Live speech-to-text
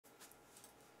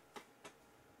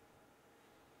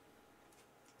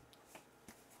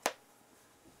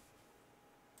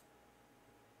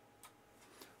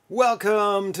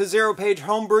Welcome to ZeroPage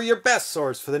Homebrew, your best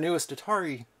source for the newest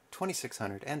Atari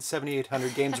 2600 and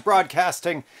 7800 games,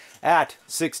 broadcasting at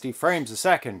 60 frames a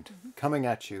second, coming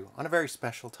at you on a very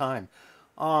special time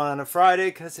on a Friday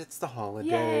because it's the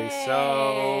holiday. Yay.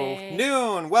 So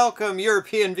noon, welcome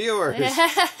European viewers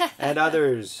and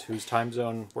others whose time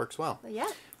zone works well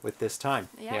with this time.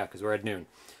 Yeah, because we're at noon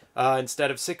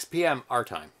instead of 6 p.m. our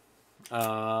time.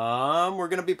 We're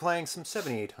going to be playing some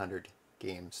 7800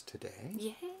 games today.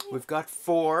 Yay. We've got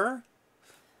 4.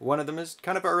 One of them is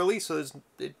kind of early, so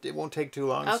it won't take too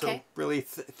long. Okay. So really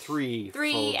three full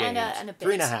and games. a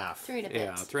bit. 3.5. 3 and a bit.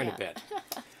 Yeah, 3 and a bit.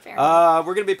 Fair enough.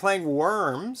 We're going to be playing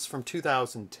Worms from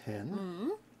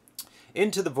 2010.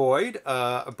 Into the Void,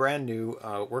 a brand new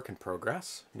work in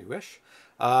progress, newish.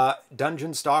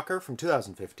 Dungeon Stalker from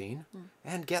 2015.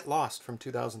 And Get Lost from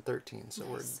 2013. So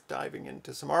we're diving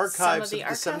into some archives of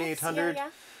the 7800.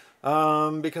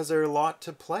 Because there are a lot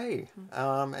to play.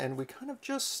 And we kind of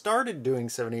just started doing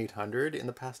 7800 in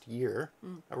the past year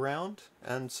around.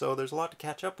 And so there's a lot to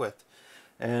catch up with.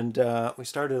 And we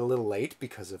started a little late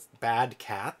because of bad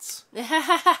cats. Were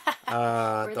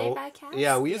they bad cats?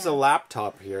 Yeah, we use a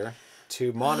laptop here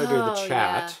to monitor the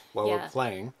chat while we're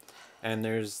playing. And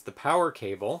there's the power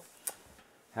cable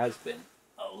has been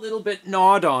a little bit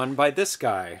gnawed on by this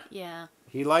guy. Yeah.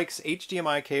 He likes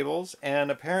HDMI cables,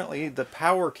 and apparently the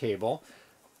power cable,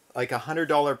 like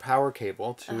 $100 power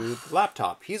cable to the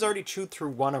laptop. He's already chewed through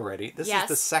one already. This is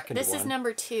the second one. This is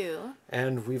number 2.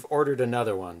 And we've ordered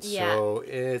another one. Yeah. So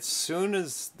as soon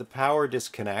as the power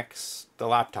disconnects, the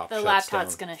laptop shuts down. The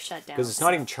laptop's going to shut down. Because it's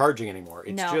not even charging anymore.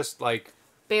 It's just like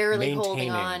barely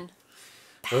maintaining. holding on.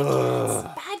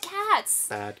 Bad cats.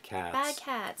 Bad cats. Bad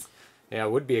cats. Yeah,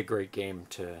 it would be a great game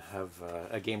to have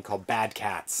a game called Bad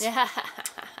Cats. Yeah.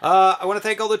 I want to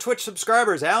thank all the Twitch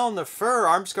subscribers. Alan the Fur,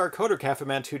 Armscar Coder, Cafe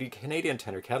Man 2D, Canadian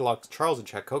Tender, Catalog, Charles and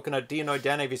Czech, Coconut, Dianoid,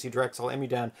 Dan, AVC, Drexel, Emmy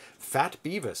Dan, Fat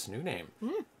Beavis, new name.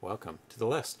 Welcome to the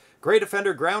list. Great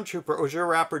Offender, Ground Trooper, Ozier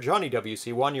Rapper, Johnny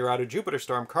WC, 1 Year Out of Jupiter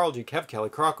Storm, Carl G, Kev Kelly,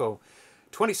 Croco,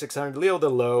 2600, Leo the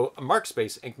Low, Mark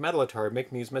Space, Inc, Metal Atari,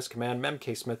 Mick Muse, Miss Command, Mem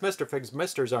K Smith, Mr. Figs,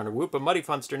 Mr. Zarner, Whoopa, Muddy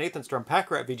Funster, Nathan Storm,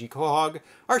 Packrat, VG Quahog,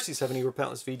 RC70,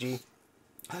 Repentless VG,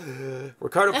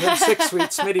 Ricardo Pim, Six Sweet,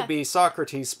 Smitty B,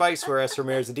 Socrates, Spiceware, S.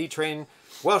 Ramirez, the D-Train,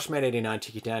 Welshman 89,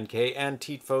 Tiki Dan K, and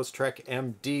Teetfos, Trek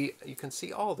MD. You can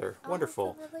see all their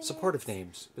wonderful supportive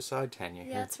names beside Tanya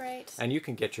here. Yeah, that's right. And you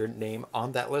can get your name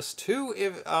on that list too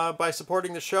if by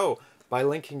supporting the show. By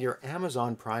linking your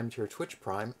Amazon Prime to your Twitch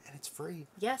Prime, and it's free.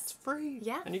 Yes. It's free.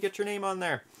 Yeah. And you get your name on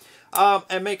there.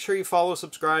 And make sure you follow,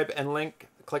 subscribe, and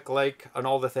click like on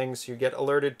all the things so you get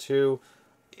alerted to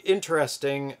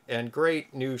interesting and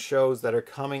great new shows that are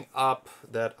coming up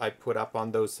that I put up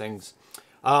on those things.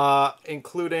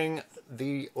 Including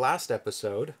the last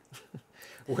episode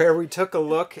where we took a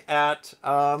look at...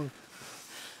 where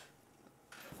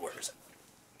is it?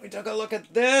 We took a look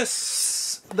at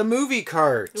this, the movie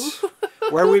cart,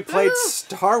 where we played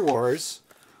Star Wars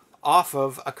off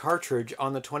of a cartridge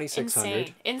on the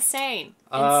 2600. Insane.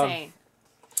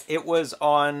 It was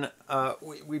on,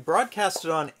 we broadcast it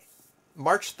on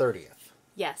March 30th.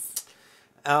 Yes.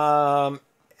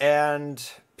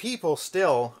 And people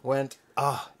still went,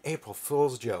 April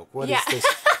Fool's joke. What is this?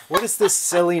 What is this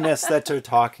silliness that they're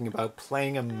talking about?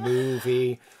 Playing a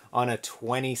movie on a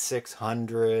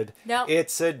 2600. No.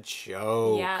 It's a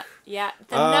joke. Yeah.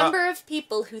 The number of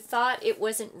people who thought it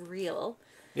wasn't real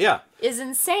is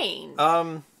insane.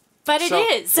 But it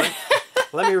is.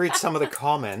 Let me read some of the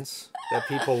comments that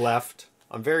people left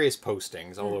on various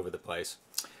postings all over the place.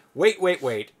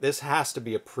 Wait. This has to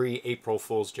be a pre-April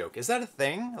Fool's joke. Is that a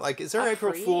thing? Like, is there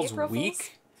April Fool's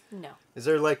week? No. Is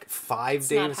there like 5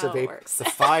 days of April? Works. The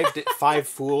 5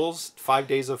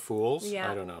 days of Fools? Yeah.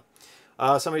 I don't know.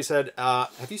 Somebody said,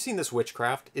 have you seen this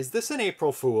witchcraft? Is this an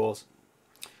April Fool's?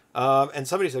 And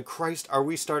somebody said, Christ, are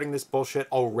we starting this bullshit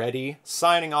already?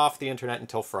 Signing off the internet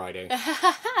until Friday.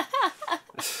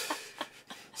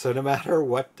 So no matter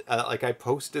what, like I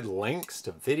posted links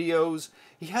to videos.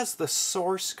 He has the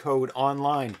source code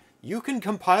online. You can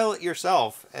compile it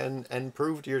yourself and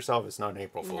prove to yourself it's not an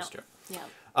April Fool's joke. Yeah.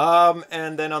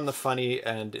 And then on the funny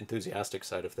and enthusiastic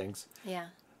side of things. Yeah.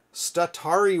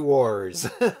 Statari Wars.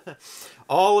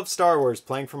 All of Star Wars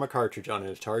playing from a cartridge on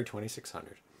an Atari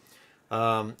 2600.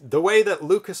 The way that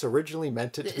Lucas originally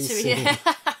meant it to be seen.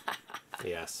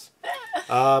 Yes.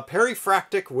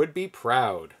 Perifractic would be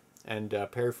proud. And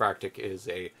Perifractic is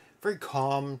a very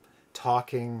calm,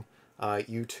 talking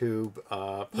YouTube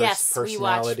yes,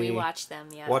 personality. we watch them,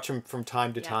 yeah. Watch him from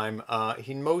time to time.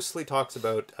 He mostly talks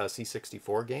about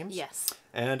C64 games. Yes.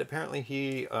 And apparently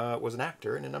he was an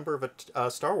actor in a number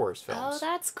of Star Wars films. Oh,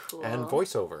 that's cool. And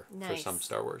voiceover for some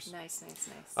Star Wars. Nice, nice,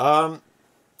 nice.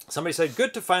 Somebody said,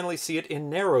 good to finally see it in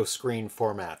narrow screen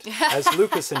format, as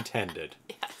Lucas intended.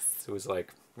 Yes. So it was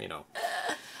like, you know.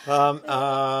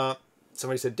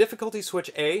 Somebody said, difficulty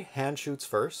switch A, hand shoots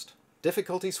first.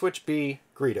 Difficulty switch B,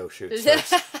 Greedo shoots first.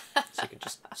 So you can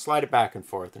just slide it back and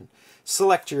forth and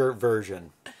select your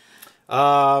version.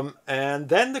 And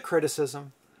then the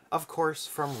criticism, of course,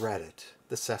 from Reddit.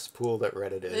 The cesspool that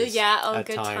Reddit is. Yeah, oh,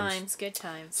 good times, good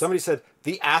times. Somebody said,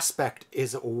 the aspect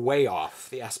is way off,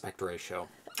 the aspect ratio.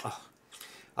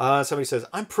 Somebody says,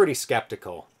 I'm pretty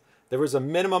skeptical. There was a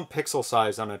minimum pixel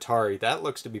size on Atari. That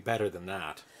looks to be better than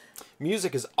that.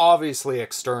 Music is obviously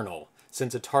external,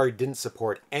 since Atari didn't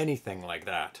support anything like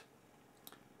that.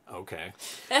 Okay.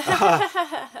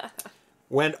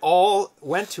 Went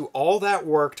to all that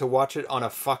work to watch it on a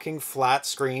fucking flat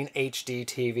screen HD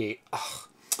TV. Ugh.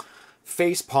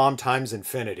 Face palm times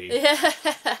infinity.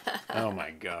 Oh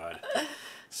my god.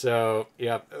 So,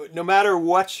 yeah, no matter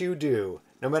what you do,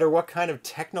 no matter what kind of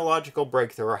technological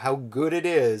breakthrough or how good it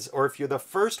is, or if you're the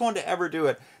first one to ever do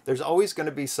it, there's always going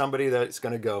to be somebody that's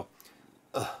going to go,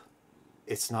 ugh,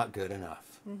 it's not good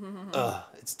enough. Ugh,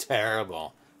 it's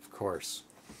terrible. Of course.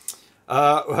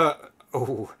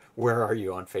 Oh, where are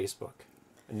you on Facebook?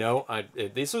 No,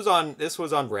 this was on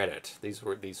Reddit.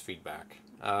 These feedback.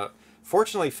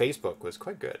 Fortunately, Facebook was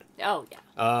quite good. Oh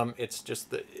yeah. It's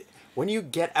just when you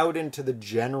get out into the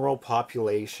general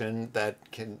population that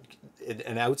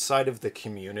and outside of the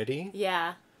community.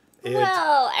 Yeah.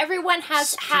 Well, everyone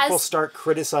has people start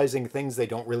criticizing things they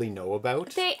don't really know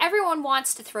about. Everyone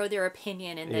wants to throw their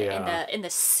opinion in the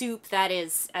soup that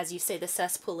is, as you say, the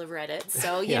cesspool of Reddit.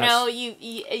 So you know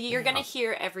you're gonna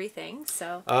hear everything.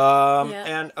 So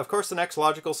and of course the next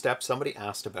logical step somebody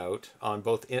asked about on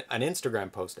both an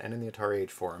Instagram post and in the Atari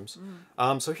Age forums.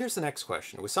 So here's the next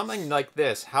question: with something like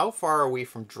this, how far are we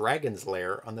from Dragon's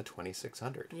Lair on the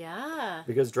 2600? Yeah.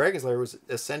 Because Dragon's Lair was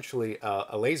essentially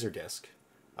a laser disc.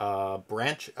 A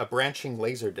branching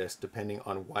laser disc depending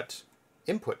on what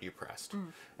input you pressed.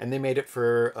 And they made it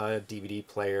for DVD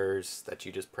players that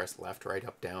you just press left, right,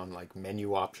 up, down, like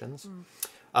menu options.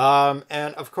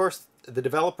 And of course, the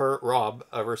developer, Rob,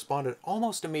 responded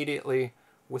almost immediately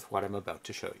with what I'm about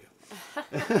to show you.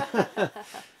 Let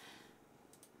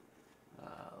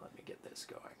me get this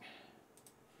going.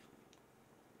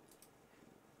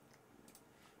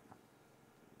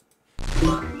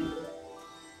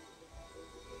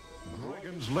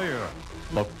 Dragon's Lair,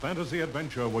 the fantasy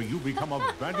adventure where you become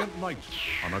a valiant knight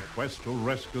on a quest to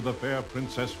rescue the fair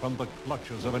princess from the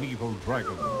clutches of an evil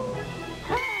dragon.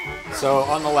 So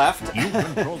on the left You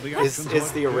control the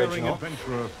is the original,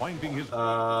 adventurer finding his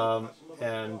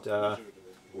and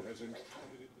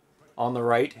on the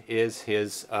right is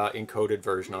his encoded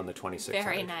version on the 2600.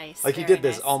 Very nice. Like he did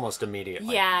this almost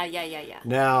immediately. Yeah.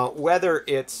 Now whether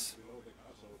it's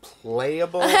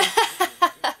playable.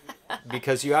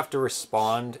 Because you have to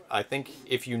respond. I think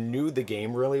if you knew the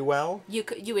game really well, you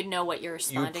would know what you're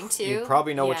responding to. You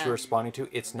probably know what you're responding to.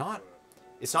 It's not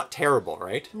terrible,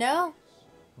 right? No.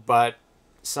 But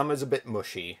some is a bit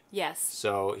mushy. Yes.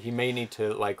 So he may need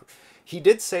to he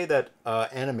did say that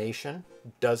animation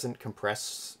doesn't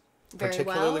compress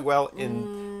particularly well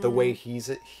in the way he's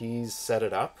set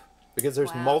it up, because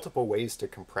there's multiple ways to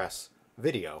compress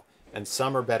video, and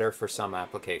some are better for some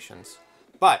applications,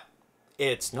 but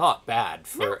it's not bad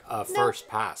for a first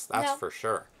pass, that's for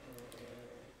sure.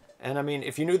 And I mean,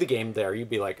 if you knew the game there, you'd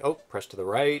be like, oh, press to the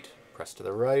right,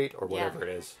 or whatever it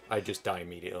is. I just die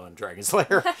immediately on Dragon's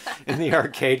Lair in the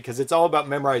arcade, because it's all about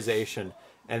memorization,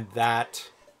 and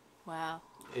that... Wow.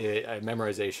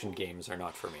 Memorization games are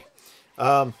not for me.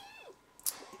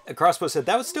 Crossbow said,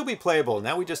 that would still be playable.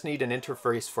 Now we just need an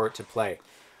interface for it to play.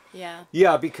 Yeah.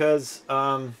 Yeah, because...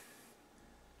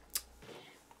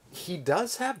 he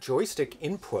does have joystick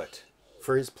input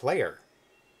for his player,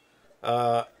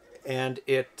 but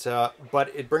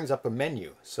it brings up a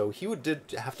menu. So he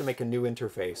did have to make a new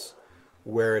interface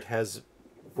where it has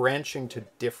branching to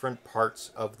different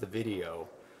parts of the video,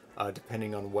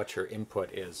 depending on what your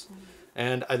input is.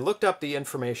 And I looked up the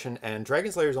information, and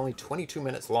Dragon's Lair is only 22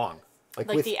 minutes long.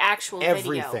 Like with the actual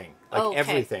everything, video.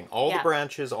 Everything, all the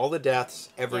branches, all the deaths,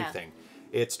 everything.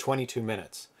 Yeah. It's 22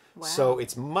 minutes. Wow. So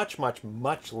it's much, much,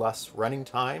 much less running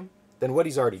time than what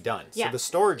he's already done. Yeah. So the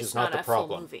storage is not the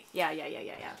problem. Full movie. Yeah.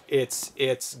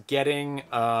 It's getting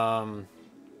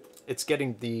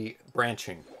the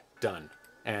branching done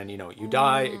And, you know, you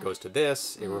die, it goes to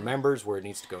this, it remembers where it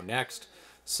needs to go next.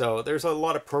 So there's a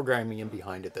lot of programming in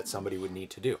behind it that somebody would need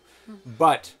to do.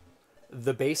 But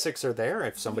the basics are there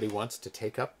if somebody wants to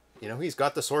take up, you know, he's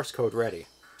got the source code ready.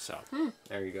 So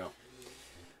there you go.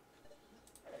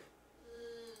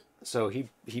 So he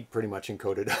pretty much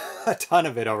encoded a ton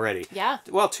of it already. Yeah.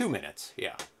 Well, 2 minutes,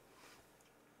 yeah.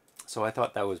 So I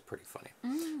thought that was pretty funny.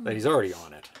 That he's already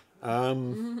on it.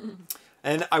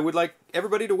 And I would like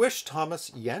everybody to wish Thomas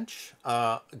Jentzsch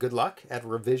good luck at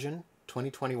Revision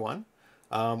 2021,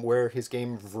 where his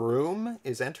game Vroom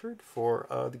is entered for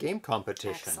the game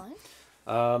competition.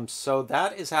 Excellent. So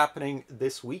that is happening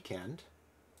this weekend.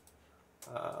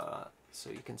 So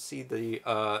you can see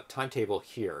the timetable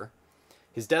here.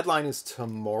 His deadline is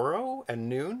tomorrow at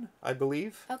noon, I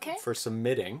believe, for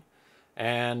submitting.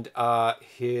 And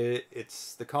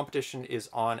the competition is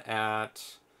on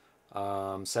at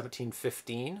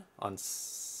 17:15 on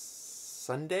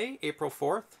Sunday, April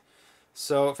 4th.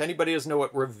 So if anybody doesn't know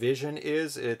what Revision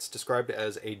is, it's described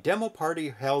as a demo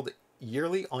party held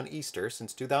yearly on Easter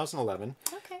since 2011,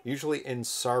 usually in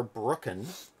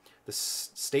Saarbrücken, the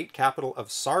state capital of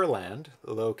Saarland,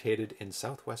 located in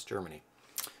southwest Germany.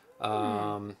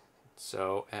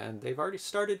 So, and they've already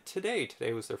started today.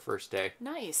 Today was their first day.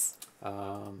 Nice.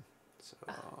 Let's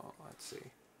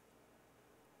see.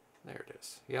 There it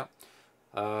is. Yep.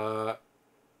 And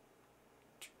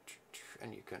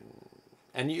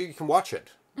you can watch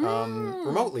it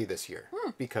remotely this year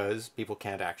because people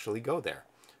can't actually go there.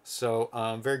 So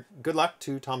very good luck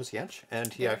to Thomas Jentzsch,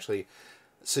 and he actually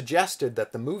suggested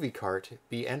that the movie cart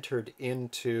be entered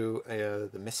into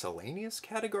the miscellaneous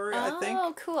category, I think.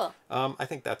 Oh, cool. I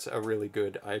think that's a really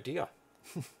good idea.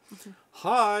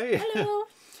 Hi.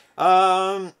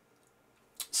 Hello.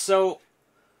 So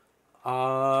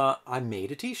I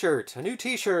made a t-shirt, a new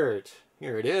t-shirt.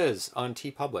 Here it is on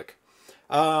TeePublic.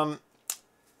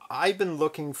 I've been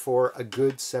looking for a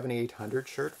good 7800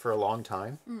 shirt for a long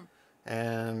time.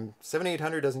 And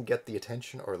 7800 doesn't get the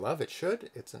attention or love it should.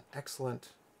 It's an excellent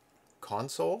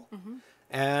console.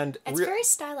 And it's very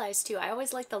stylized too. I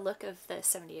always like the look of the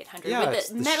 7800 yeah, with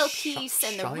the metal piece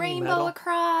and the rainbow metal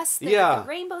across, the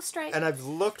rainbow stripe. And I've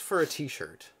looked for a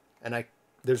t-shirt, and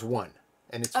there's one.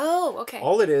 And it's okay.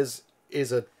 All it is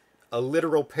a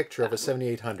literal picture of a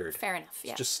 7800. Fair enough,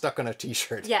 yeah. It's just stuck on a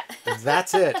t-shirt. Yeah.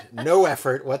 That's it. No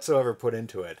effort whatsoever put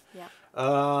into it. Yeah.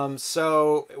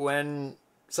 So when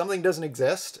something doesn't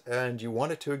exist and you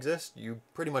want it to exist, you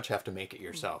pretty much have to make it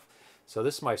yourself. So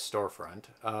this is my storefront.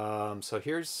 So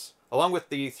here's, along with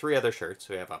the 3 other shirts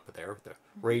we have up there, the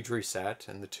Rage Reset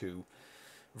and the 2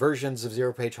 versions of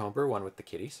ZeroPage Homebrew, one with the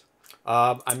kitties.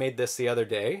 I made this the other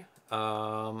day.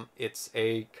 It's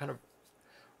a kind of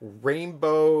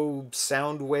rainbow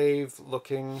sound wave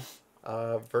looking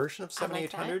version of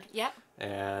 7800. Yep.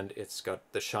 And it's got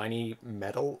the shiny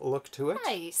metal look to it.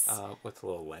 Nice. With a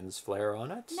little lens flare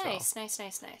on it. Nice.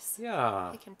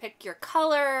 Yeah. You can pick your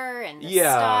color and the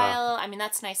style. I mean,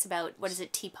 that's nice about, what is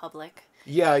it, TeePublic?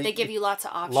 Yeah. They give you lots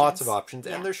of options. Lots of options.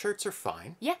 Yeah. And their shirts are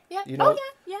fine. Yeah. You know,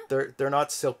 yeah. They're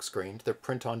not silk screened. They're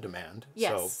print on demand.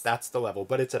 Yes. So that's the level.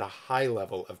 But it's at a high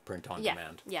level of print on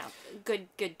demand. Yeah.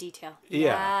 Good detail.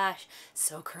 Yeah.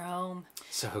 So chrome.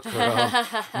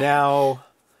 Now,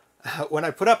 when I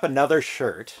put up another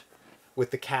shirt with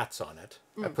the cats on it,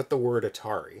 I put the word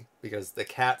Atari because the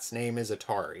cat's name is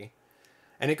Atari,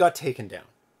 and it got taken down.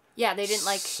 Yeah, they didn't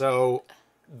like... So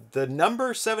the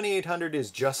number 7800 is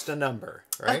just a number,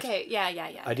 right? Okay, yeah.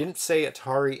 I didn't say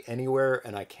Atari anywhere,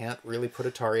 and I can't really put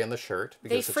Atari on the shirt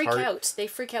because they freak out. They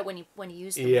freak out when you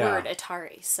use the word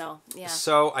Atari. So yeah.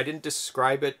 So I didn't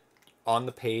describe it on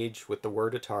the page with the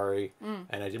word Atari,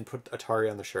 and I didn't put Atari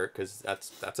on the shirt because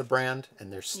that's a brand,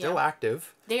 and they're still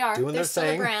active. They are doing they're their still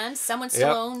thing. A brand. Someone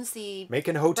still owns the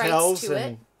making hotels rights to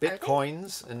and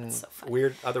bitcoins and so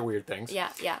other weird things. Yeah.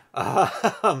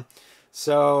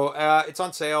 So it's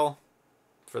on sale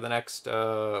for the next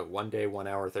 1 day, 1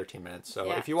 hour, 13 minutes.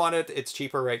 So if you want it, it's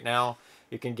cheaper right now.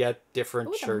 You can get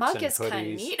different shirts the mug and is hoodies.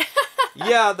 kind of neat.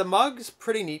 Yeah, the mug's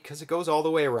pretty neat because it goes all the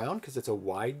way around because it's a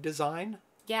wide design.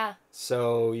 Yeah.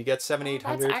 So you get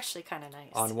 7800. That's actually kind of nice.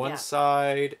 On one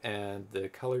side and the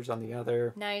colors on the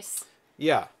other. Nice.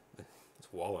 Yeah. It's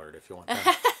wall art if you want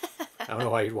that. I don't know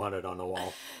why you'd want it on the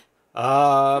wall.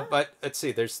 But let's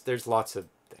see. There's lots of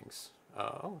things.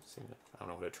 I don't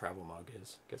know what a travel mug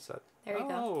is. Guess that. There you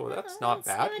go. Oh, that's not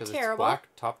bad because it's black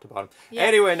top to bottom. Yeah.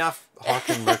 Anyway, enough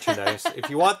hawking merchandise. If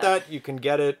you want that, you can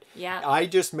get it. Yeah. I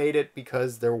just made it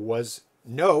because there was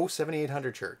no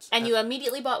 7800 shirts. And you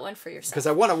immediately bought one for yourself. Because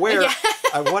I want to wear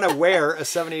I want to wear a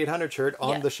 7800 shirt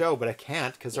on the show, but I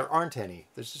can't because there aren't any.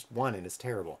 There's just one and it's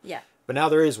terrible. Yeah. But now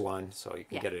there is one, so you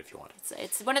can get it if you want.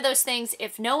 It's one of those things,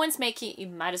 if no one's making it, you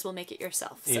might as well make it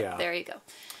yourself. So there you go.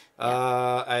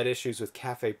 I had issues with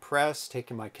Cafe Press,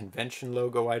 taking my convention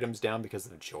logo items down because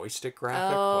of the joystick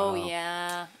graphic. Oh,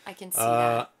 yeah. I can see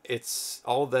that. It's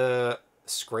all the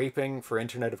scraping for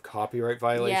Internet of Copyright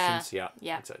violations. Yeah.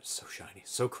 It's so shiny.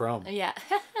 So chrome. Yeah.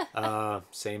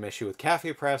 Same issue with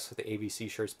Cafe Press with the ABC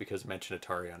shirts because it mentioned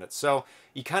Atari on it. So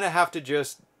you kind of have to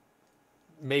just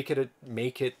make it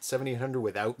 7800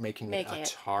 without making it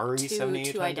Atari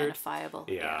 7800. Too identifiable.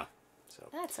 Yeah. So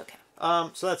that's okay.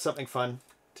 So that's something fun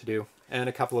to do, and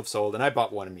a couple have sold, and I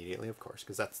bought one immediately, of course,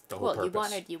 because that's the whole purpose.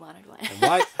 Well, you wanted one.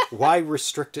 And why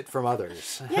restrict it from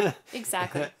others? Yeah,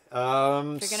 exactly. If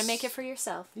you're gonna make it for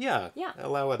yourself. Yeah.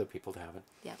 Allow other people to have it.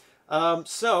 Yeah.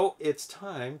 So it's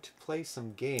time to play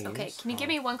some games. Okay, can you give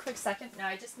me one quick second? No,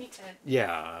 I just need to.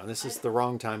 Yeah, this is the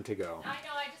wrong time to go. I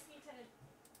know. I just need to.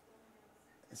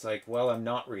 It's like, well, I'm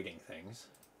not reading things,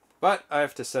 but I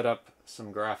have to set up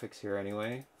some graphics here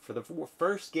anyway. For the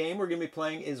first game we're gonna be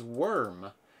playing is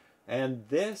Worm. And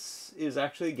this is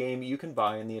actually a game you can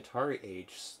buy in the Atari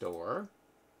Age store.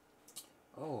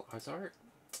 Oh, is our...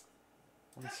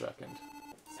 One second.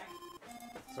 Sorry.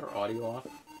 Is our audio off?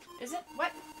 Is it?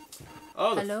 What?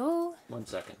 Oh, hello? 1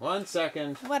 second. 1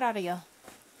 second. What audio?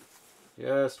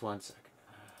 Just 1 second.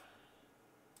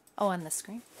 Oh, on the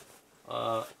screen?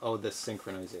 The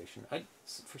synchronization.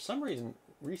 For some reason,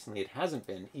 recently it hasn't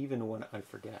been, even when I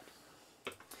forget.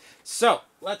 So,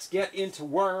 let's get into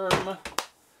Worm.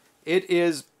 It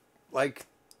is like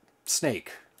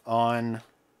Snake on,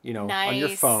 on your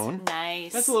phone.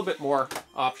 Nice. That's a little bit more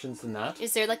options than that.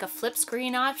 Is there like a flip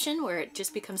screen option where it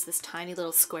just becomes this tiny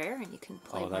little square and you can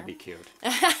play? Oh, that'd be cute.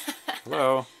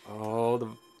 Hello. Oh, the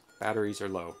batteries are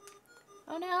low.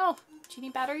 Oh no. Do you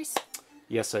need batteries?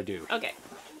 Yes, I do. Okay.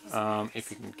 If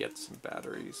you can get some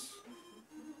batteries.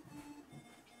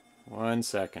 1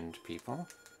 second, people.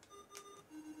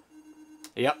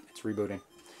 Yep, it's rebooting.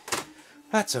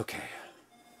 That's okay.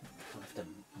 I'll have to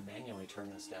manually turn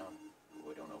this down.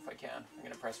 Ooh, I don't know if I can. I'm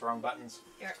going to press the wrong buttons.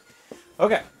 Here.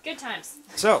 Okay. Good times.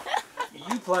 So,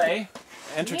 you play,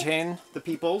 entertain the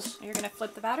peoples. You're going to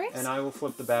flip the batteries? And I will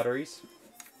flip the batteries.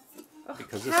 Oh,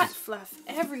 because cat fluff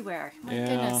everywhere. My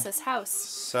goodness, this house.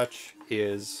 Such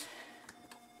is...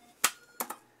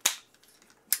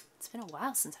 It's been a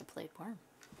while since I played Worm.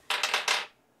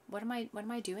 What am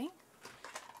I doing?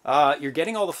 You're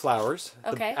getting all the flowers.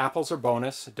 Okay. The apples are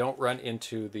bonus. Don't run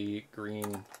into the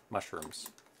green mushrooms.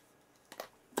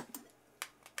 My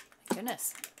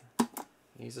goodness.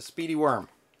 He's a speedy worm.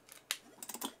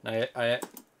 I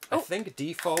think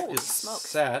default is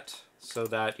set so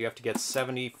that you have to get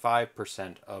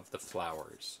 75% of the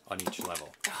flowers on each level.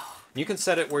 You can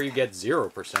set it where you get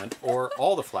 0% or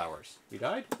all the flowers. You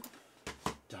died?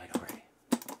 Died already.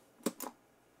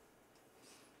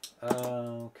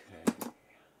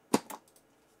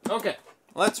 Okay,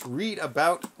 let's read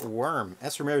about Worm.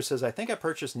 S. Ramirez says, I think I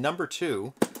purchased number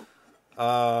 2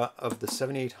 of the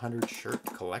 7800 shirt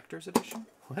collector's edition.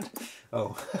 What?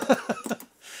 Oh.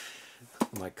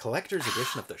 My collector's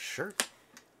edition of the shirt.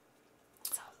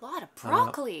 It's a lot of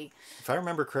broccoli. If I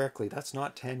remember correctly, that's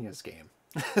not Tanya's game.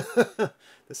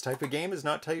 This type of game is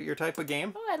not your type of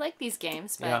game. Oh, I like these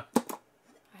games, but... Yeah.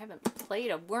 I haven't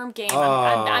played a Worm game. Oh,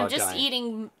 I'm just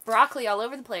eating broccoli all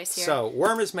over the place here. So,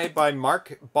 Worm is made by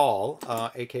Mark Ball,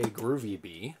 aka Groovy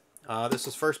Bee. This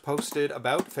was first posted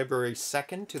about February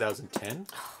 2nd, 2010.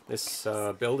 This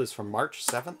build is from March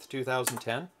 7th,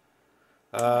 2010.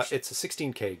 It's a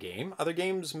 16K game. Other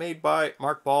games made by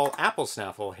Mark Ball, Apple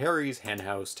Snaffle, Harry's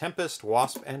Henhouse, Tempest,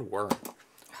 Wasp, and Worm.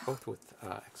 Both with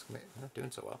exclamation. Not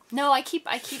doing so well. No, I keep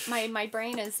my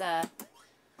brain is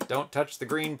Don't touch the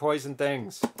green poison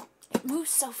things. It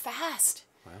moves so fast.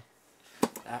 Well,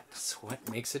 that's what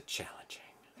makes it challenging.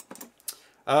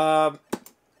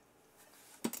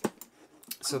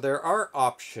 So there are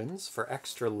options for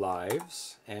extra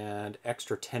lives and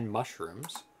extra 10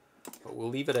 mushrooms, but we'll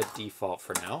leave it at default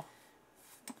for now.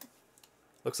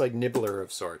 Looks like Nibbler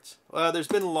of sorts. There's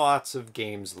been lots of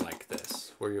games like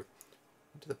this where you're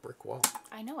into the brick wall.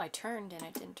 I know, I turned and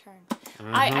it didn't turn.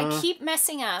 I keep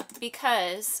messing up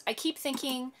because I keep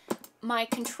thinking my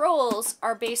controls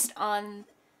are based on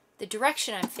the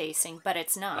direction I'm facing, but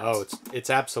it's not. Oh, it's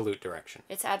absolute direction.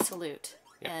 It's absolute.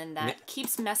 Yeah. And that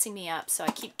keeps messing me up, so I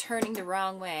keep turning the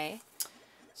wrong way.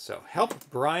 So, help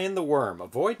Brian the Worm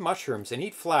avoid mushrooms and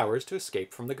eat flowers to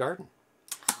escape from the garden.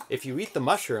 If you eat the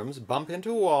mushrooms, bump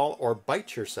into a wall, or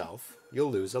bite yourself,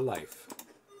 you'll lose a life.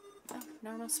 Oh,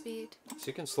 normal speed. So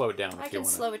you can slow it down if you want. I can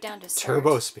slow it down to start.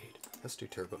 Turbo speed. Let's do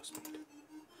turbo speed.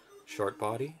 Short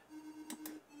body.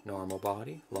 normal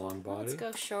body, long body. Let's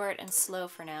go short and slow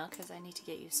for now because I need to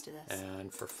get used to this.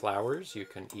 And for flowers, you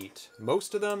can eat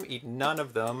most of them, eat none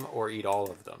of them, or eat all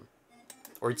of them.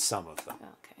 Or eat some of them.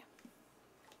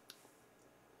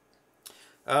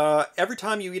 Okay. Every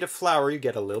time you eat a flower, you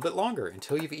get a little bit longer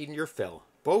until you've eaten your fill.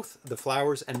 Both the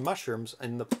flowers and mushrooms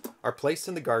are placed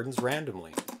in the gardens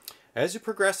randomly. As you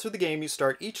progress through the game, you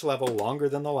start each level longer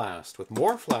than the last, with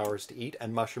more flowers to eat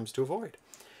and mushrooms to avoid.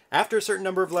 After a certain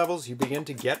number of levels, you begin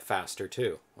to get faster,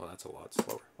 too. Well, that's a lot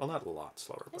slower. Well, not a lot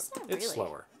slower, but it's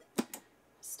slower. I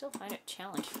still find it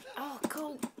challenging. Oh,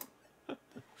 go!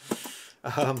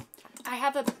 I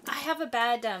have a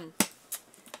bad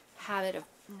habit of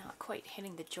not quite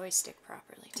hitting the joystick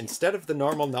properly, too. Instead of the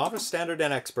normal novice, standard,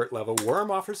 and expert level,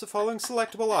 Worm offers the following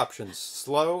selectable options.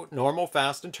 Slow, normal,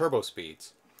 fast, and turbo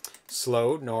speeds.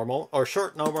 Slow, normal, or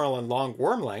short, normal, and long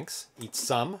worm lengths. Eat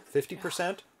some,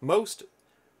 50%. Most...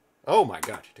 Oh my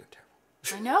god, you're doing terrible.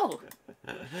 I know.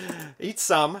 Eat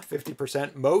some,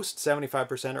 50%. Most,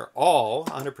 75%, or all,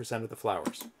 100% of the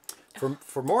flowers.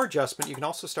 For more adjustment, you can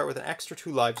also start with an extra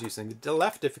 2 lives using the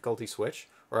left difficulty switch,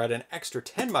 or add an extra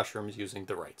 10 mushrooms using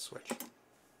the right switch.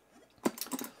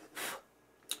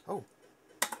 Oh.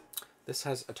 This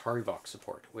has Atari Vox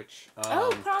support, which...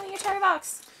 oh, put on the Atari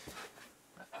Vox.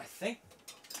 I think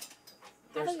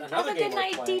there's Have another a game good we're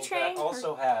night, playing D-Train, that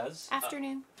also has...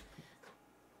 Afternoon.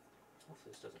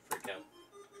 hopefully this doesn't freak out.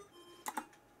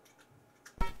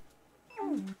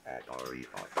 Atari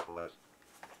Vox.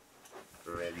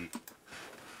 Ready.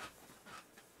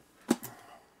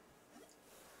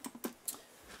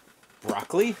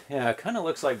 Broccoli? Yeah, it kind of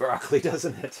looks like broccoli,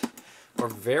 doesn't it? Or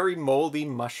very moldy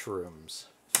mushrooms.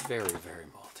 Very, very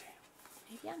moldy.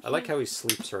 Maybe I like how he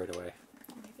sleeps right away.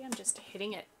 Maybe I'm just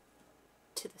hitting it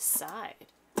to the side.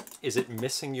 Is it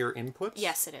missing your inputs?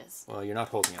 Yes, it is. Well, you're not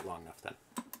holding it long enough then.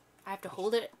 I have to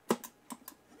hold it.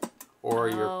 Or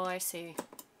oh, you're... I see.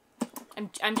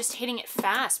 I'm just hitting it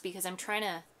fast because I'm trying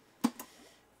to...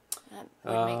 That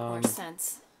would make more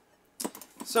sense.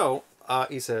 So,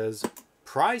 he says,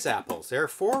 prize apples. There are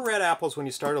 4 red apples when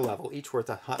you start a level, each worth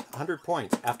 100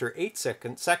 points. After 8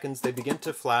 seconds, they begin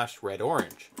to flash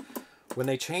red-orange. When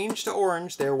they change to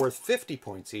orange, they're worth 50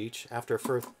 points each. After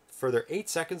further 8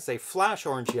 seconds, they flash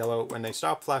orange-yellow. When they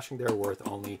stop flashing, they're worth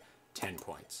only 10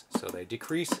 points. So they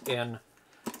decrease in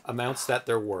amounts that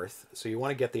they're worth. So you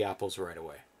want to get the apples right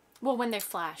away. Well, when they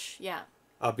flash, yeah.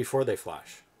 Before they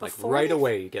flash. Like Before right they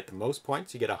away, you get the most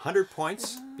points. You get 100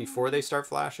 points before they start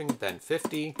flashing, then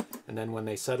 50, and then when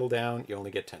they settle down, you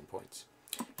only get 10 points.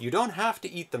 You don't have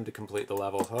to eat them to complete the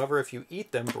level. However, if you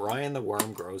eat them, Brian the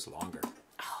Worm grows longer.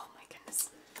 Oh, my goodness.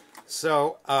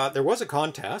 So, there was a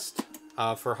contest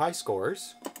for high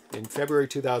scores in February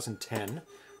 2010,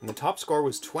 and the top score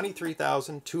was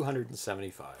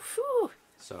 23,275. Whew.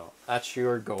 So, that's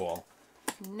your goal.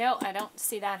 No, I don't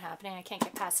see that happening. I can't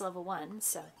get past level 1,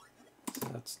 so... So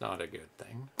that's not a good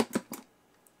thing.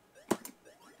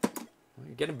 Well,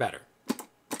 you're getting better,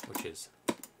 which is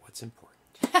what's important.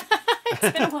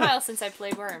 It's been a while since I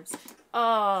played Worms.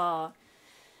 Oh.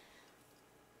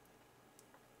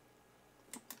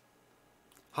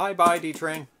 Hi, bye,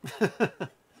 D-Train.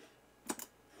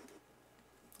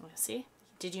 See?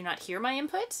 Did you not hear my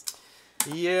inputs?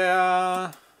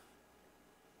 Yeah.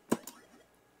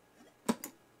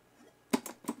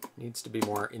 Needs to be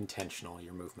more intentional,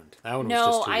 your movement. That one was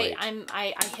just too late.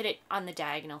 I hit it on the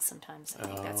diagonal sometimes. I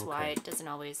think that's why it doesn't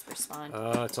always respond.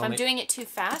 If I'm doing it too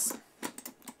fast.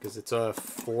 Because it's a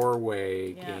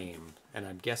 4-way game. And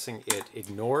I'm guessing it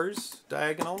ignores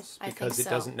diagonals because it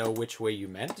doesn't know which way you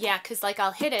meant. Yeah, because like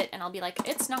I'll hit it and I'll be like,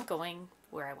 it's not going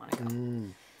where I want to go.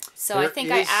 So There I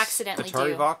think I is accidentally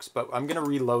Atari Vox, but I'm going to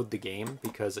reload the game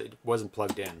because it wasn't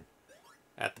plugged in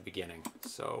at the beginning.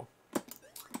 So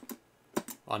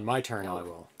on my turn, I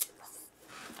will.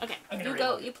 Okay, you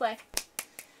go, you play.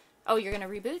 Oh, you're going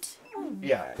to reboot?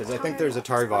 Yeah, because I think there's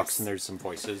Atari Vox and there's some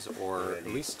voices, or at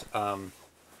least...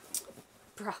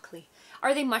 broccoli.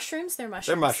 Are they mushrooms? They're mushrooms.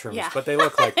 They're mushrooms, yeah. but they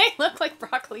look like... they look like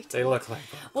broccoli, too. They look like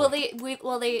broccoli.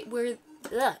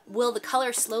 Will the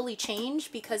color slowly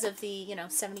change because of the,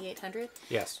 7800?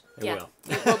 Yes, it will.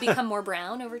 It will become more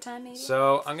brown over time, maybe?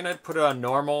 So I'm going to put it on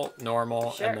normal,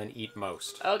 Sure. and then eat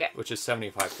most. Okay. Which is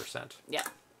 75%. Yeah.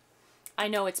 I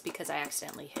know it's because I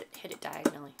accidentally hit it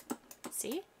diagonally.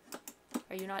 See?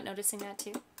 Are you not noticing that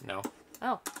too? No.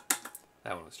 Oh.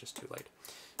 That one was just too late.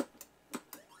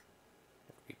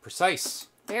 Be precise.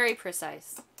 Very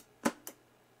precise.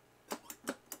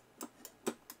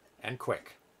 And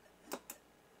quick.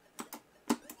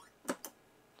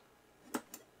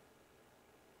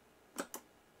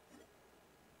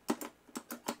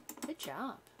 Good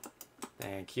job.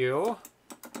 Thank you.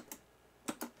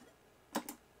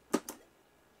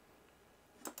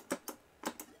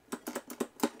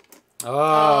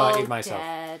 Oh, I ate myself.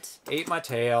 Dead. Ate my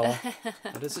tail.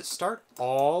 Now, does it start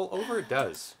all over? It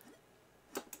does.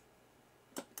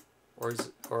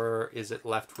 Or is it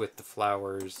left with the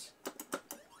flowers?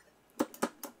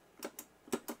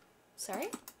 Sorry?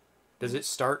 Does it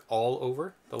start all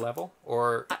over the level?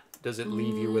 Or does it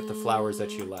leave you with the flowers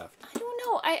that you left? I don't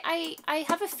know. I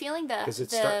have a feeling that Because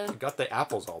it got the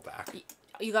apples all back.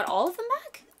 You got all of them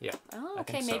back? Yeah. Oh, I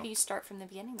okay. think so. Maybe you start from the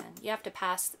beginning then. You have to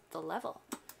pass the level.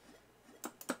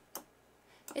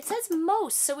 It says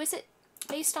most, so is it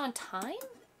based on time?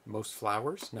 Most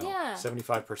flowers? No. Yeah.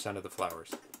 75% of the flowers.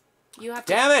 You have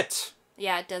to... Damn it!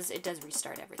 Yeah, it does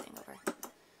restart everything over.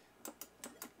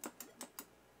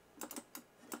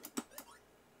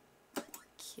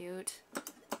 Cute.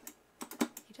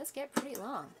 He does get pretty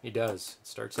long. He does. It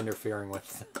starts interfering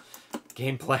with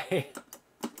gameplay.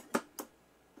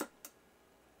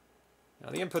 Now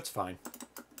the input's fine.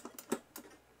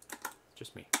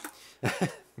 Just me.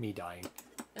 Me dying.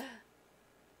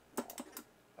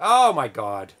 Oh my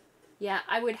god. Yeah,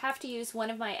 I would have to use one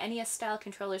of my NES style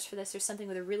controllers for this or something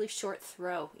with a really short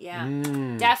throw. Yeah,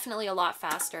 definitely a lot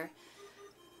faster.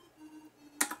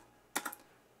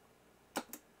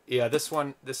 Yeah, this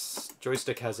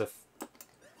joystick has I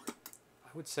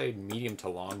would say medium to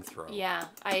long throw. Yeah,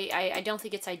 I don't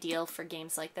think it's ideal for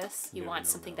games like this. You want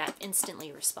something no. that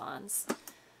instantly responds.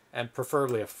 And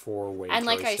preferably a 4-way And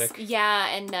like joystick.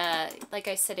 like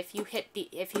I said, if you hit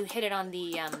it on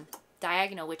the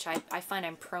diagonal, which I find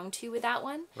I'm prone to with that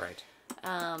one, Right.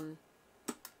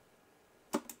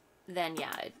 then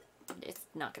yeah, it's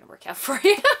not going to work out for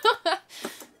you. I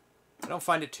don't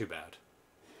find it too bad.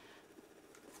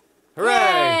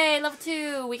 Hooray! Yay! Level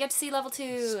 2! We get to see level 2.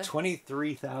 It's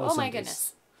 23,000. Oh my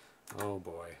goodness. Oh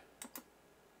boy.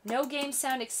 No game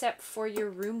sound except for your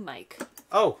room mic.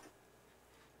 Oh!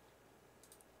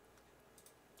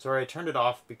 Sorry, I turned it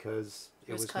off because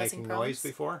it was causing making problems? noise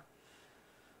before.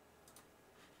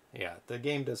 Yeah, the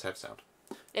game does have sound.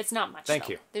 It's not much. Thank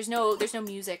though. you. There's no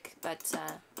music, but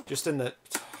Just in the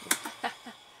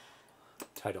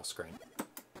title screen.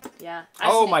 yeah.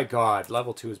 Oh my god,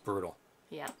 level 2 is brutal.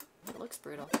 Yeah, it looks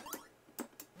brutal.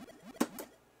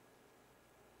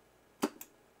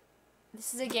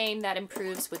 This is a game that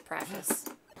improves with practice.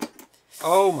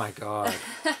 Oh my god.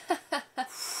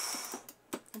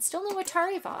 And still no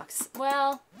Atari Vox.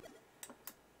 Well,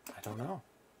 I don't know.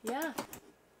 yeah.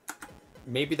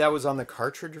 Maybe that was on the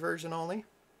cartridge version only?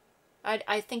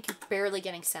 I think you're barely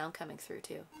getting sound coming through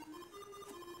too.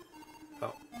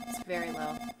 Oh. It's very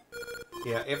low.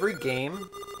 Yeah, every game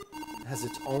has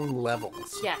its own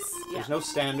levels. Yes. Yeah. There's no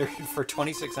standard for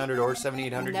 2600 or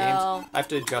 7800 games. No. I have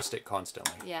to adjust it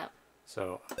constantly. Yeah.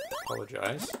 So,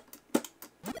 apologize.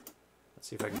 Let's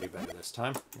see if I can do better this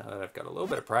time, now that I've got a little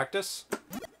bit of practice.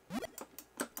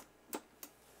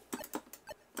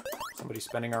 Somebody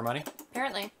spending our money?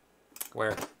 Apparently.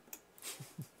 Where?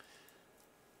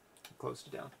 Closed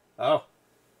it down. Oh.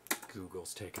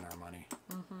 Google's taking our money.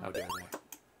 How dare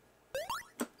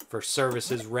they. For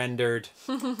services rendered.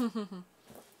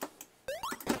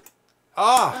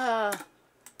 Ah!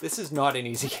 This is not an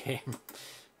easy game.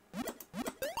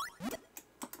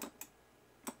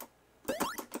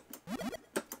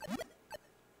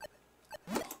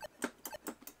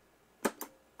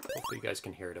 Hopefully you guys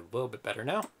can hear it a little bit better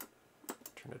now.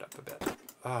 Turn it up a bit.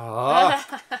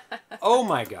 Oh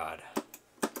my god.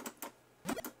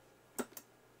 I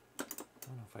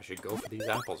don't know if I should go for these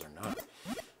apples or not.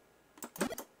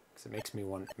 Because it makes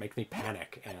me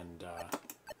panic and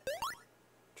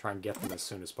try and get them as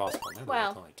soon as possible. Now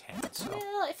Well, they're only 10, so.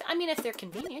 Well, if they're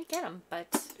convenient, get them. But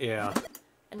Yeah.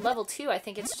 in level 2, I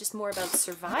think it's just more about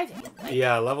surviving. Like,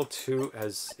 Yeah, level 2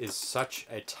 is such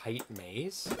a tight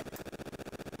maze.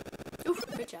 ooh,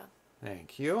 good job.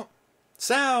 Thank you.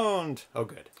 Sound! Oh,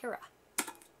 good. Hurrah.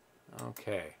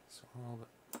 Okay. So all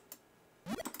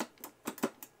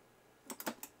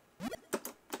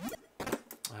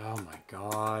oh my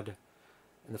god.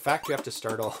 And the fact you have to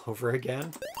start all over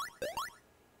again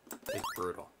is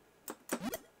brutal.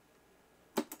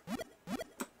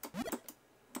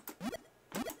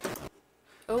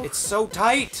 Oh, It's so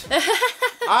tight!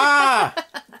 Ah!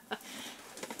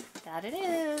 that it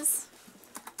is.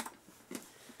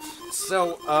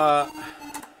 So,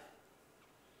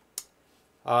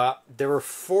 there were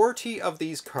 40 of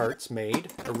these carts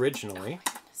made originally.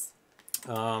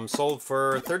 Sold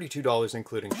for $32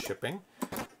 including shipping.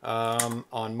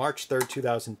 On March 3rd,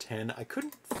 2010. I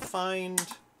couldn't find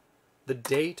the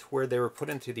date where they were put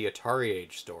into the Atari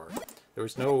Age store. There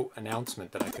was no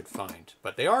announcement that I could find,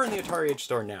 but they are in the Atari Age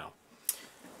store now.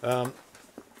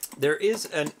 There is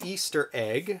an Easter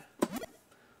egg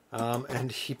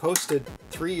And he posted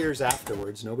 3 years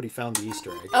afterwards. Nobody found the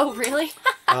Easter egg. Oh, really?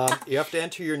 You have to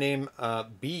enter your name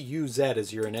B-U-Z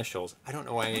as your initials. I don't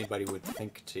know why anybody would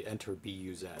think to enter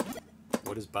B-U-Z.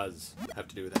 What does Buzz have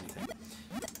to do with anything?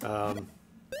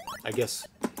 I guess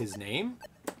his name?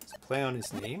 It's a play on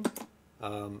his name?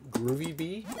 Groovy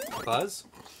B? Buzz?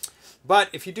 But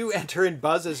if you do enter in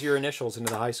Buzz as your initials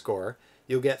into the high score,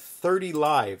 you'll get 30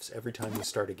 lives every time you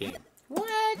start a game.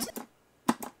 What?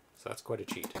 So that's quite a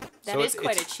cheat. That is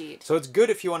quite a cheat. So it's good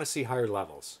if you want to see higher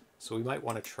levels. So we might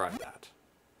want to try that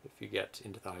if you get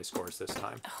into the high scores this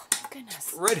time. Oh, my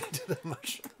goodness. Right into the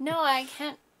mush. No, I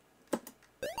can't.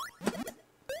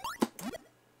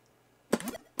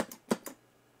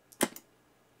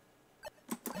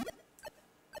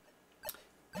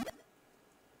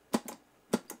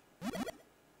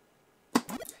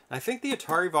 I think the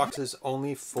Atari Vox is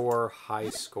only for high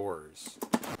scores.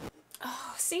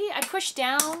 Oh, see, I push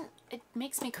down. It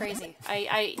makes me crazy.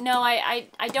 I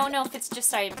don't know if it's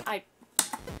just I.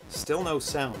 Still no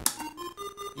sound.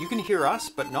 You can hear us,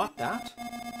 but not that.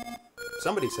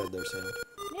 Somebody said their sound.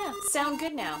 Yeah, sound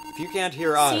good now. If you can't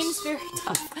hear us, Seems very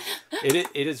tough.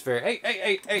 it is very.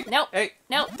 Hey! Nope. Hey!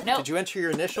 Nope. Did you enter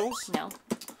your initials? No.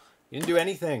 You didn't do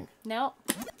anything. No.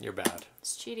 You're bad.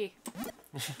 It's cheaty.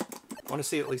 I want to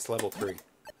see at least level 3.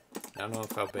 I don't know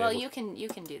if I'll be Well, able... you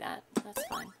can do that. That's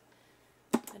fine.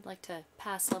 I'd like to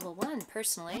pass level 1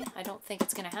 personally. I don't think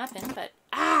it's gonna happen, but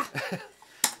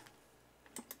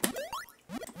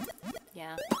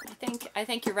yeah, I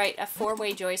think you're right. A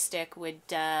 4-way joystick would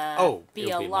be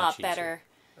a lot better.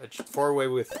 A 4-way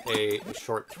with a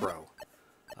short throw.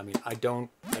 I mean, I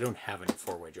don't have any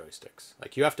 4-way joysticks.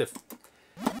 Like you have to.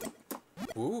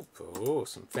 Ooh,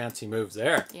 some fancy moves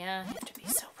there. Yeah, you have to be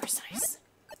so precise.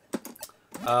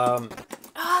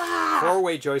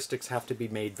 4-way joysticks have to be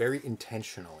made very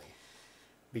intentionally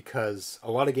because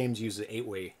a lot of games use the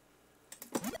 8-way.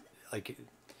 Like,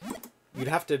 you'd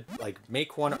have to like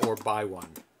make one or buy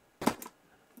one,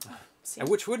 and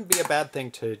which wouldn't be a bad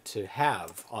thing to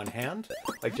have on hand.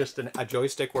 Like just a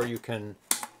joystick where you can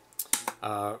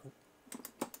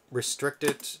restrict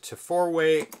it to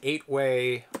 4-way,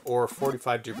 8-way, or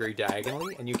 45-degree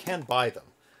diagonally, and you can buy them.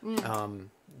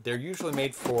 They're usually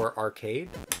made for arcade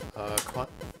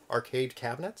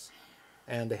cabinets,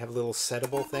 and they have little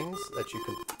settable things that you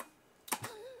can...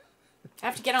 I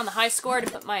have to get on the high score to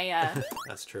put my...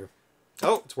 That's true.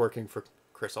 Oh, it's working for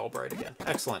Chris Albright again.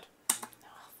 Excellent. Oh,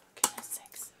 for goodness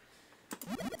sakes.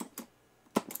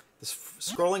 This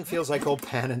scrolling feels like old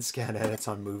pan and scan edits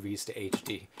on movies to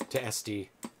HD, to SD.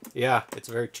 Yeah, it's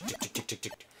very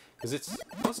because it's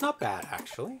not bad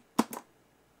actually.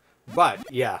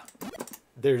 But yeah,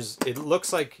 it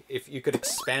looks like if you could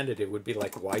expand it, it would be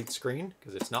like widescreen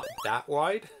because it's not that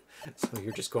wide. So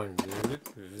you're just going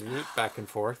back and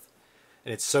forth,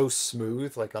 and it's so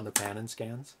smooth, like on the pan and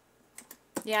scans.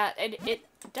 Yeah, it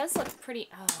does look pretty.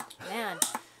 Oh man,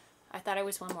 I thought I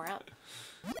was one more out.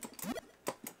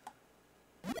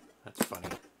 That's funny.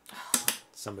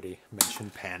 Somebody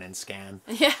mentioned pan and scan.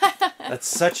 Yeah. That's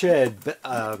such a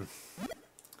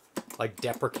like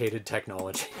deprecated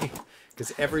technology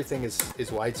because everything is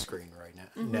widescreen right now.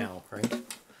 Now, right?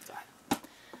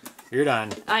 You're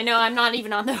done. I know. I'm not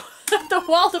even on the the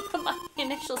wall to put my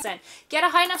initials in. Get a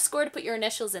high enough score to put your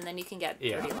initials in, then you can get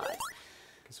 30 lives.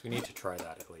 Because we need to try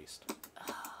that at least.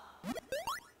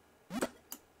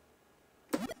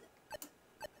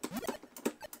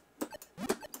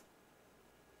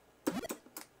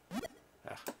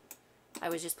 I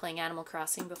was just playing Animal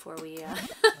Crossing before we... I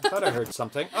thought I heard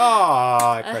something. Oh,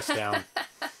 I pressed down.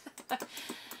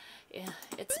 Yeah,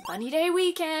 it's Bunny Day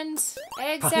weekend.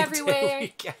 Eggs Bunny everywhere. Day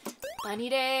weekend. Bunny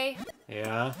Day.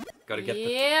 Yeah, gotta get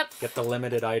Yep. the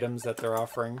limited items that they're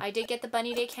offering. I did get the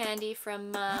Bunny Day candy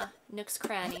from Nook's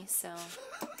Cranny, so...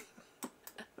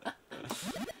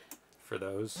 For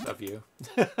those of you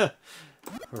who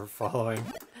are following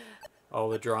all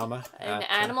the drama. And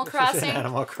Animal Crossing?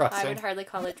 Animal Crossing. I would hardly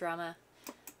call it drama.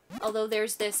 Although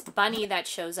there's this bunny that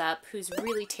shows up who's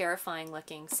really terrifying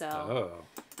looking, so... Oh.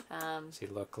 Does he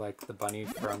look like the bunny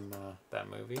from that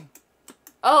movie?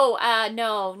 Oh,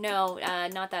 no,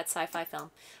 not that sci-fi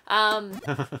film.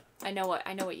 I know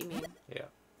what you mean. Yeah.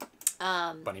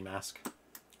 Bunny mask.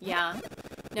 Yeah.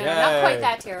 No, not quite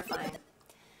that terrifying.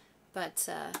 But,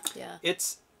 yeah.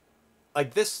 It's...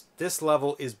 Like, this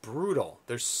level is brutal.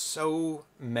 There's so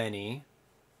many.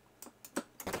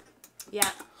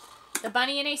 Yeah. The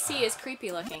bunny in AC is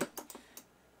creepy looking.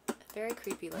 Very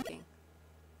creepy looking.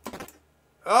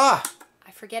 Ah!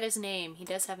 I forget his name. He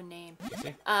does have a name. Is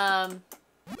he? Anyway.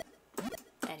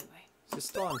 Is this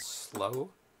still on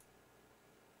slow?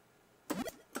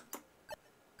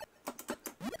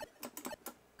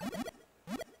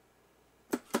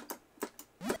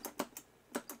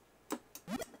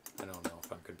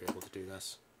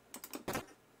 this.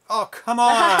 Oh, come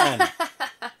on!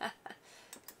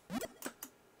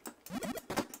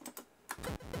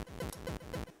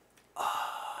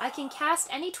 I can cast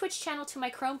any Twitch channel to my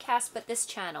Chromecast but this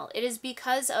channel. It is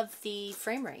because of the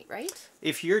frame rate, right?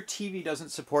 If your TV doesn't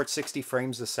support 60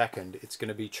 frames a second, it's going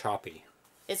to be choppy.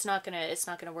 It's not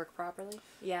gonna work properly.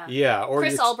 Yeah. Yeah, or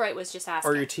Chris Albright was just asking.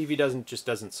 or your TV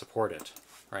doesn't support it,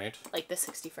 right? Like the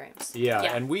 60 frames. Yeah,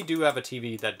 and we do have a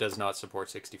TV that does not support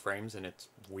 60 frames, and it's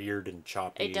weird and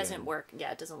choppy. It doesn't work.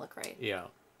 Yeah, it doesn't look right. Yeah.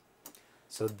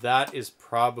 So that is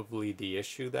probably the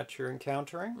issue that you're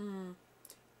encountering.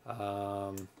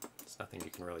 There's nothing you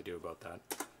can really do about that.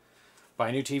 Buy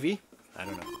a new TV? I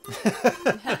don't know.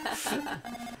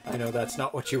 I know that's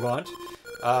not what you want.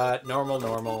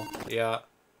 Normal. Yeah.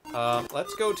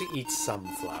 Let's go to eat some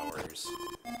flowers.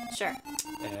 Sure.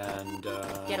 And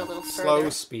get a little slow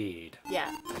further. speed.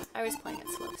 Yeah, I was playing it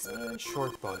slow speed.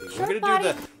 Short body. Short We're gonna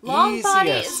body, do the long easiest. body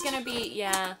is gonna be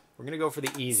We're gonna go for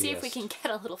the easiest. See if we can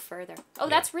get a little further. Oh, Yeah.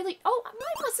 that's really. Oh,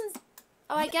 mine wasn't.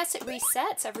 Oh, I guess it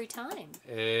resets every time.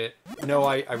 No,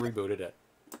 I rebooted it.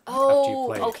 Oh,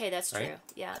 played, okay, that's right? true.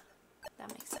 Yeah, that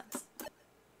makes sense.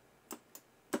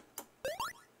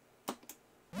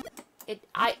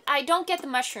 I don't get the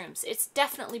mushrooms. It's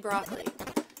definitely broccoli.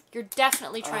 You're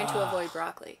definitely trying to avoid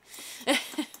broccoli.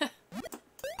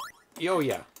 Oh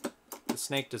yeah, the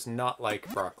snake does not like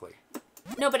broccoli.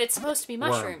 No, but it's supposed to be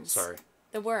mushrooms. Worms, sorry.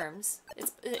 The worms.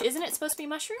 Isn't it supposed to be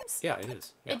mushrooms? Yeah, it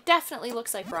is. Yeah. It definitely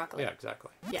looks like broccoli. Yeah,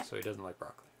 exactly. Yeah. So he doesn't like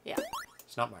broccoli. Yeah.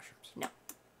 It's not mushrooms. No.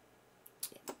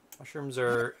 Mushrooms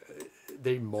are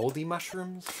they moldy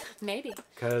mushrooms? Maybe.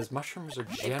 Because mushrooms are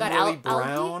They've got generally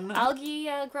brown. algae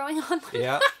growing on them.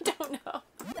 Yeah. I don't know.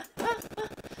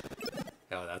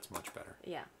 Oh, that's much better.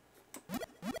 Yeah.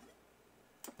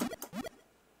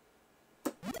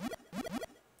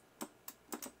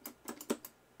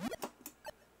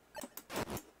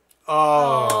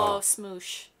 Oh. Oh,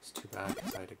 smoosh. It's too bad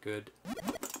because I had a good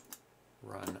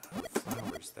run of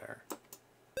flowers there.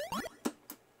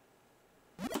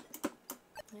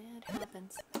 Yeah, it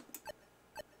happens.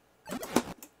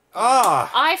 Ah!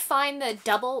 I find the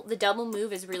double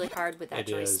move is really hard with that It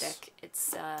is. joystick.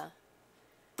 It's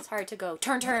hard to go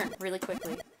turn really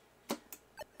quickly.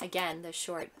 Again, a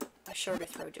shorter throw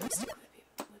joystick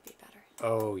would be better.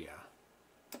 Oh, yeah.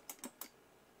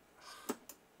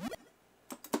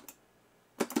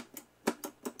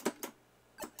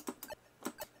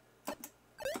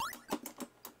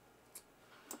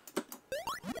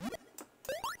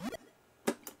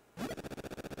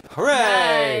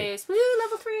 Hooray! Nice. Woo,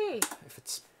 level 3. If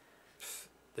it's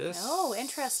this Oh,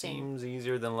 interesting. seems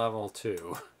easier than level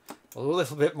 2. A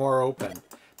little bit more open.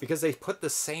 Because they put the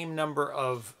same number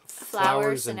of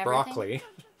flowers and broccoli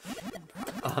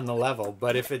on the level.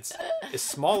 But if it's a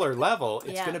smaller level,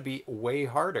 it's Yeah. going to be way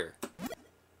harder.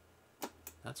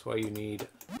 That's why you need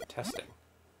testing.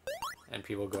 And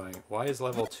people going, why is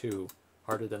level 2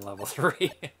 harder than level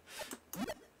 3?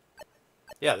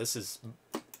 Yeah, this is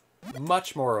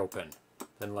much more open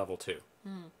than level 2.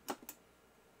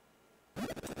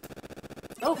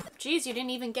 Oh, geez, you didn't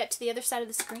even get to the other side of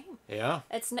the screen. Yeah.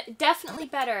 It's definitely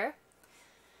better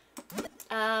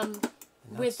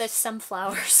with the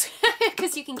sunflowers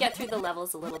because you can get through the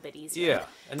levels a little bit easier. Yeah,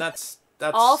 and that's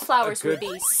All a flowers would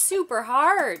good- be super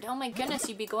hard. Oh my goodness,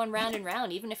 you'd be going round and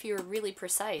round even if you were really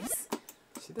precise.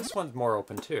 See, this one's more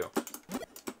open too.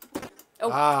 Oh.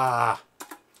 Ah.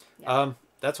 Yeah.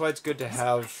 That's why it's good to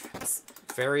have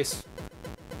various.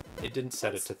 It didn't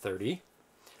set it to 30.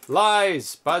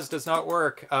 Lies! Buzz does not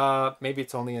work. Maybe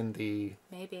it's only in the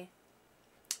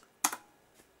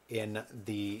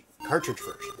cartridge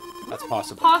version. That's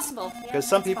possible. Possible. Yeah, Because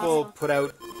some that's people possible. put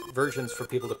out versions for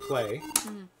people to play,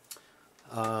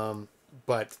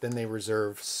 but then they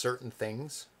reserve certain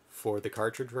things for the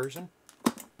cartridge version.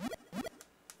 What's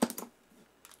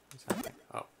happening?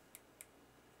 Oh.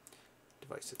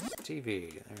 Devices.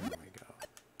 TV. There we go.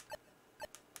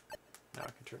 Now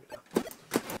I can turn it down.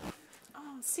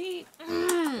 Oh, see?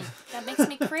 That makes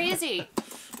me crazy.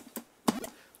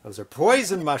 Those are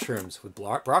poison mushrooms with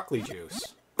broccoli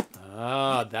juice.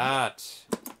 Ah, that.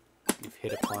 You've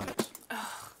hit upon it.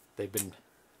 They've been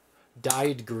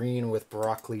dyed green with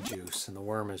broccoli juice, and the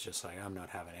worm is just like, I'm not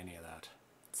having any of that.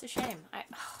 It's a shame.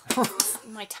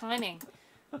 My timing.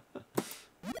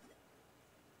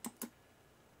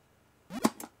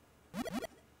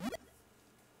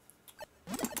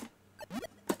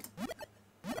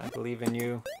 I believe in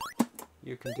you.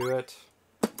 You can do it.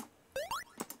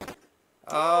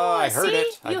 Oh, I heard see?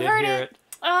 it. I You did heard hear it. it.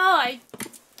 Oh,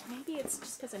 maybe it's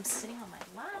just because I'm sitting on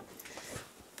my lap.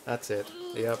 That's it.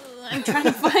 Yep. I'm trying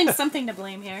to find something to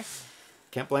blame here.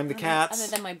 Can't blame the cats.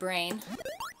 Other than my brain.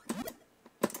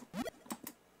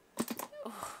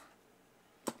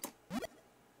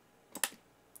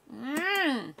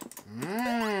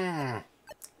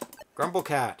 Grumble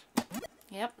cat.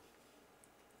 Yep.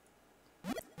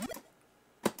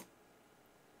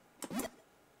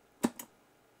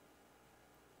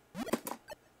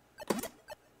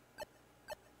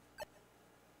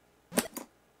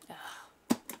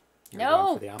 You're No.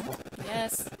 going for the apple?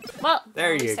 Yes. Well,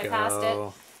 There at you least I passed it.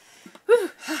 go.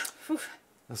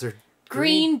 Those are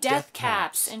Green death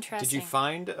caps. Interesting. Did you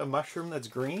find a mushroom that's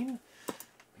green?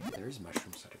 Maybe there's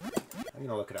mushrooms that are green. I'm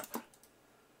gonna look it up.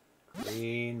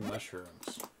 Green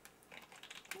mushrooms.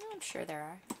 I'm sure there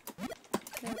are.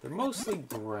 They're mostly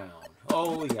brown.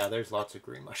 Oh yeah, there's lots of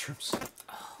green mushrooms.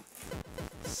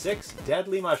 6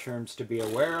 deadly mushrooms to be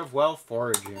aware of while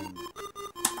foraging.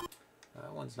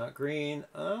 That one's not green.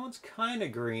 That one's kind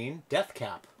of green. Death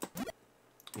cap.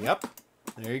 Yep.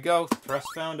 There you go. Thrust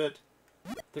found it.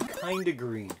 They're kind of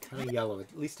green, kind of yellow,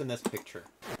 at least in this picture.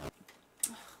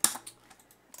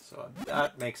 So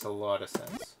that makes a lot of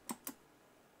sense.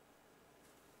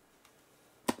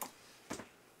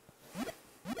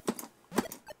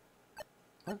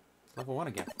 Oh, level 1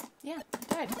 again. Yeah,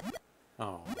 I did.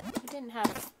 Oh. You didn't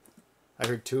have... I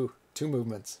heard two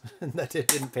movements that I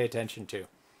didn't pay attention to.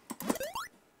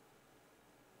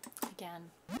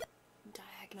 Again.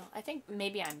 Diagonal. I think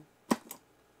maybe I'm...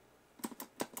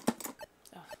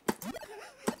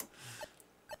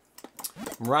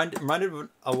 Reminded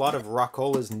a lot of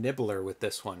Rockola's Nibbler with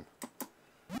this one.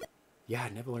 Yeah,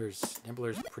 Nibbler's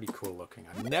pretty cool looking.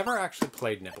 I've never actually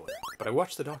played Nibbler, but I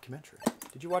watched the documentary.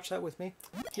 Did you watch that with me?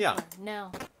 Yeah.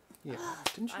 No. Yeah.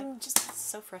 Didn't you? I'm just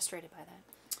so frustrated by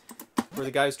that. Where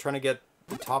the guy's trying to get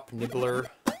the top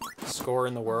Nibbler score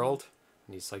in the world,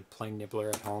 and he's like playing Nibbler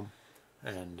at home,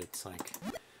 and it's like,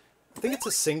 I think it's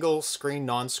a single screen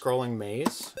non-scrolling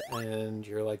maze, and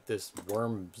you're like this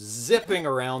worm zipping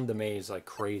around the maze like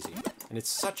crazy, and it's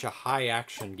such a high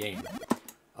action game.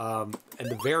 And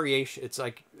the variation, it's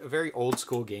like a very old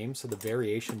school game, so the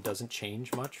variation doesn't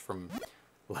change much from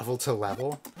level to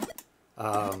level.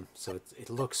 So it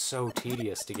looks so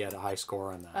tedious to get a high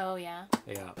score on that. Oh, yeah?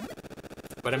 Yeah.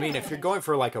 But I mean, if you're going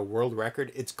for like a world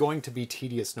record, it's going to be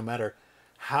tedious no matter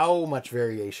how much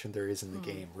variation there is in the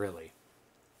game, really.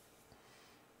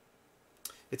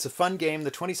 It's a fun game.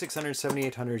 The 2600 and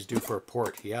 7800 is due for a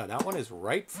port. Yeah, that one is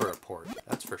ripe for a port.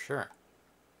 That's for sure.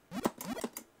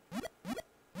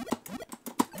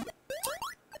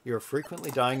 You're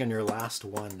frequently dying on your last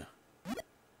one.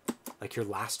 Like your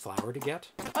last flower to get?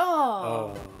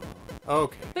 Oh. Oh.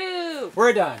 Okay. Boo!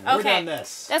 We're done. Okay. We're done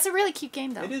this. That's a really cute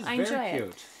game, though. It is I very enjoy cute.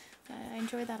 it. I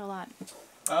enjoy that a lot.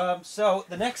 So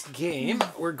the next game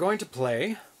we're going to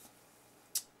play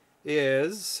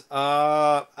is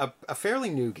a fairly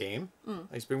new game.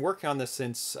 He's been working on this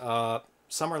since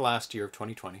summer last year of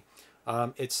 2020.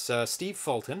 It's Steve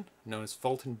Fulton, known as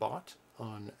Fulton Bot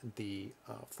on the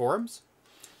forums.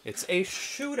 It's a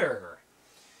shooter.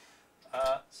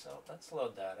 So let's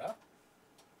load that up.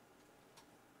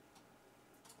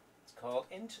 It's called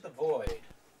Into the Void.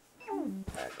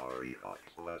 Atari hot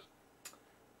plus.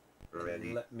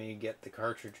 Ready. Let me get the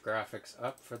cartridge graphics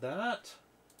up for that.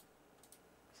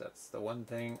 That's the one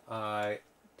thing I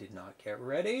did not get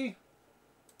ready.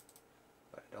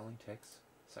 But it only takes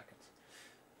seconds.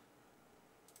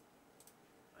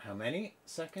 How many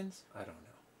seconds? I don't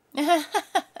know.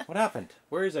 What happened?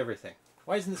 Where is everything?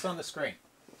 Why isn't this on the screen?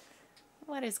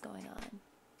 What is going on?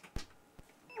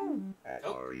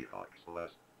 Atari hot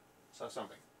plus. Saw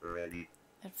something. Ready.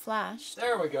 It flashed.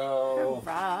 There we go.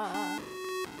 Hurrah.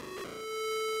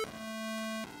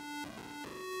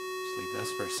 Just leave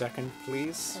this for a second,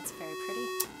 please. That's very pretty.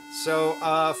 So,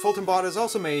 Fulton Bot has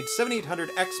also made 7800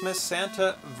 Xmas,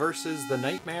 Santa versus the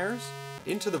Nightmares,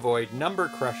 Into the Void, Number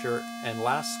Crusher, and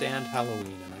Last Stand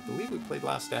Halloween. And I believe we played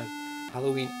Last Stand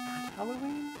Halloween at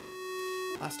Halloween?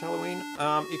 Last Halloween.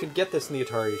 You can get this in the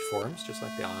Atari forums, just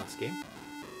like the last game.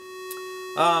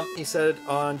 He said,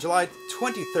 on July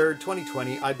 23rd,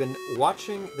 2020, I've been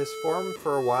watching this forum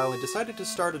for a while and decided to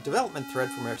start a development thread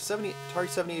from our Atari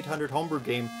 7800 homebrew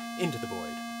game, Into the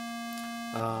Void.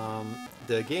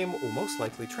 The game will most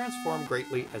likely transform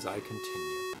greatly as I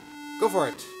continue. Go for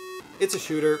it. It's a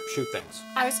shooter. Shoot things.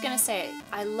 I was going to say,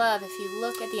 I love, if you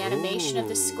look at the animation of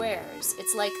the Ooh. squares,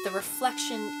 it's like the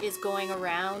reflection is going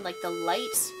around, like the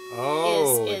light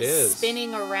is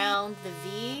spinning around the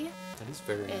V. That is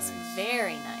very nice. Is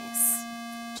very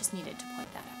nice. Just needed to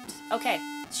point that out. Okay,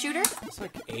 shooter? It's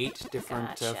like 8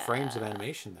 different Gotcha. frames of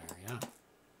animation there,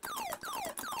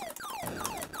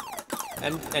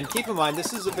 yeah. And keep in mind,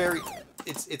 this is a very...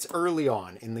 It's early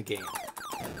on in the game.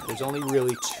 There's only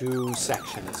really 2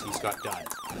 sections he's got done.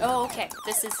 Oh, okay.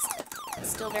 This is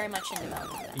still very much in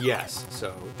development. Yes,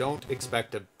 so don't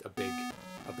expect a big,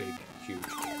 huge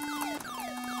game.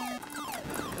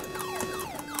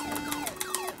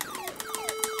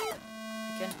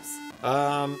 My goodness.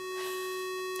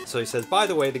 So he says, by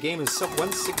the way, the game is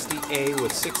 160A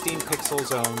with 16 pixel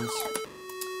zones,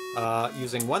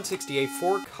 using 160A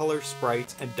 4 color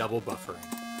sprites and double buffering.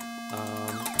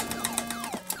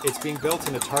 It's being built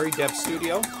in Atari Dev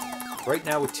Studio, right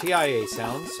now with TIA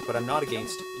sounds, but I'm not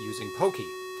against using Pokey.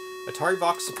 Atari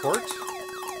Vox support.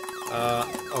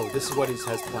 Oh, this is what he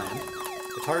has planned.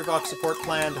 Atari Vox support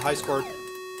planned, high score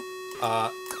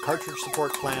cartridge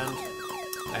support planned,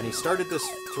 and he started this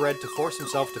thread to force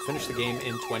himself to finish the game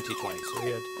in 2020. So he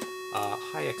had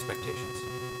high expectations.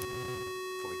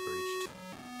 Void breached.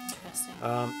 Interesting.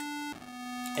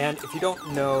 And if you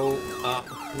don't know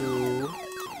who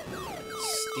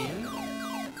Steve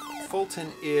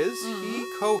Fulton is, he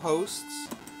co-hosts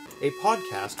a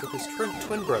podcast with his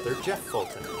twin brother, Jeff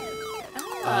Fulton.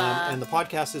 And the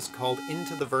podcast is called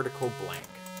Into the Vertical Blank.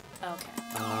 Okay.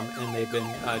 And they've been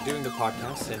doing the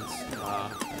podcast since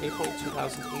April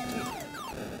 2018.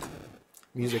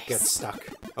 Music gets stuck.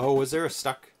 Oh, was there a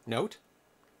stuck note?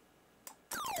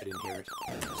 I didn't hear it.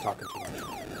 I was talking too much.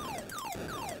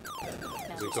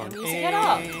 Now Is it there's going, no music at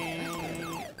all.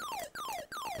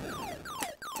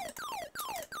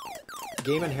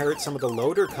 Game inherits some of the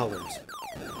loader colors.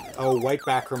 Oh, white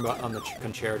background on the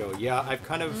Concerto. Yeah, I've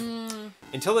kind of...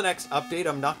 Until the next update,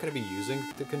 I'm not going to be using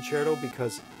the Concerto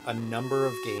because a number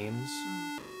of games...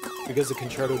 Because the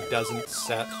Concerto doesn't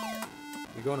set...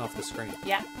 You're going off the screen.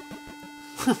 Yeah.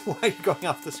 Why are you going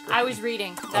off the screen? I was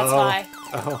reading. That's why.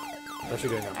 Oh, that's what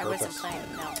you're doing on I purpose. wasn't playing.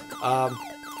 No.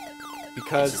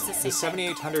 Because It's just the the same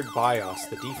 7800 BIOS,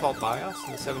 the default BIOS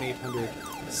in the 7800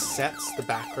 sets the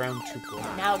background to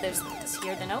black. Now there's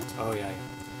here the note. Oh yeah.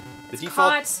 The It's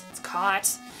default caught. It's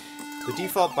caught. the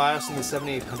default BIOS in the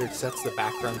 7800 sets the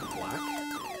background to black.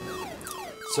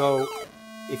 So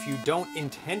if you don't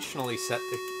intentionally set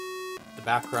the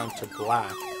background to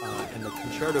black, and the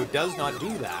Concerto does not do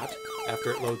that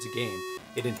after it loads a game,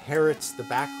 it inherits the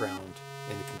background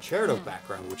in the Concerto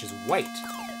background, which is white,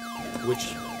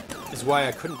 which is why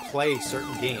I couldn't play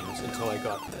certain games until I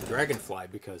got the Dragonfly,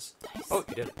 because... Nice. Oh,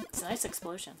 you did it. It's a nice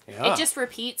explosion. Yeah. It just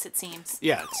repeats, it seems.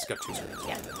 Yeah, it's got 2 screens.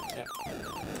 Yeah. Yeah.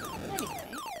 Anyway,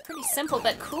 pretty simple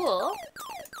but cool.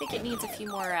 I think it needs a few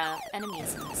more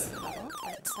enemies in this level,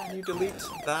 but... Can you delete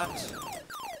that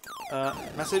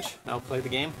message? I'll play the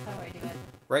game. How do I do it?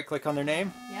 Right-click on their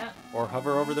name, Yeah. or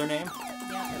hover over their name,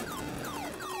 Yeah.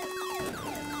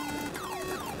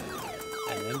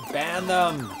 and then ban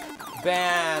them!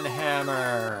 Ban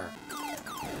hammer!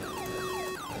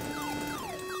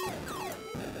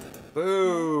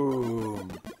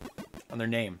 Boom! On their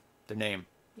name. Their name.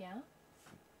 Yeah.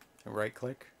 Right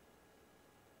click.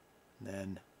 And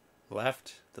then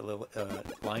left, the little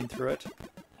line through it.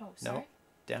 Oh, sorry. No.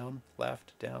 Down,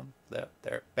 left,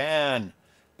 there. Ban!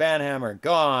 Ban hammer,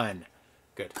 gone!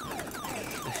 Good.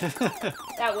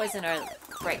 That wasn't a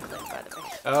right click, by the way.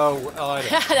 Oh, well, I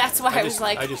don't. That's why I was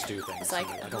like... I just do things. It's like...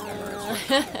 I don't memorize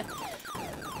it.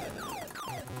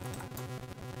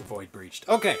 Void breached.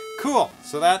 Okay, cool.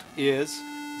 So that is...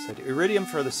 I said Iridium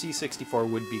for the C64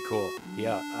 would be cool.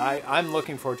 Yeah, I'm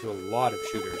looking forward to a lot of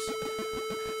shooters.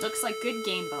 Looks like good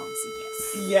game bones,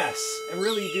 yes. Yes, and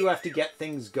really you do have to get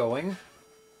things going.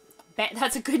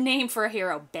 That's a good name for a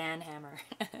hero, Banhammer.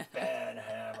 Ban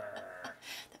hammer.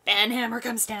 The Banhammer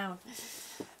comes down.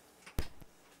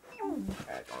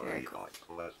 Atari Hot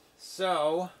Plus.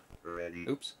 So... Ready.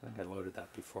 Oops, I think I loaded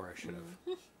that before I should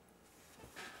have.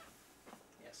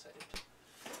 Yes, I did.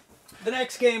 The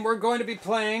next game we're going to be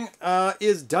playing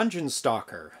is Dungeon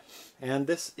Stalker. And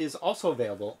this is also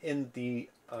available in the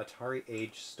Atari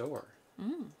Age store.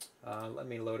 Let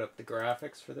me load up the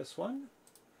graphics for this one.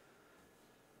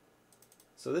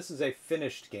 So this is a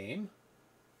finished game.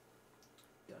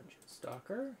 Dungeon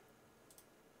Stalker.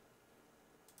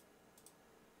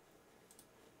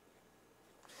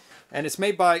 And it's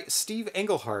made by Steve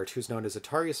Engelhardt, who's known as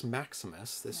Atarius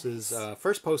Maximus. This is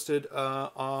first posted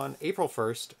on April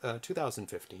 1st,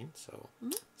 2015. So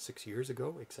 6 years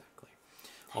ago, exactly.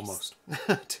 Nice. Almost.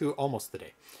 To almost the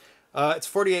day. It's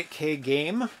a 48K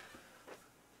game.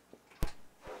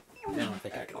 Now I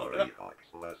think I can load it up. Hot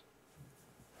Plus.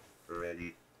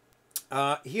 Ready.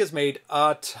 He has made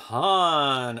a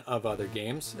ton of other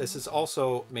games. This is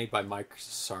also made by Mike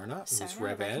Saarna, who's Saarna, I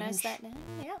recognize Revenge. that name,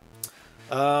 yeah.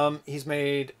 He's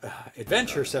made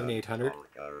Adventure 7800.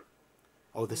 Stalker.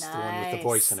 Oh, this is the one with the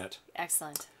voice in it.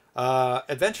 Excellent.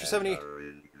 Adventure 70. Enter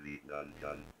in the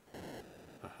dungeon.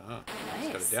 It's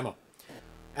got Nice. a demo.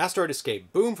 Asteroid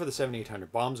Escape, Boom for the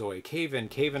 7800, Bombs Away, Cave In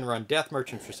Run, Death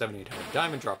Merchant for 7800,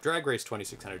 Diamond Drop, Drag Race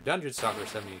 2600, Dungeon Stalker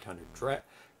 7800,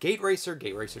 Gate Racer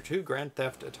 2, Grand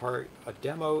Theft Atari, a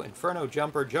demo, Inferno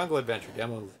Jumper, Jungle Adventure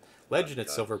demo, Legend at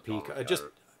Silver Peak, just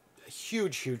a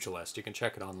huge list. You can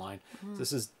check it online.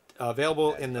 This is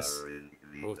available in this...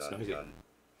 Oh, it's noisy.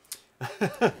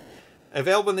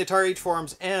 Available in the Atari Age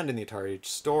forums and in the Atari Age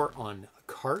store on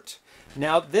cart.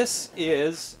 Now, this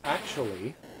is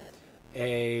actually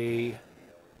a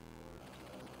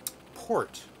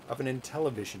port of an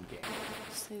Intellivision game.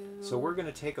 So we're going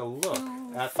to take a look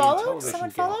at the Intellivision Someone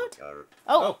game. followed?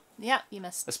 Oh, yeah, you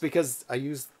missed. That's because I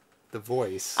used the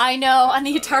voice. I know, on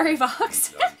the Atari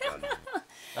box.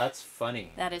 That's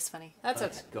funny. That is funny. That's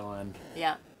okay. Gone.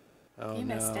 Yeah. Oh, You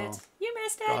missed no. it. You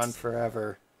missed it. Gone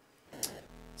forever.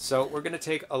 So we're going to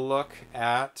take a look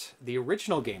at the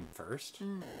original game first,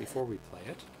 before we play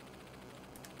it.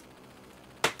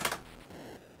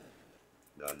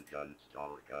 Dungeon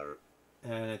Stalker.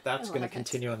 And that's going to love it.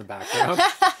 continue in the background.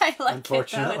 I like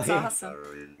Unfortunately. it, though. It's awesome.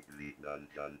 Are in the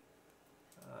dungeon.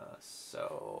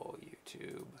 So,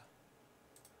 YouTube.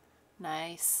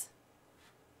 Nice.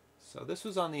 So this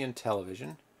was on the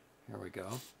Intellivision. Here we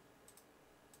go.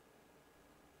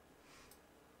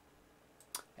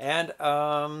 And,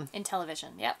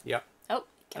 Intellivision, yep. Yep. Oh,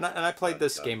 And I played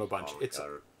this Dungeon game a bunch.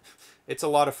 Stalker. It's a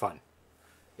lot of fun.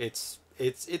 It's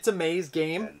a maze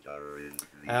game, Enter in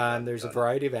the and there's a dungeon.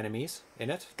 variety of enemies in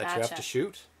it that you have Gotcha. to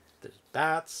shoot. There's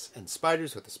bats and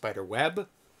spiders with a spider web.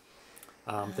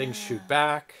 Things shoot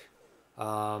back.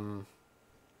 And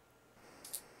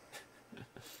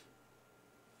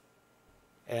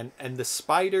the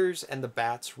spiders and the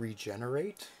bats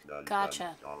regenerate. Dungeon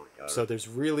Gotcha. Stalker. So there's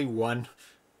really one.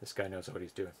 This guy knows what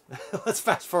he's doing. Let's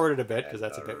fast forward it a bit because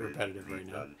that's a bit Enter in repetitive the right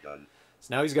now. dungeon.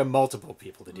 So now he's got multiple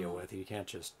people to deal with. You can't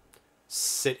just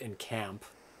sit in camp.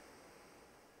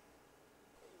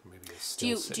 Maybe he'll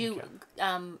still sit in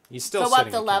camp. He's still go sitting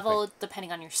up the in camp, level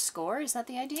depending on your score? Is that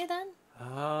the idea then?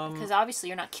 right? Because obviously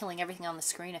you're not killing everything on the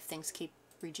screen if things keep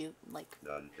Dungeon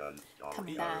coming Stalker.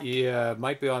 back. Yeah, it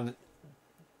might be on.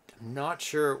 I'm not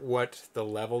sure what the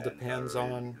level depends Enter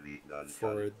in on the dungeon.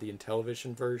 for the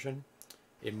Intellivision version.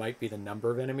 It might be the number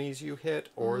of enemies you hit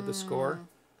or the score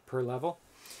per level.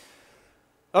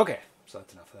 Okay, so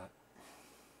that's enough of that.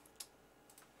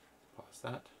 Pause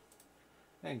that.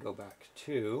 And go back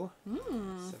to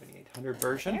 7800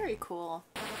 version. Very cool.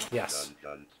 Yes,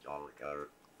 Dungeon Stalker.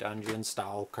 Dungeon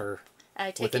Stalker.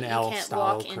 I take With it an you L, can't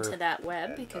walk Stalker. into that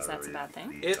web because that's a bad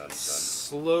thing. It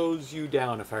slows you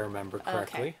down, if I remember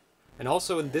correctly. Okay. And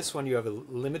also in this one, you have a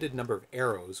limited number of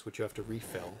arrows, which you have to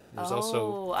refill. And there's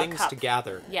also Oh, a things cup. to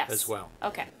gather Yes. as well.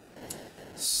 Okay.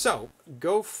 So,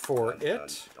 go for Dungeon it.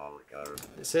 Stalker.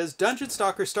 It says, Dungeon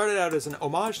Stalker started out as an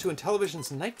homage to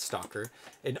Intellivision's Night Stalker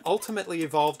and ultimately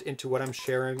evolved into what I'm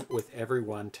sharing with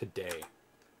everyone today.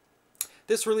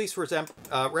 This release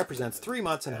represents 3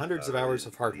 months and hundreds of hours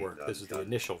of hard work. This is the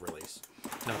initial release,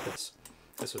 not this.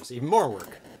 This was even more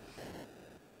work.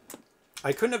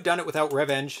 I couldn't have done it without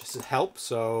Revenge's help,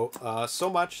 so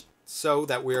much so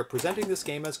that we are presenting this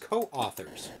game as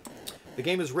co-authors. The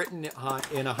game is written in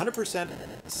 100%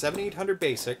 7800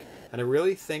 BASIC, and I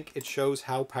really think it shows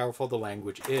how powerful the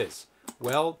language is.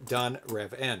 Well done,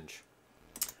 Revenge.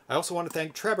 I also want to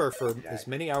thank Trevor for his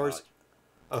many hours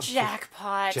of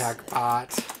Jackpot.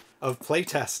 of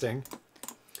playtesting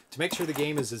to make sure the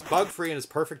game is as bug-free and as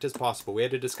perfect as possible. We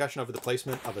had a discussion over the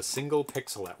placement of a single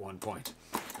pixel at one point.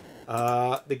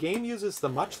 The game uses the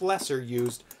much lesser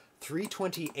used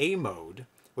 320A mode,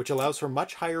 which allows for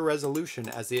much higher resolution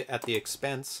at the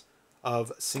expense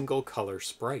of single color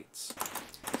sprites.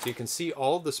 So you can see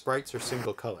all the sprites are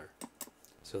single color.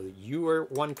 So you are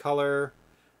one color,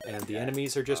 and the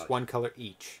enemies are just one color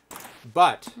each.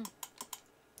 But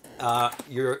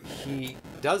he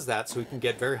does that so he can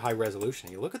get very high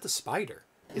resolution. You look at the spider;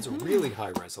 it's really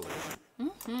high resolution.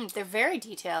 They're very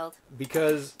detailed.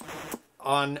 Because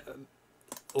on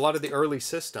a lot of the early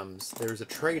systems, there's a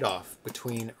trade-off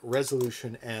between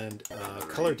resolution and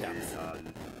color depth.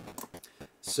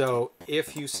 So if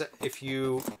he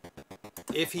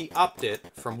upped it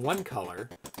from one color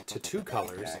to 2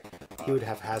 colors, he would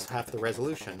have half the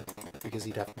resolution because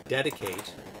he'd have to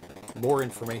dedicate more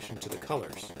information to the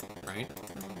colors, right?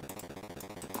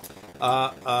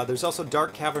 There's also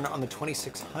Dark Cavern on the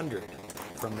 2600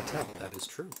 from Mattel. That is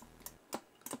true.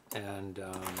 And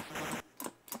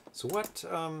so what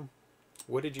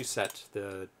What did you set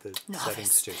the Novice.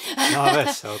 settings to?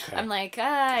 Novice. Okay. I'm like,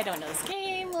 I don't know this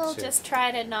game. We'll Sure. just try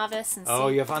it at novice and see. Oh,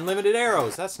 you have unlimited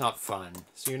arrows. That's not fun.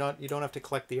 So you don't have to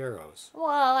collect the arrows.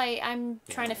 Well, I'm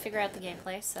trying to figure out the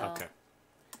gameplay, so Okay.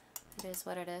 it is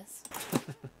what it is.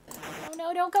 Oh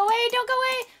no! Don't go away! Don't go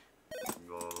away!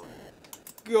 Gold.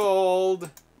 Gold.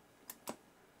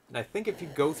 And I think if you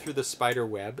go through the spider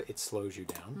web, it slows you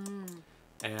down.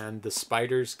 And the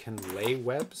spiders can lay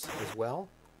webs as well,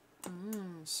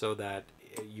 so that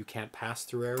you can't pass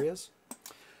through areas.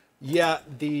 Yeah,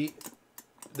 the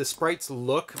sprites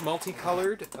look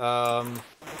multicolored.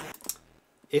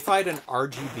 If I had an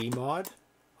RGB mod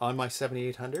on my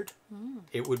 7800,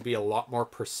 it would be a lot more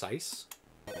precise.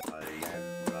 I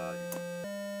am right.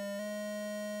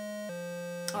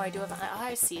 Oh, I do have.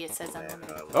 I see. It says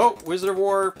unlimited. Oh, Wizard of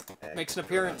War makes an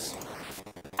appearance.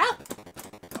 Ow!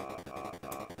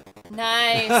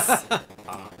 Nice.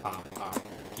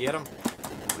 Get him.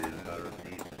 Wizard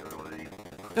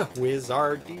destroyed.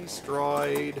 Wizard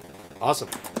destroyed. Awesome.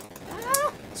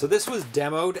 So this was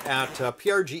demoed at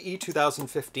PRGE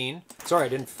 2015. Sorry, I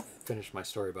didn't finish my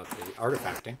story about the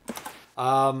artifacting.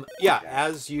 Yeah,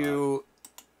 as you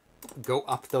go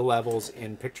up the levels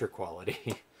in picture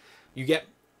quality, you get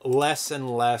less and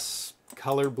less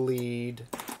color bleed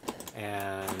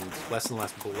and less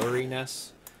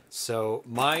blurriness. So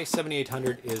my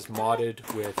 7800 is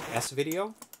modded with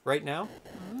S-Video right now,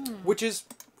 which is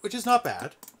not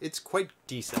bad. It's quite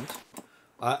decent.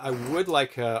 I would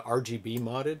like a RGB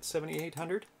modded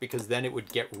 7800 because then it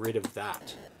would get rid of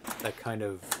that kind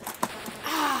of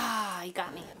You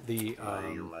got me. the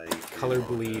color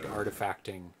bleed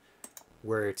artifacting,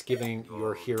 where it's giving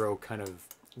your hero kind of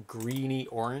greeny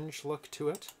orange look to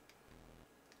it.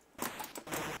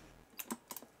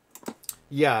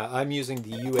 Yeah, I'm using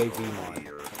the UAV mod.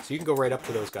 So you can go right up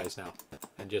to those guys now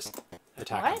and just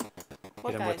attack What? them.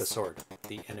 What Hit them with guys? the sword.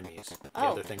 The enemies. The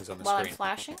Oh, other things on the while screen. I'm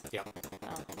flashing? Yeah, Oh,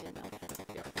 I didn't know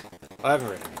that. yeah. I haven't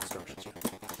read any instructions yet.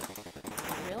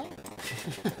 Really?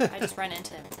 I just ran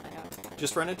into him. I don't.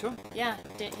 Just run into him? Yeah,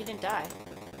 he didn't die.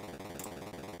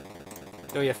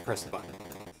 No, you have to press the button,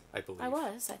 I believe. I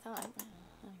was. I thought.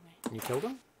 Anyway. You killed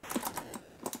him?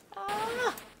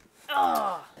 Ah!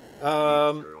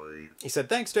 Oh. Destroyed. He said,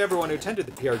 thanks to everyone who attended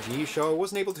the PRGE show. I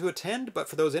wasn't able to attend, but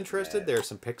for those interested, there are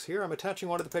some pics here. I'm attaching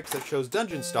one of the pics that shows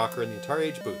Dungeon Stalker in the Atari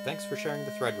Age booth. Thanks for sharing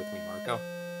the thread with me, Marco.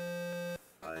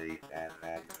 I am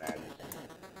advanced.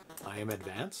 I am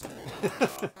advanced.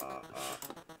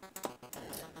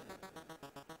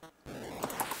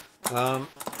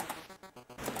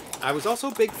 I was also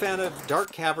a big fan of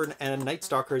Dark Cavern and Night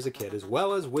Stalker as a kid, as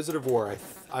well as Wizard of War.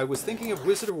 I was thinking of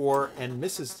Wizard of War and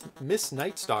Miss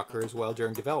Night Stalker as well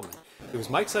during development. It was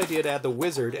Mike's idea to add the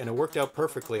wizard, and it worked out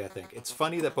perfectly, I think. It's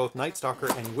funny that both Night Stalker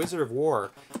and Wizard of War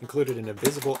included an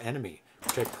invisible enemy,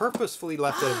 which I purposefully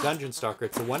left out of Dungeon Stalker.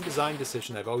 It's the one design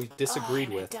decision I've always disagreed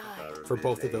with for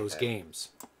both of those games.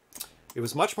 It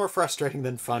was much more frustrating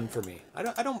than fun for me. I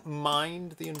don't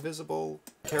mind the invisible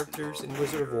characters in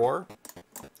Wizard of War.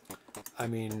 I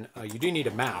mean, you do need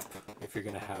a map if you're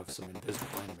going to have some invisible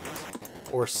enemies,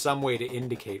 or some way to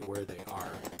indicate where they are.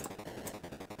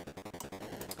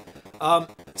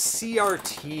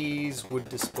 CRTs would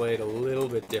display it a little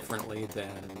bit differently than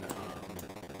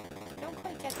I don't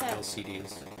quite get that.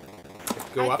 LCDs.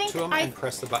 Go I up think to them and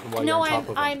press the button while No, you're on top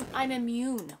of them. I'm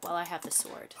immune while I have the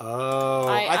sword. Oh,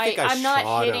 I think I I'm not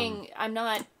shot hitting. him. I'm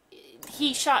not.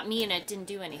 He shot me and it didn't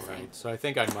do anything. Right, so I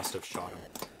think I must have shot him.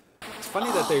 It's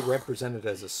funny that they represent it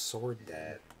as a sword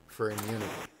there for immunity.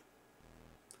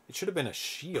 It should have been a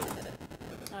shield,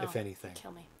 if Oh, anything.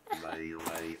 Kill me. My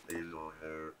life is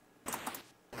over.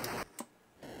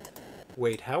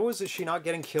 Wait, how was she not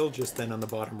getting killed just then on the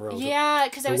bottom row? Yeah,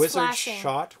 because I The was wizard's flashing.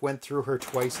 shot went through her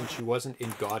twice and she wasn't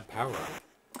in God Power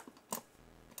Up.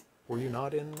 Were you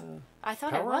not in... I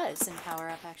thought Power I Up? was in Power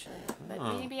Up actually, but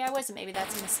Oh. maybe I wasn't. Maybe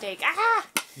that's a mistake. Ah!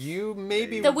 You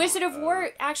maybe... The Wizard of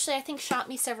War actually, I think, shot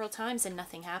me several times and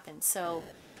nothing happened. So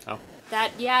Oh.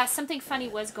 that something funny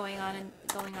was going on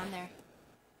there.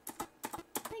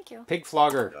 Thank you. Pig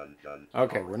Flogger. Dun, dun,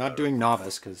 Okay, we're not doing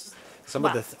Novice because some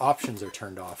of the options are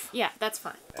turned off. Yeah, that's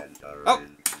fine. Enter Oh,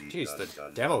 in jeez, dun, the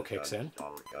dun, demo dun, kicks dun, in.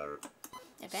 Stalker.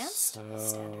 Advanced. So,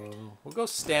 Standard. we'll go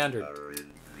standard. Enter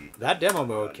in the That demo dun,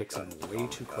 mode dun, kicks in dun, way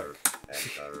too Stalker. quick.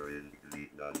 Enter in the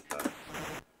dun, dun.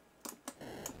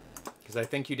 Because I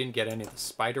think you didn't get any of the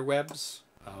spider webs.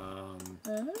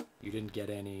 You didn't get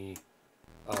any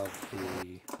of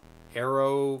the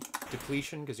arrow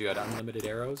depletion because you had unlimited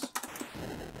arrows.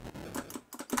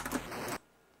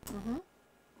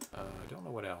 I don't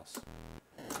know what else.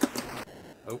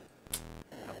 Oh,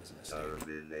 that was a mistake.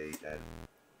 Terminated.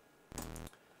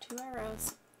 2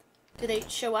 arrows. Do they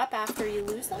show up after you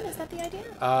lose them? Is that the idea?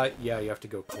 Yeah, you have to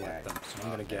go collect them. So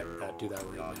I'm gonna do that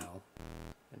right now,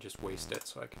 and just waste it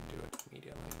so I can do it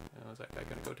immediately. Is that guy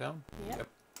gonna go down? Yep.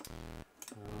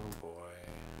 Oh boy,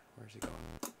 where's he going?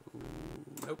 Ooh,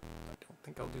 nope. I don't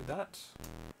think I'll do that.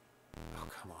 Oh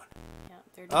come on. Yeah,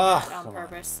 they're doing that on come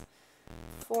purpose.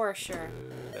 For sure.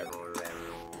 There we go.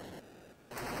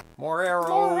 More arrows.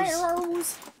 More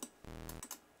arrows.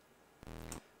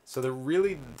 So the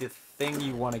thing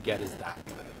you want to get is that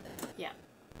guy. Yeah.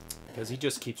 Because he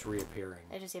just keeps reappearing.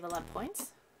 I just have a lot of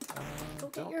points. Go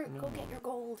get don't your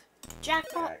gold.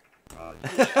 Jackpot.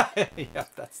 Yep,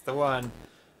 that's the one.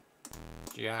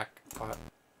 Jackpot.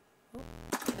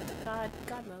 God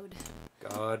mode.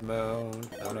 God mode.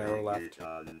 1 arrow left.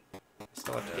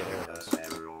 Still have to get arrows.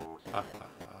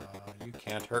 You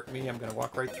can't hurt me. I'm gonna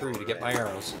walk right through to get my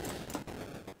arrows.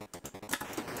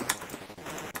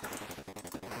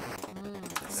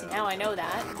 So now I know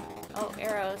that. Oh,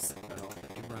 arrows. No, you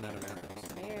do run out of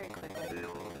arrows. Very quickly.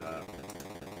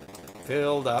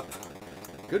 Filled up.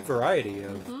 Good variety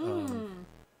of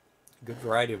good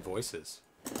variety of voices.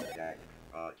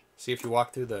 See, if you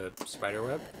walk through the spider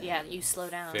web, Yeah, you slow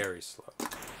down. very slow.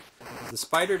 The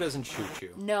spider doesn't shoot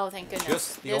you. No, thank goodness.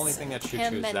 Just the only thing that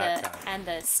shoots you is and that the, guy. and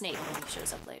the snake when he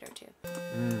shows up later too.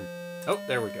 Oh,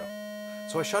 there we go.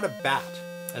 So I shot a bat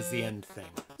as the end thing.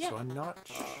 Yeah. So I'm not.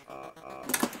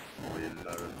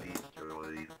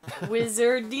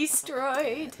 Wizard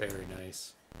destroyed. Very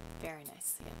nice. Very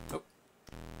nice. Yeah. Oh.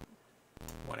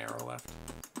 1 arrow left.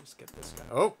 Just get this guy.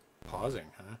 Oh, pausing,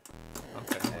 huh?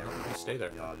 Okay, well, you stay there.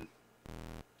 Get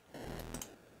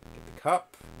the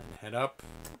cup and head up.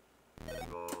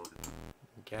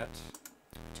 Get. Watch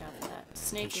out for that And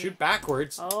snake. shoot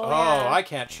backwards. Oh, yeah. I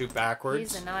can't shoot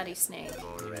backwards. He's a naughty snake.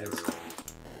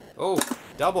 Oh,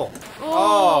 double.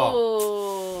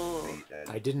 Oh.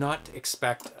 I did not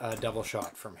expect a double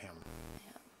shot from him.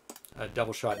 A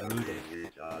double shot needed.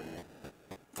 Come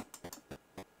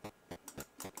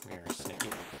here, Snicky.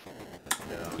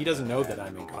 He doesn't know that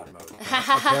I'm in God mode.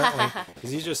 Apparently.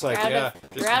 Because he's just like,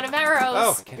 You're out of arrows.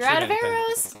 Oh, can't You're shoot out of anything.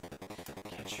 arrows.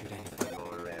 Can't shoot anything.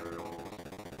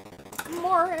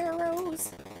 More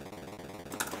arrows.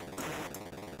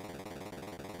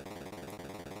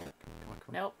 Come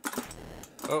on. Nope.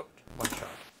 Oh, 1 shot.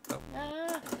 Oh,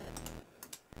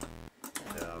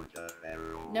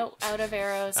 Nope, out of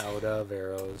arrows. out of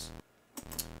arrows.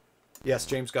 Yes,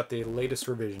 James got the latest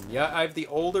revision. Yeah, I have the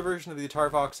older version of the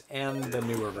Atari Vox and the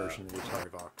newer version of the Atari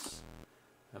Vox.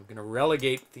 I'm going to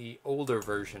relegate the older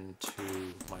version to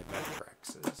my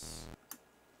Vectrexes.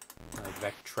 My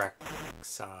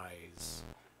Vectrexes.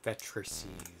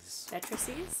 Vetrices.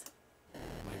 Vetrices?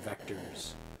 My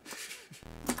vectors.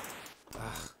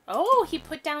 Oh, he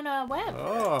put down a web.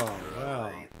 Oh,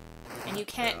 wow. And you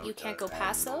can't go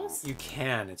past those? You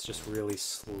can, it's just really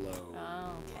slow.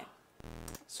 Oh, okay.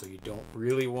 So you don't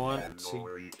really want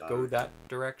to go that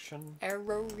direction.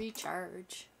 Arrow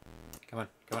recharge. Come on,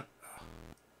 come on.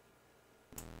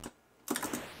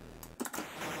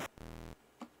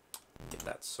 Get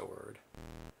that sword.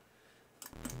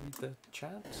 Read the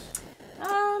chat.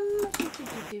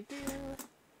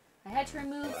 I had to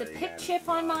remove the pick chip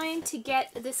on mine to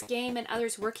get this game and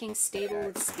others working stable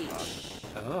with speech.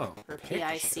 Oh, Or pick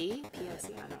PIC? chip. PIC, I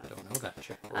don't know. Don't know that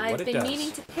chip. Or I've what it been does.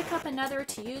 meaning to pick up another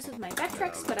to use with my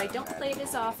Vectrex, but I don't play it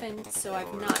as often, so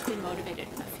I've not been motivated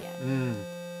enough yet.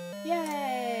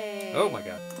 Yay! Oh my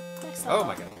god. Next Oh level.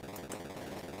 my god.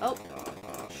 Oh,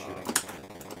 Shooting.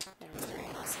 that was very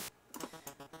awesome.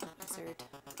 Wizard.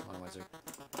 Come on, wizard.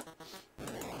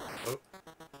 Oh. I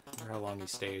wonder how long he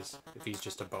stays. If he's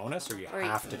just a bonus or you Or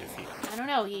have to defeat him. I don't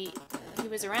know, he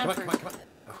was around Come on, for come on, come on.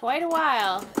 Oh, quite a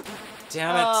while.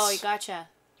 damn it. Oh, he gotcha.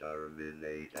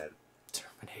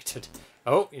 Terminated.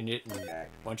 Oh, and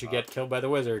once you get killed by the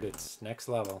wizard, it's next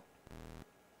level.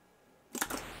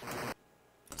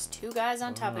 There's 2 guys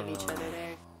on top of each other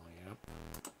there. Yep.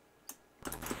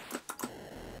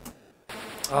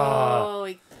 Oh,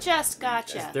 he just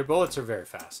gotcha. Their bullets are very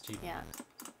fast. Yeah.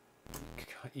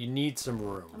 You need some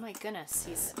room. Oh my goodness,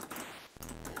 he's...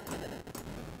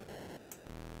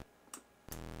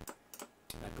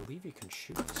 I believe you can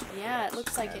shoot this way. Yeah, it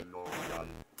looks like it.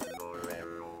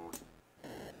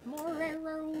 More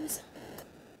arrows.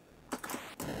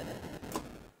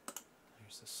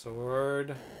 There's the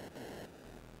sword.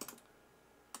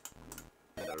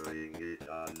 God,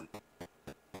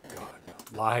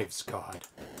 lives, God.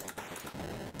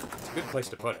 It's a good place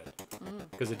to put it.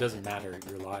 Because it doesn't matter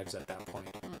your lives at that point.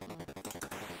 Do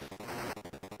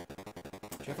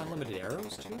you have unlimited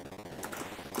arrows, too?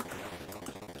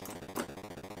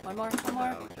 One more, one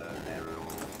more.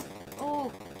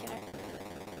 Oh, get it.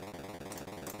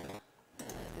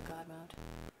 The God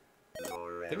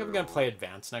mode. I think I'm gonna play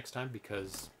advanced next time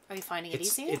because Are you finding it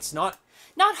easy? it's not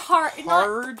not hard.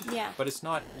 hard, yeah. but it's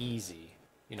not easy.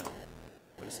 You know,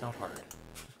 but it's not hard.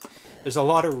 There's a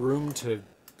lot of room to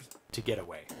get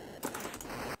away.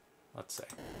 Let's say.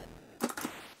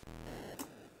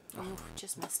 Ooh,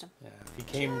 just missed him. Yeah, if he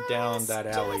came down that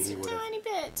alley, Just he a would have. tiny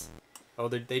bit. Oh,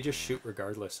 they just shoot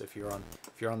regardless if you're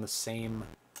on the same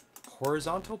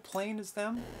horizontal plane as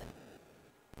them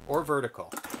or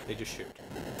vertical. They just shoot,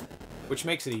 which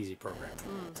makes it easy programming.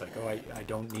 It's like, oh, I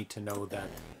don't need to know that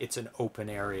it's an open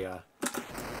area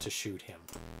to shoot him.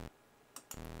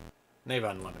 And they have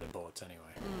unlimited bullets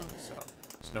anyway, so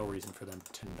there's no reason for them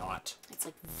to not It's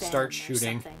like Venom start or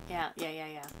shooting. something. Yeah.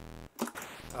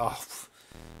 Oh,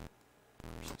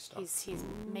 He's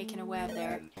making a web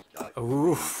there.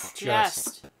 oof,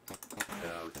 just.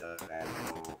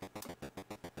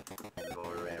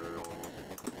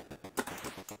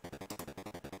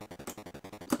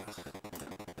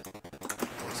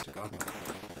 Honest to God, no.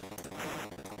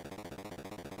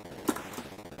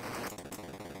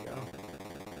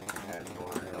 There you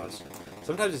go. Arrows.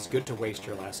 Sometimes it's good to waste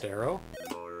your last arrow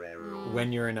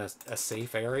when you're in a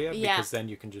safe area Yeah. because then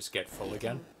you can just get full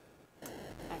again.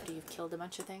 After you've killed a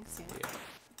bunch of things. Yeah. Yeah.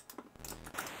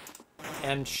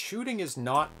 And shooting is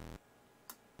not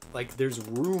like there's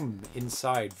room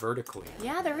inside vertically.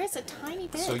 Yeah, there is a tiny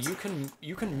bit. So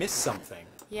you can miss something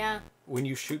Yeah, when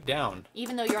you shoot down.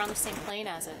 even though you're on the same plane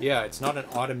as it. Yeah, it's not an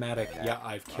automatic, yeah,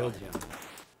 I've killed him.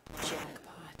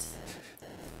 Jackpot.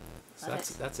 So Love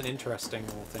it. that's an interesting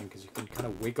little thing because you can kind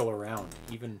of wiggle around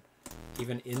even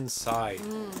inside.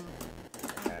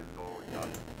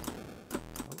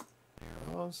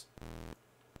 Arrows.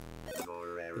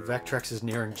 The Vectrex is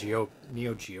nearing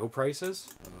Neo Geo prices.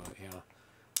 Yeah,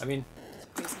 I mean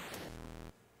Crazy.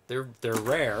 they're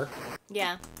rare.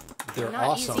 Yeah. They're Not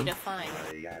awesome. easy to find.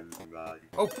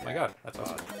 Oh my god, that's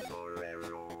awesome. Oh,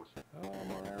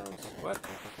 more arrows. What?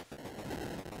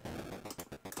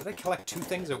 Did I collect two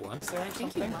things at once there or I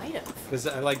think you something? might have. Because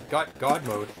I like got God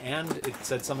mode and it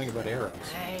said something about arrows.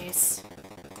 Nice.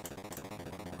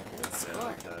 Good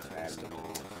score.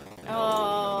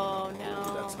 Oh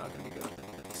no. That's not gonna be good.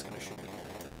 It's gonna shoot me.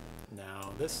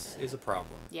 Now this is a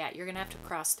problem. Yeah, you're gonna have to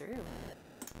cross through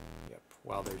Yep.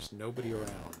 While there's nobody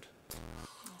around.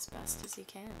 as best as you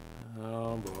can.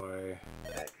 Oh boy.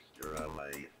 Extra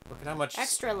life. Look at how much.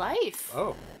 Extra life.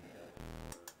 Oh.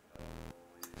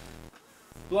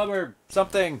 Blubber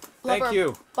something. Blubber Thank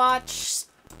you. Botch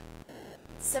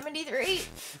 73.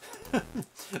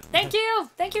 Thank you.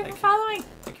 Thank you for following.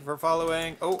 Thank you for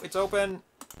following. Oh, it's open.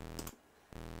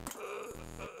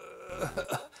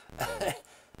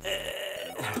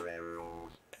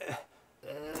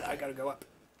 I gotta go up.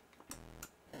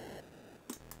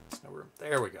 There's no room.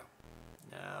 There we go.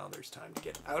 Now there's time to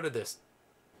get out of this.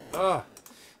 Ugh.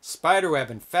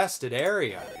 Spiderweb infested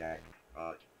area.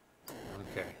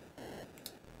 Okay.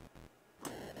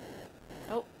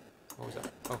 Oh, What was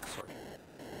that? Oh, sorry.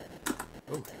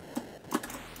 Oh.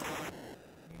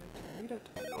 Need it.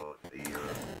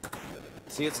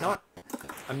 See, it's not.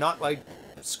 I'm not like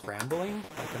scrambling.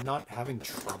 Like I'm not having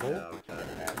trouble.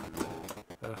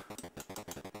 Ugh.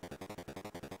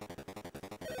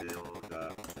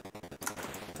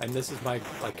 And this is my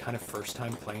like kind of first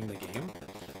time playing the game.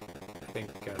 I think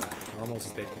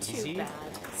normal's a bit easy. too bad.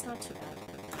 It's not too bad.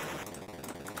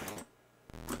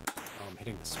 Oh, I'm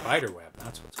hitting the spider web.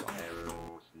 That's what's going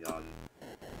on.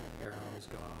 Arrow's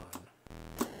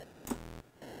gone.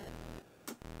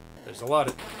 There's a lot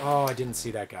of. Oh, I didn't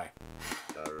see that guy.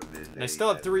 And I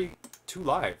still have 2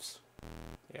 lives.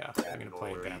 Yeah, I'm gonna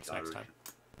play advanced next time.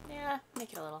 Yeah,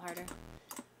 make it a little harder.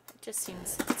 It just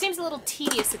seems a little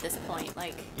tedious at this point.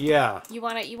 Like Yeah, you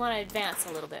want to advance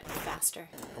a little bit faster.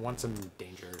 I want some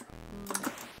danger.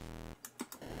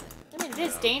 I mean, it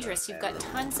is dangerous. You've got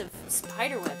tons of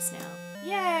spider webs now.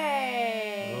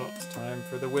 Yay! Oh, it's time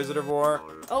for the Wizard of War.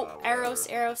 Oh, arrows,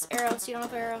 arrows, arrows. You don't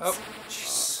have arrows. Oh,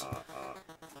 jeez.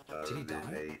 Did he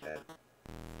die?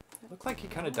 Looked like he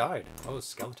kind of died. Oh,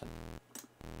 skeleton.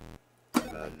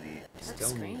 Dark Still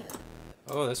screen. need.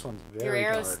 Oh, this one's Your very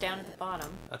arrows dark. down at the bottom.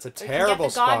 That's a Or you can terrible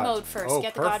get the God spot. mode first. Oh,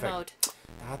 Get the perfect. God mode.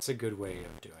 That's a good way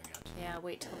of doing it. Yeah,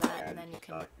 wait till that, and then you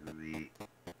can.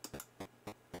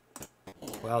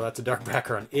 Well, that's a dark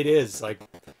background. It is like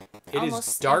it is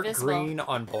Almost dark invisible. green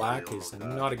on black is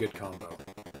not a good combo.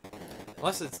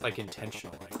 Unless it's like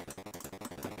intentional, like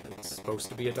it's supposed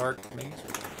to be a dark maze,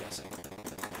 which I'm guessing.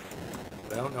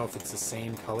 But I don't know if it's the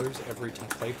same colors every time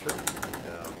playthrough.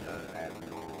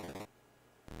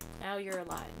 Now you're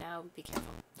alive. Now be careful.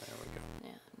 There we go.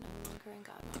 Yeah, no longer in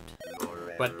God mode.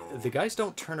 But the guys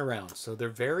don't turn around, so they're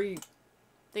very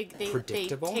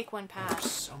predictable. They take one Oh, there's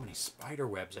pass. so many spider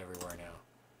webs everywhere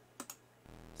now.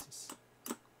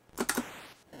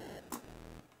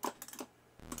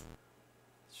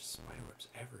 It's just spider webs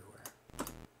everywhere.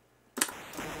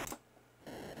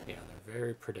 Yeah, they're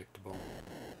very predictable.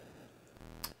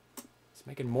 It's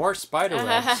making more spider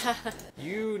webs.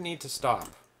 You need to stop.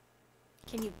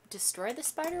 Can you destroy the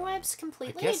spider webs I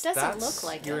completely? guess It doesn't that's look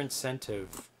like your it.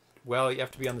 incentive. Well, you have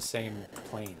to be on the same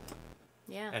plane.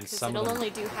 Yeah, and because some of it'll them- only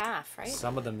do half, right?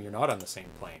 Some of them you're not on the same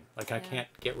plane. Like I Yeah. can't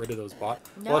get rid of those bot.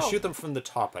 No. Well, I'll shoot them from the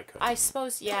top. I could. I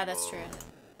suppose, yeah, that's true.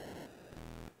 Oh,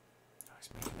 he's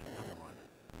making another one.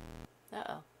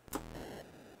 Uh-oh.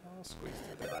 I'll squeeze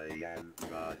through there. I am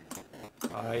God.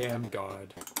 I am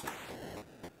God.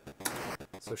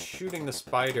 So shooting the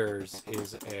spiders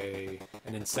is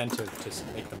an incentive to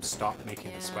make them stop making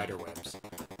Yeah. the spider webs.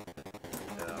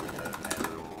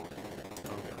 Arrow.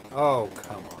 Oh,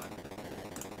 come on.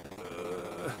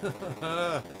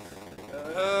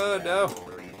 No.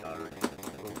 Retard.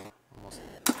 Almost.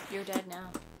 You're dead now.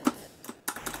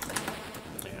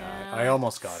 Yeah, No. I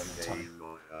almost got him in time. Game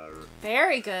over.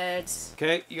 Very good.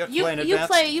 Okay, you got to You play in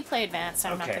advance. you play advanced.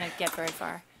 I'm not Okay. gonna get very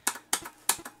far.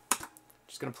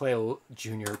 Just gonna play a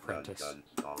junior apprentice. Gun,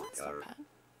 That's not Stalker. bad.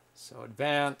 So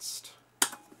advanced.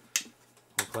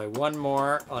 We'll play one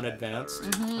more on advanced.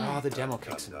 Oh, the demo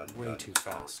kicks in way too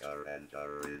fast.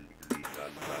 Enter in the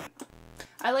gun.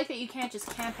 I like that you can't just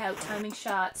camp out timing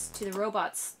shots to the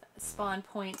robots spawn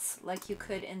points like you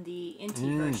could in the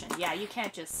Inti version. Yeah, you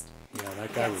can't just... Yeah,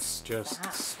 that guy was Yes.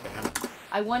 just spamming.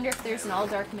 I wonder if there's an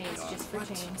all-dark maze just for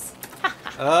James.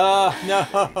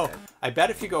 No! I bet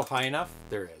if you go high enough,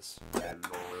 there is.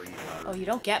 Oh, you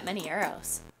don't get many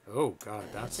arrows. Oh god,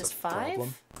 that's Just a 5?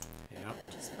 problem. Yeah.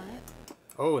 Just 5?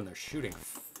 Oh, and they're shooting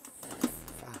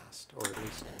fast, or at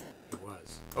least he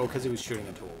was. Oh, because he was shooting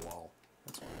into a wall.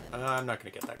 That's why. I'm not gonna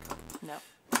get that cover. No.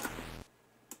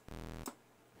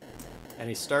 And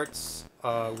he starts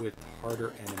with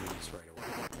harder enemies right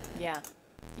away. Yeah.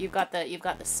 You've got the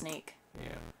snake.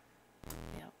 Yeah.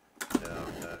 Yeah.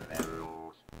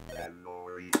 Arrows. And no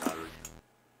retard.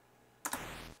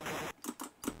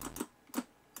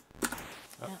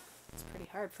 Yeah. It's pretty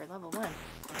hard for level 1.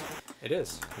 It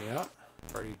is. Yeah.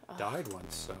 Already died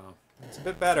once, so it's a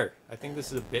bit better. I think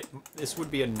this is a bit. This would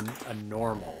be a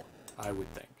normal, I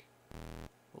would think,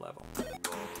 level.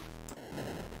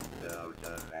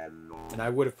 And I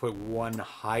would have put one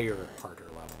higher, harder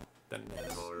level than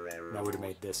this. And I would have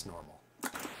made this normal.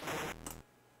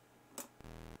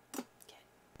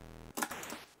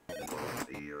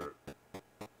 Fear.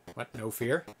 What? No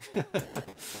fear? Pretty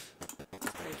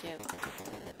cute.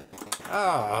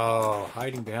 Oh,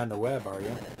 hiding behind the web, are you?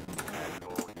 And no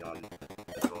gun.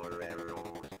 No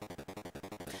arrows.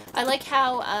 I like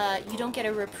how you don't get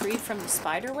a reprieve from the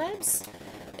spider webs.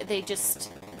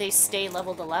 They stay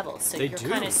level to level, so They you're do,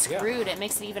 kind yeah. of screwed. It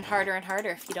makes it even harder and harder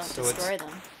if you don't So it's- destroy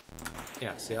them.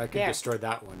 Yeah, see, I could There. destroy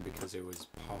that one because it was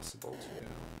possible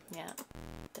to. Yeah,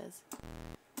 it does.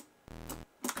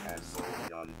 And no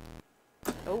gun.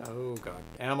 Oh, Oh god.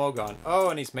 Ammo gone. Oh,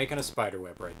 and he's making a spider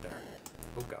web right there.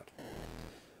 Oh god.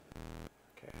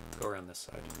 Okay, go around this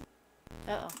side.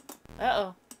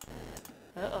 uh-oh.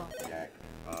 Uh-oh.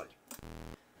 Jackpot.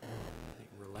 He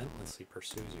relentlessly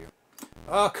pursues you.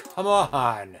 Oh, come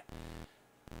on!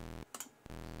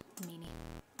 Meanie.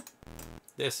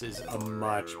 This is a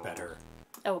much better,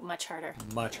 Oh, much harder.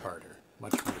 much harder,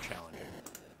 much more challenging.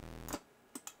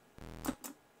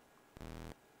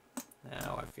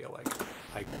 Now I feel like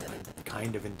I'm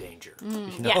kind of in danger.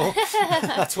 You know?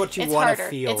 That's what you It's want harder. to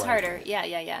feel It's like. harder.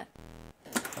 Yeah.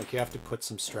 Like you have to put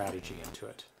some strategy into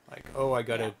it. Like, oh, I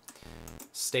gotta Yeah.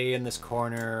 stay in this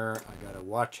corner. I gotta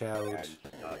watch out. And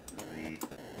not the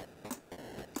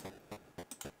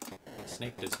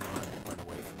Snake does not run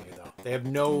away from you though. They have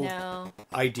no No.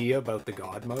 idea about the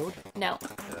god mode. No.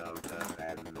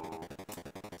 and no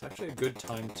It's actually a good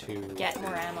time to Get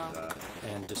more ammo.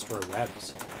 and destroy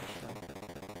webs.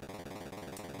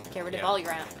 Get rid of Yeah. all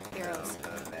your arrows.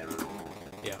 arrow.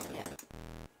 Yeah. Yeah.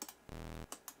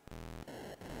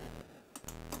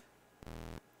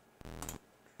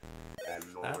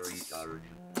 And no That's retard.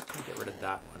 get rid of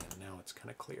that one, and now it's kind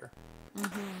of clear.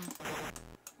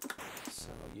 So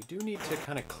you do need to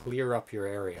kind of clear up your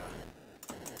area.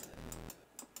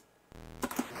 There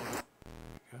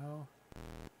we go.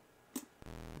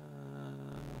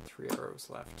 3 arrows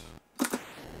left.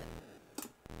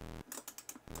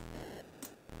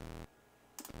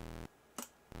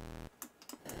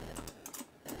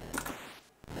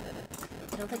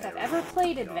 I don't think I've ever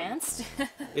played advanced.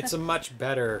 It's a much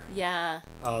better Yeah.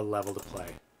 level to play.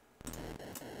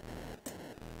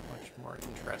 more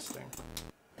interesting.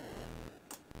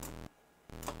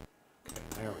 Okay,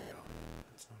 there we go.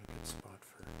 That's not a good spot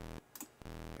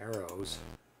for arrows.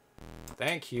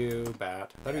 Thank you,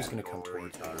 Bat. I thought he was going to come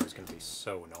towards me. I was going to be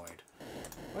so annoyed.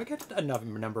 Well, I get enough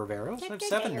number of arrows. I have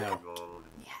 7 now.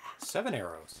 Yeah. 7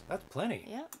 arrows. That's plenty.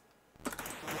 Yeah.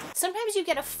 Sometimes you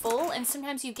get a full, and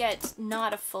sometimes you get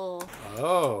not a full.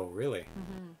 Oh, really?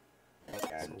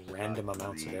 So random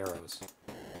amounts of arrows.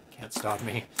 Can't stop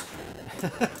me.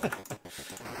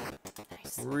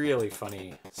 Nice. Really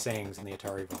funny sayings in the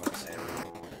Atari box.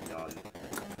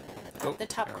 Oh, The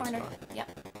top arrow's corner. gone. Yep.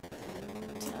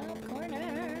 Top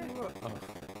corner. Oh,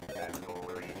 yes.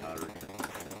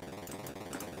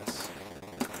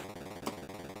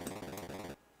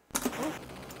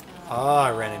 Oh,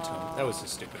 I ran into him. That was a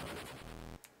stupid move.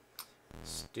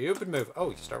 Stupid move. Oh,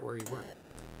 you start where you were.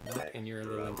 Not in your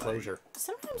little enclosure.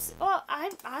 Sometimes, well,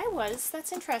 I was.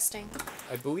 That's interesting.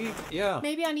 I believe, yeah.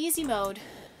 Maybe on easy mode.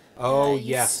 Oh, you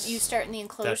yes. You start in the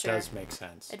enclosure. That does make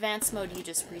sense. Advanced mode, you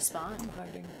just respawn. I'm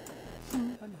hiding.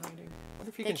 I'm hiding. I wonder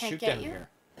if you They can can't shoot get down you? here.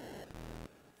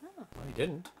 Oh. Well, he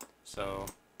didn't. So,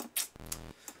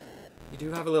 you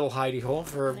do have a little hidey hole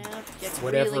for Now it gets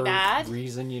whatever really bad.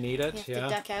 reason you need You it. have Yeah. to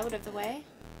duck out of the way.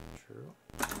 True.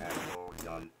 Oh,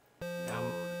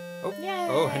 Oh, Yay.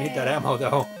 oh, I need that ammo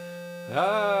though.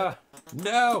 Ah,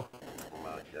 no.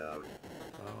 Oh,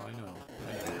 I know.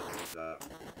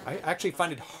 I actually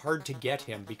find it hard to get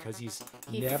him because He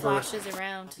never flashes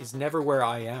around. he's never where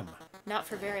I am. Not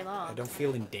for very I long. don't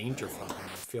feel in danger from him.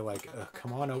 I feel like,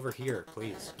 come on over here,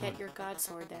 please. Get your god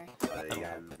sword there.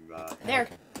 There. There.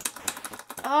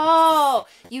 Oh,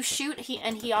 you shoot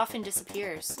and he often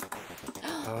disappears.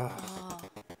 Ah, Oh,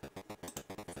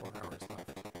 4 hours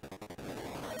left.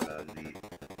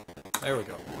 There we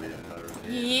go.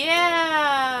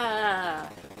 yeah.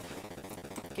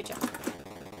 Good job.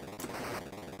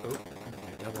 Oh,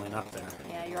 you're doubling up there.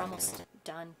 Yeah, you're almost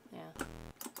done. Yeah.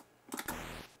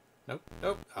 Nope,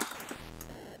 nope. Ah.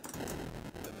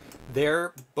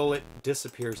 Their bullet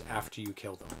disappears after you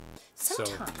kill them.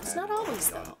 Sometimes, not always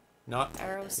though. Not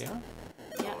Arrows. Yeah.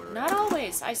 Yeah, not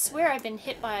always. I swear I've been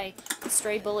hit by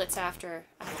stray bullets after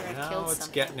I've Now killed it's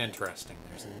something. getting interesting.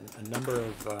 There's a number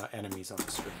of enemies on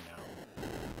the screen now.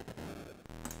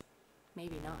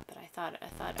 Maybe not, but I thought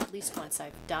at least once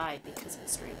I've died because of a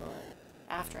stray bullet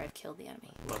after I've killed the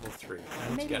enemy. Level 3. Now Or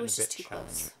it's maybe it getting was a bit just too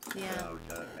challenging. close. Yeah.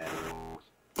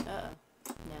 Uh-oh.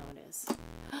 Now it is.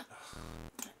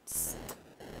 That's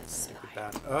Stupid spider.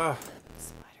 bat. Ugh.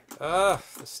 Spider. Ugh.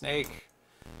 The snake.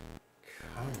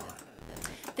 Come on.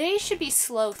 They should be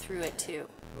slow through it too.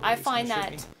 Oh, I he's find gonna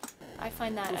that shoot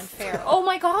unfair. Oh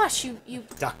my gosh, you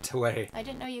Ducked away. I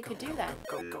didn't know you could do that.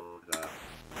 Go, go.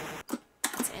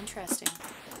 That's interesting.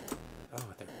 Oh,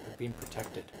 they're being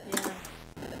protected. Yeah.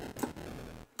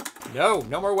 No,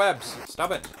 no more webs.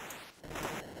 Stop it.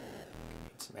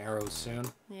 Need some arrows soon.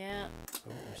 Yeah.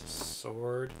 Oh, there's a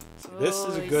sword. See, this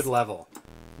is a Oh, good level.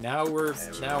 Now we're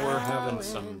having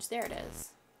some Challenge. There it is.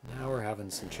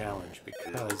 challenge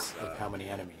because of how many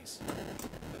enemies.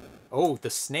 Oh, the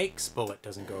snake's bullet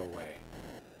doesn't go away.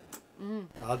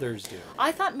 Others do.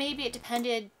 I thought maybe it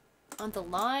depended on the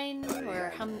line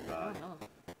or how. I don't know.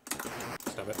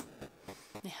 Stop it.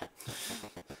 Yeah.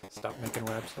 Stop making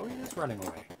webs. Oh, he is running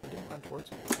away. He didn't run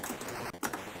towards me.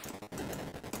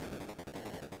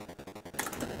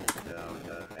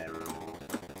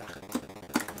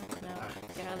 No.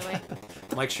 Get out of the way.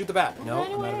 I'm like, shoot the bat. No, Run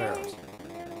I'm out of away. arrows.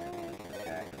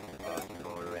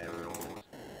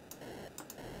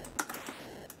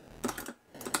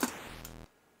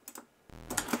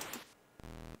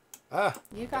 Ah,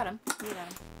 You got him. You got him.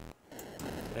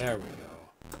 there we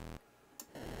go.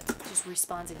 Just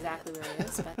respawns exactly where he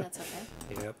is, but that's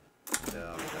okay. Yep.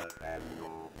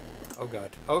 Oh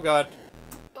god. Oh god.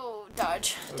 Oh,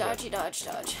 dodge. Oh, Dodgy, dodge,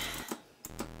 dodge.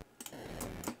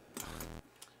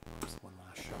 There's one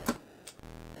last shot.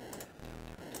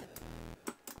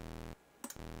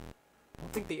 I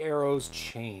don't think the arrows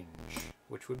change,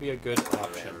 which would be a good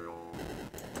option.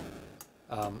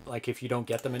 Like if you don't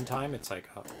get them in time, it's like,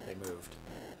 oh, they moved.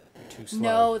 You're too slow.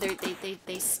 No,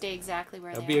 they stay exactly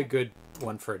where That'd they be are. a good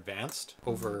one for advanced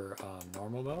over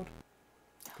normal mode.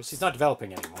 Because he's not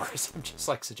developing anymore, so I'm just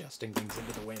like suggesting things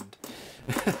into the wind.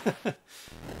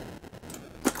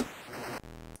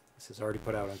 This is already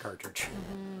put out on cartridge.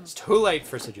 It's too late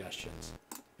for suggestions.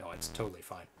 No, it's totally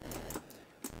fine.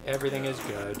 Everything is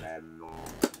good. Oh,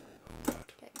 God.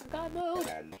 Get your god mode.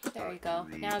 There you go.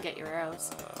 Now get your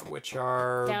arrows. Which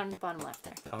are... Down bottom left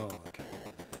there. Oh, okay.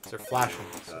 They're flashing,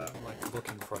 so I'm like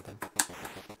looking for them.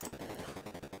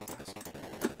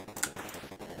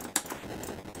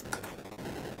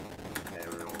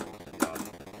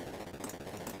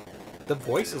 The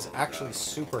voice is actually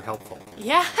super helpful.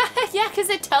 Yeah, yeah, because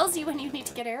it tells you when you need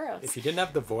to get arrows. If you didn't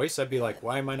have the voice, I'd be like,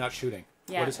 why am I not shooting?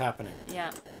 Yeah. What is happening? Yeah.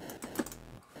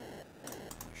 You're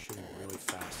shooting really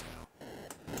fast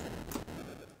now.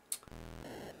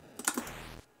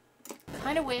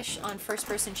 Kind of wish on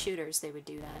first-person shooters they would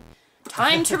do that.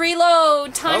 Time to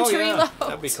reload! Time to reload!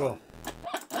 That'd be cool.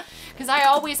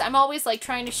 Because I'm always like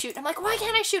trying to shoot. I'm like, why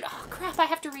can't I shoot? Oh crap! I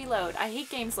have to reload. I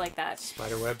hate games like that.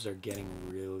 Spiderwebs are getting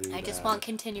really I just bad. want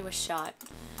continuous shot.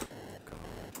 God.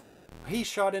 He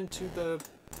shot into the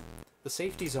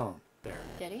safety zone there.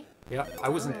 Did he? Yeah, I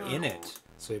wasn't in it,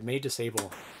 so it may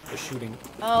disable the shooting.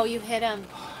 Oh, you hit him.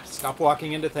 Stop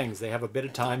walking into things. They have a bit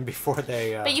of time before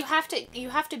they. But you have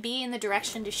to be in the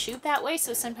direction to shoot that way.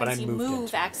 So sometimes you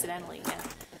move accidentally. Yeah.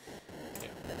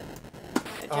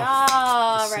 Good job. The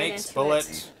Right snake's into bullet.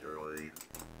 it.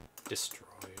 Destroyed.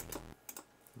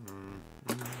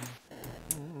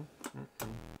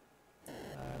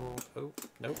 I will. Oh,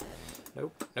 nope.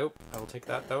 Nope. Nope. I will take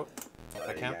that though. If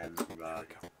I can. There we go.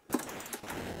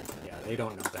 Yeah, they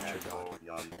don't know that you're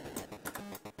God.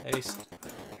 Hey.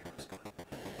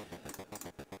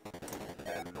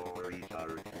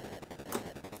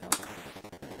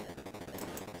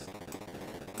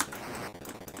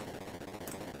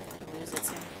 Lose it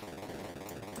soon.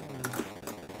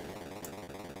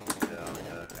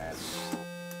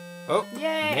 Oh,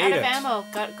 Yay! made Out of it. ammo.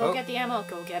 Go Oh. get the ammo.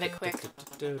 Go get it quick.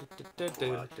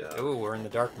 Oh, we're in the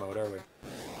dark mode, are we?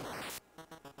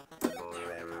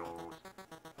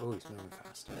 Oh, he's moving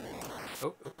fast.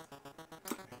 Oh, oh.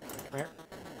 Come here.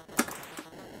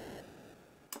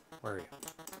 Where are you?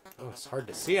 Oh, it's hard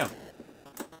to see him.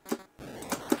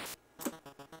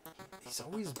 He's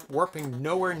always warping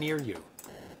nowhere near you.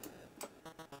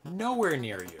 Nowhere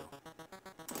near you.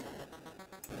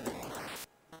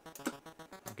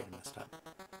 I'm getting messed up.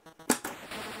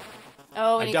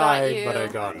 Oh, I and he died, got you. but I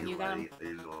got him. You got him.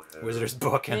 Wizard's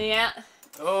book. And Yeah.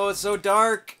 oh, it's so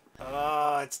dark.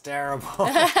 Oh, it's terrible.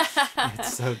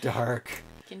 It's so dark.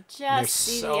 You can just There's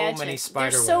see so the edge. many They're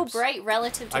spider so webs. bright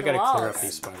relative to I the gotta walls. clear up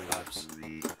these spider webs.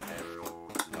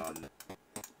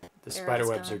 The spider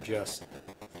webs gone. are just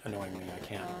annoying me. I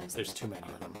can't. Oh, There's too many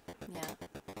of them. Yeah.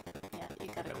 Yeah, you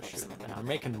gotta Gotta clear shoot some them. of it They're off.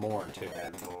 making more too.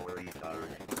 There you go.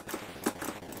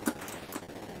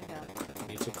 I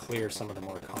need to clear some of the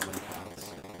more common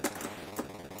paths.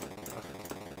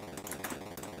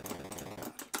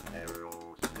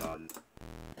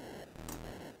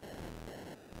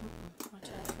 Watch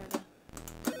out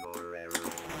for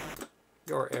the...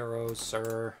 Your arrows,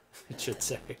 sir. It should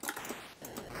say. There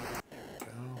we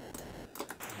go. I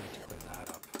need to clear that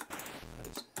up. That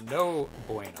is no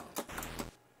bueno.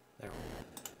 There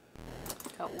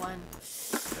we go. Got one.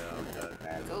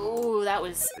 Oh, that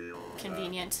was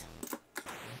convenient.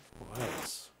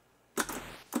 Was.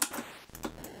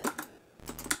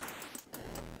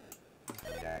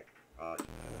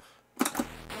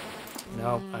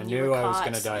 No, I You knew were I was caught.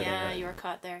 gonna die Yeah, there. you were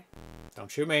caught there.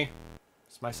 Don't shoot me.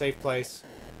 It's my safe place.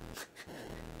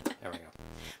 There we go.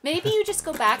 Maybe you just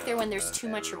go back there when there's too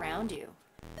much around you.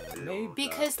 Maybe.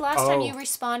 Because last time you Oh.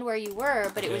 respawned where you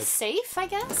were, but it was Did. safe, I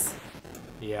guess?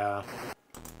 Yeah.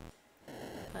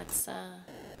 Let's,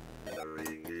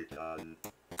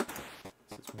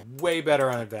 It's way better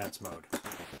on advanced mode.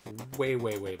 Way,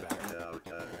 way, way better.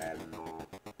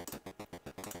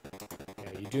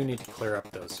 Yeah, you do need to clear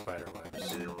up those spider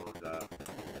webs.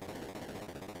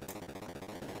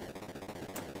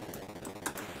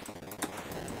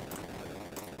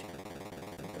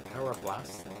 The power up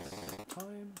lasts this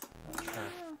time? Not sure.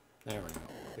 There we go.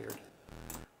 Cleared.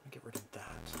 Get rid of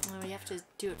that. well, you have to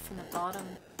do it from the bottom.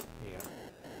 Yeah.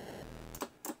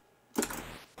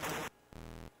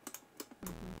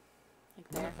 Like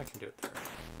Yeah, there. I can do it there.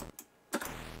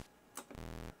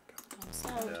 Almost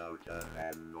out.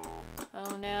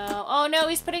 Oh no. Oh no,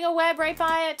 he's putting a web right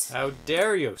by it. How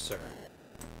dare you, sir?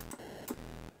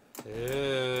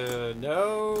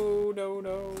 No, no,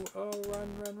 no. Oh, run,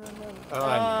 run, run, run. Oh,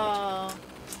 I knew it.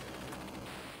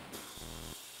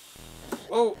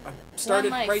 Oh, I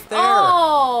started One life. right there.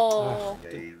 Oh!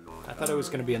 I thought it was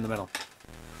going to be in the middle.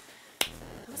 That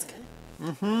was good.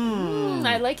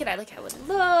 I like it. I like how it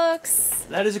looks.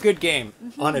 That is a good game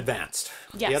on advanced.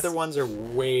 Yes. The other ones are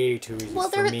way too easy Well,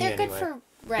 for they're me good anyway. for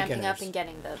ramping up Beginners. and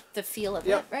getting the feel of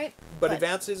Yep. it, right? But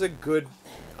advanced is a good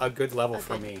level A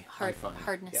for good me. I find.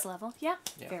 hardness Yeah. level. Yeah.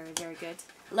 Yeah. Very, very good.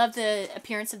 Love the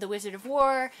appearance of the Wizard of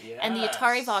War, and the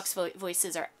Atari Yes. Vox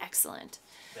voices are excellent.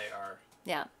 They are.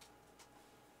 Yeah.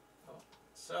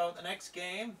 So the next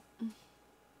game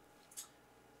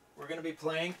we're going to be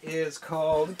playing is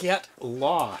called Get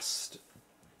Lost.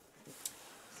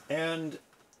 And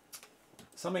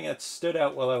something that stood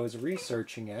out while I was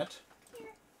researching it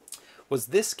was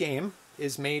this game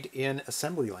is made in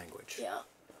assembly language. Yeah.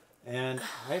 And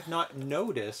I've not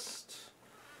noticed,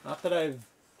 not that I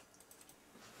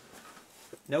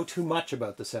know too much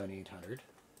about the 7800,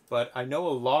 but I know a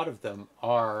lot of them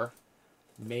are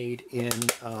made in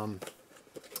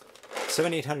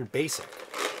 7800 Basic.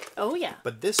 Oh, yeah.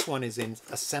 But this one is in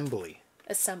assembly,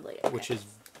 Assembly. Okay. which is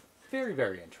very,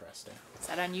 very interesting. Is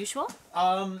that unusual?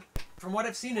 From what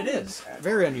I've seen, it is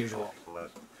very unusual.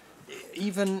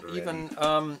 Even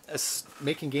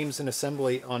making games in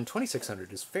assembly on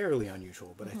 2600 is fairly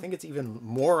unusual, but I think it's even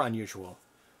more unusual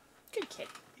Good kid.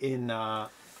 in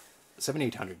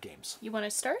 7800 games. You want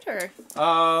to start, or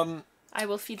I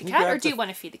will feed the Can you cat, grab or do the- you want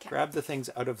to feed the cat? Grab the things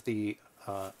out of the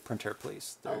printer,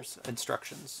 please. There's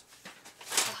instructions.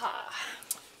 Aha.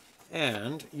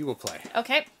 And you will play,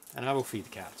 Okay. and I will feed the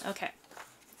cat. Okay.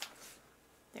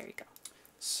 There you go.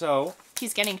 So,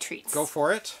 He's getting treats. go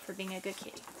for it. For being a good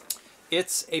kitty.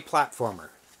 It's a platformer.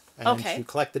 And Okay. you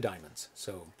collect the diamonds.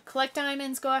 So, Collect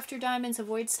diamonds, go after diamonds,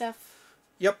 avoid stuff.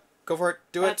 yep, go for it.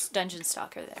 Do That's it. Dungeon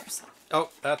Stalker there. So. Oh,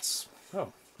 that's...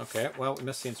 Oh, okay. Well, we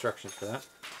missed the instructions for that.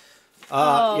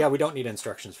 Oh. Yeah, we don't need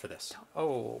instructions for this.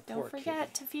 Oh, Don't poor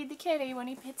forget kitty. to feed the kitty when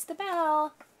he hits the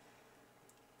bell.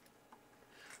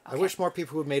 I wish more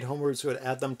people who had made homebrews would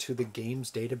add them to the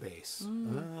games database.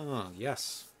 Oh,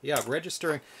 yes. Yeah,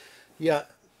 registering. Yeah,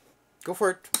 go for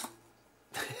it.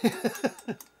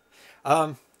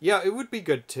 Yeah, it would be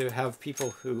good to have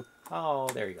people who... Oh,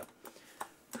 there you go.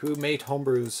 Who made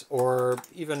homebrews, or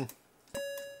even...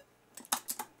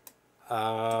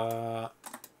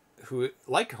 who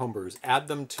like homebrews, add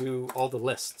them to all the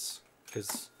lists.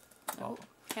 Because... Oh,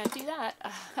 can't do that.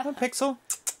 Come on, Pixel.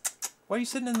 Why are you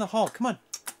sitting in the hall? Come on.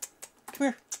 Come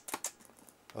here.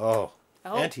 Oh,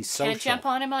 Oh, antisocial. can't jump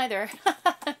on him either.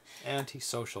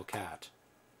 Antisocial cat.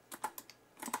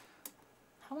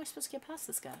 How am I supposed to get past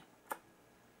this guy?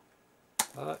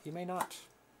 You may not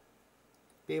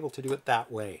be able to do it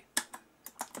that way.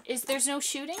 There's no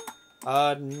shooting?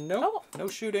 No. Oh. No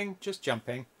shooting, just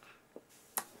jumping.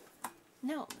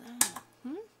 No.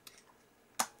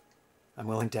 I'm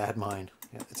willing to add mine.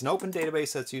 Yeah, it's an open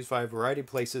database that's used by a variety of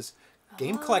places.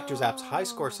 Game collectors, apps, high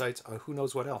score sites, who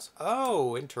knows what else.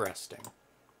 Oh, interesting.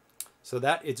 So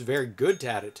that it's very good to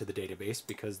add it to the database,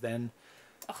 because then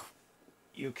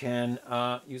you can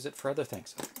use it for other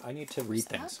things. I need to read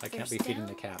things. I can't be There's feeding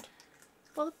the down. cat.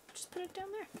 Well, just put it down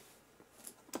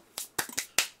there.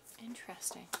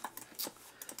 Interesting.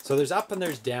 So there's up and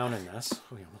there's down in this.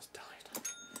 Oh, he almost died.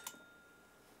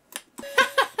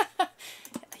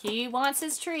 He wants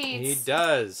his treats. He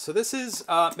does. So this is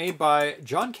made by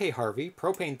John K. Harvey,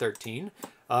 Propane 13.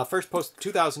 First post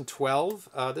 2012.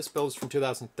 This build is from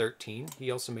 2013. He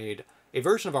also made a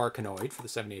version of Arkanoid for the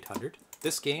 7800.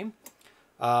 This game,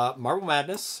 Marble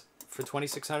Madness for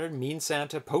 2600, Mean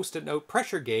Santa, Post-it Note,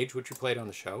 Pressure Gauge, which we played on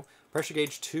the show, Pressure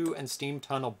Gauge 2, and Steam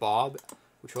Tunnel Bob,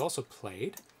 which we also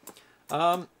played.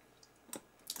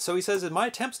 So he says, in my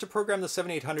attempts to program the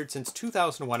 7800 since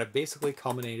 2001 have basically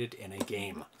culminated in a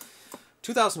game.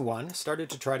 2001,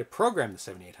 started to try to program the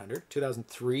 7800.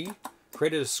 2003,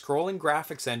 created a scrolling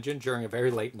graphics engine during a very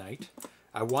late night.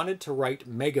 I wanted to write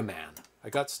Mega Man.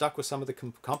 I got stuck with some of the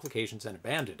complications and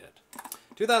abandoned it.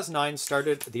 2009,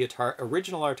 started the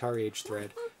original Atari Age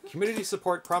thread. Community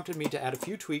support prompted me to add a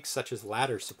few tweaks such as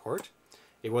ladder support.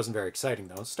 It wasn't very exciting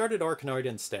though. Started Arkanoid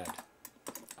instead.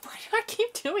 Why do I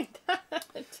keep doing that?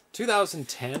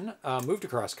 2010, moved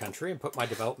across country and put my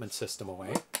development system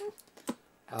away.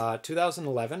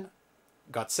 2011,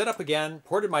 got set up again,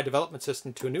 ported my development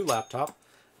system to a new laptop.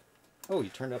 Oh, you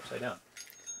turned it upside down.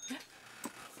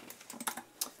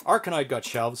 Arkanoid got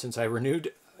shelved since I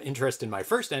renewed interest in my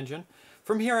first engine.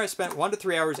 From here, I spent 1 to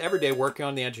 3 hours every day working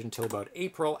on the engine until about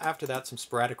April. After that, some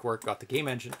sporadic work got the game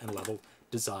engine and level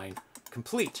design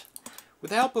complete. With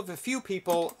the help of a few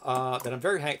people that I'm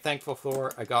very thankful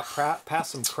for, I got past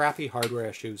some crappy hardware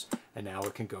issues, and now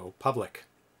it can go public.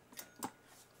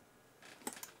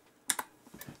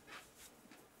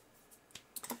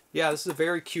 Yeah, this is a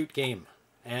very cute game,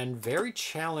 and very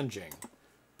challenging,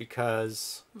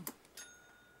 because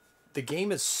the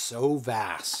game is so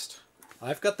vast.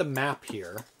 I've got the map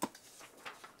here.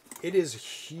 It is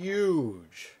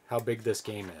huge how big this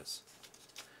game is.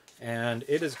 And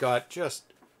it has got just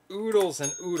oodles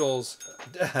and oodles.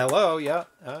 Hello, yeah,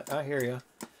 I hear you.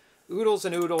 Oodles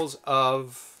and oodles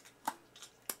of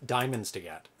diamonds to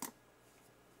get.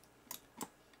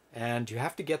 And you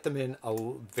have to get them in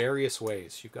various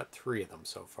ways. You've got 3 of them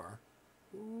so far.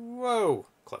 Whoa,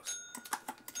 close.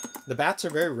 The bats are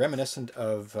very reminiscent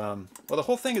of, well, the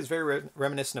whole thing is very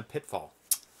reminiscent of Pitfall.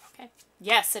 Okay.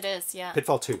 Yes, it is. Yeah.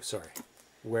 Pitfall 2, sorry.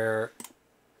 Where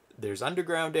there's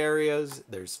underground areas,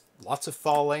 there's lots of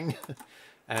falling,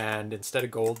 and instead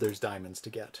of gold, there's diamonds to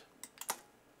get.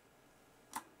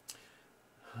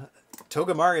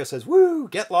 Toga Mario says, "Woo!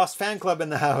 Get Lost fan club in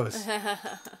the house."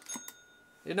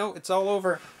 You know, it's all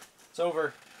over. It's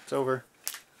over. It's over.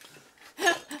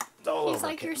 It's all over. He's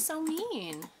like, you're so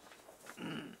mean.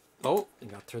 Oh, you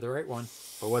got through the right one.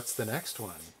 But what's the next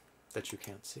one that you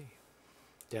can't see?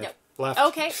 Dead. Yep. Left.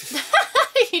 Okay.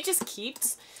 He just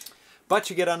keeps. But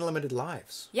you get unlimited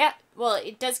lives. Yeah. Well,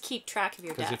 it does keep track of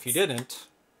your deaths. Because if you didn't,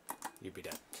 you'd be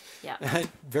dead. Yeah.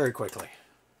 Very quickly.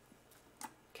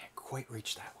 Can't quite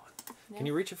reach that one. No. Can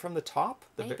you reach it from the top?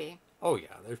 Maybe. Oh,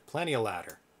 yeah. There's plenty of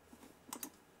ladder.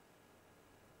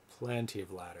 Plenty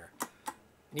of ladder.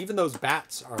 And even those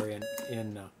bats are in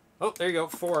oh, there you go.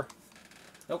 4.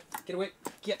 Oh, get away.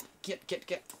 Get.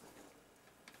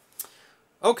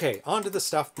 Okay, on to the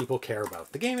stuff people care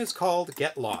about. The game is called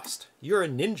Get Lost. You're a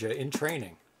ninja in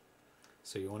training.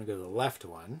 So you want to go to the left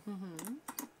one. Mm-hmm.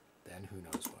 Then who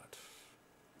knows what.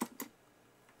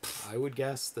 I would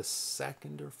guess the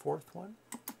second or fourth one.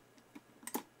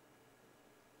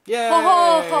 Yay! Ho,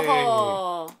 ho, ho,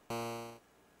 ho.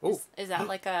 Oh. Is that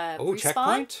like a Oh, respawn?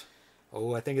 checkpoint?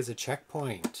 Oh, I think it's a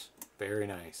checkpoint. Very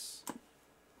nice.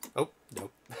 Oh,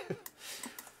 nope.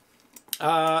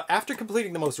 After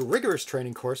completing the most rigorous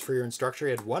training course for your instructor,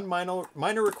 he had one final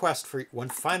request for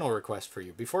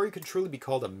you before you could truly be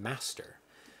called a master.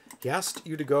 He asked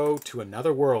you to go to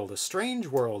another world, a strange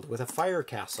world with a fire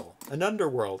castle, an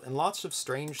underworld, and lots of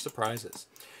strange surprises.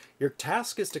 Your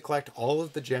task is to collect all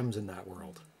of the gems in that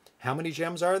world. How many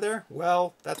gems are there?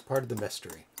 Well, that's part of the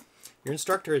mystery. Your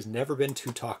instructor has never been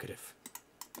too talkative.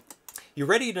 You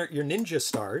ready your ninja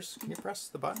stars? Can you press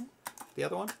the button? The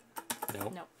other one? No.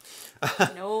 No.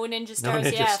 No ninja stars No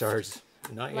yet. ninja stars.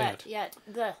 Not yet.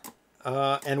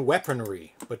 And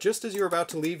weaponry. But just as you're about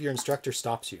to leave, your instructor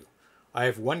stops you. I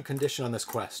have one condition on this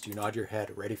quest. You nod your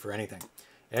head, ready for anything.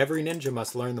 Every ninja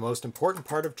must learn the most important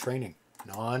part of training.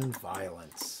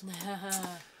 Non-violence.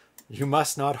 You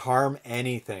must not harm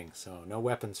anything. So no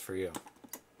weapons for you.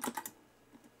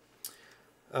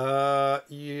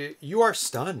 You are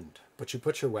stunned, but you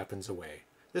put your weapons away.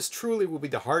 This truly will be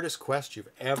the hardest quest you've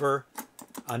ever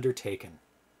undertaken.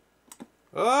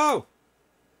 Oh!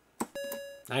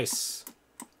 Nice.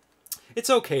 It's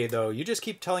okay, though. You just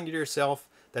keep telling yourself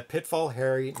that Pitfall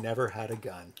Harry never had a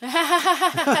gun.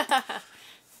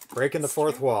 Breaking the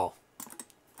fourth wall.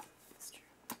 That's true.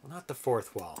 Well, not the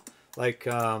fourth wall. Like,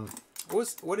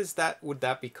 what is that? Would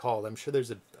that be called? I'm sure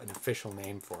there's an official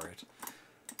name for it.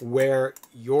 Where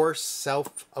you're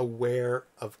self-aware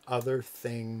of other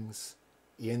things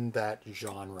in that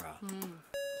genre.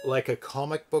 Like a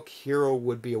comic book hero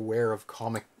would be aware of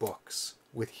comic books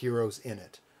with heroes in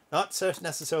it. Not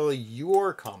necessarily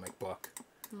your comic book,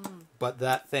 but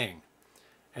that thing.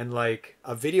 And like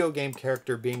a video game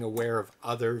character being aware of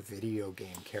other video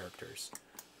game characters.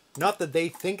 Not that they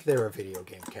think they're a video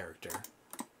game character,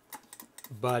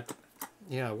 but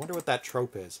yeah, I wonder what that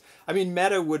trope is. I mean,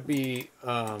 meta would be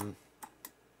a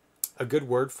good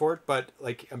word for it, but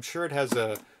like I'm sure it has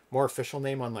a more official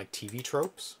name on like TV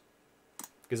tropes,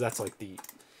 because that's like the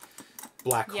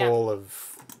black hole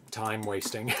of time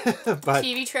wasting. But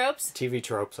TV tropes? TV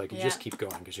tropes, like you just keep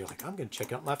going because you're like, I'm going to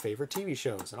check out my favorite TV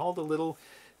shows and all the little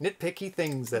nitpicky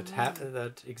things that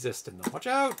that exist in them. Watch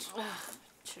out!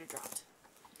 Should have dropped.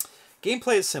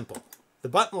 Gameplay is simple. The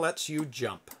button lets you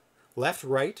jump. Left,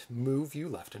 right, move you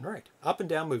left and right. Up and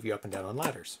down, move you up and down on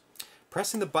ladders.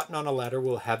 Pressing the button on a ladder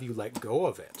will have you let go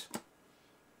of it.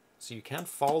 So you can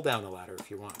fall down a ladder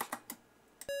if you want.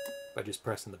 By just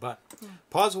pressing the button.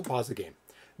 Pause will pause the game.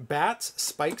 Bats,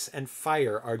 spikes, and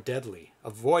fire are deadly.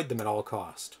 Avoid them at all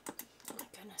cost. Oh my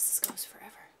goodness, this goes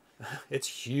forever.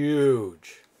 It's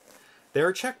huge. There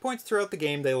are checkpoints throughout the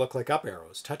game. They look like up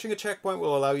arrows. Touching a checkpoint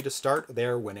will allow you to start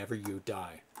there whenever you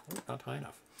die. Oh, not high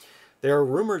enough. There are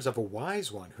rumors of a wise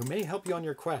one who may help you on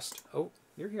your quest. Oh,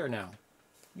 you're here now.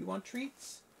 You want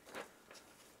treats?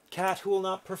 Cat who will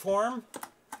not perform?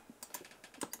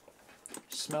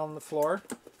 Smelling the floor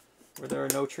where there are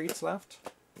no treats left?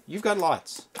 You've got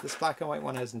lots. This black and white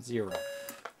one has 0.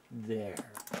 There.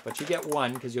 But you get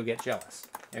 1 because you'll get jealous.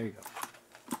 There you go.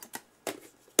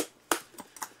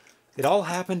 It all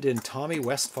happened in Tommy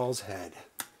Westfall's head.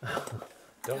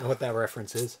 Don't know what that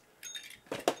reference is.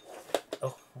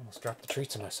 Oh, almost dropped the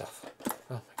treats on myself.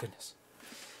 Oh my goodness.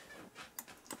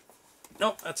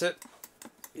 Nope, that's it.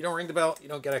 You don't ring the bell, you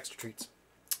don't get extra treats.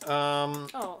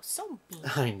 Oh, so mean.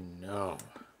 I know.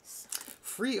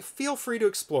 feel free to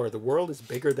explore. The world is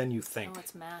bigger than you think. Oh,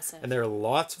 it's massive. And there are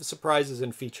lots of surprises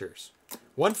and features.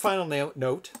 One final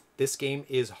note, this game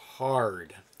is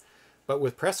hard. But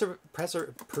with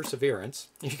perseverance,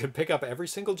 you can pick up every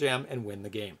single gem and win the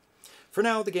game. For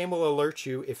now, the game will alert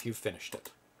you if you've finished it.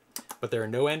 But there are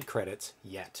no end credits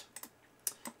yet.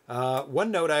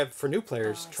 One note I have for new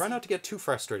players, try not to get too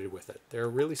frustrated with it. There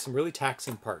are some really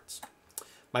taxing parts.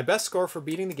 My best score for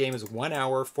beating the game is 1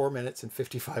 hour, 4 minutes, and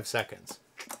 55 seconds.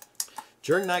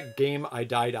 During that game, I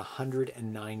died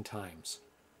 109 times.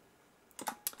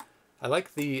 I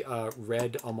like the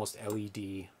red, almost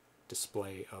LED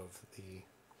display of the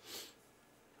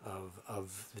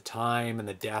time and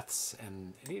the deaths,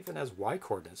 and it even has Y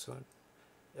coordinates, so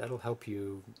that'll help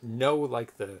you know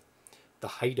like the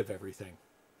height of everything.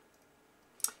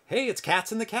 Hey, it's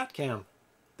cats in the cat cam.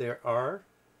 There are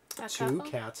two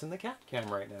cats in the cat cam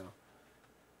right now.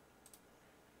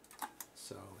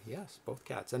 So yes, both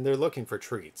cats, and they're looking for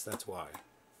treats. That's why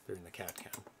they're in the cat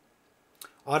cam.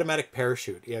 Automatic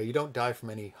parachute. Yeah, you don't die from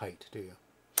any height, do you?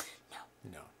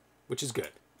 No. Which is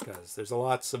good, because there's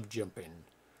lots of jumping.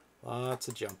 Lots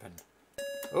of jumping.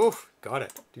 Oh, got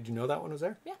it. Did you know that one was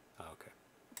there? Yeah. Oh,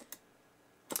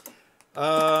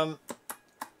 okay.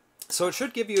 So it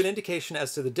should give you an indication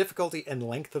as to the difficulty and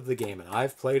length of the game, and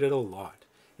I've played it a lot.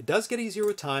 It does get easier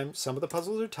with time. Some of the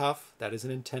puzzles are tough. That is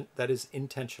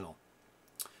intentional.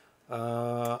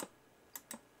 But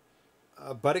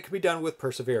it can be done with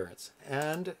perseverance,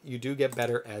 and you do get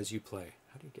better as you play.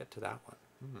 How do you get to that one?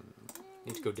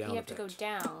 Need to go down. You have to go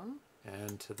down.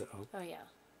 And to the oh yeah.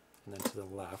 And then to the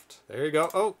left. There you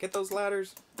go. Oh, get those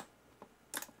ladders.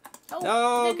 Oh,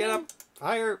 no, get up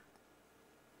higher.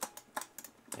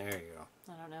 There you go.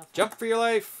 I don't know. Jump for your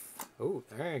life. Oh,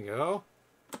 there you go.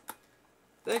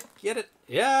 Get it.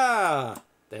 Yeah.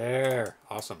 There.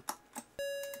 Awesome.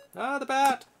 Ah, the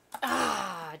bat.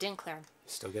 Ah, didn't clear him.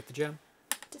 You still get the gem.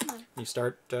 Didn't matter. You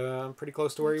start pretty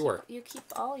close to where you were. You keep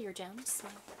all your gems.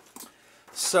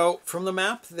 So from the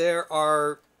map, there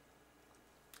are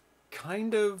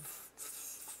kind of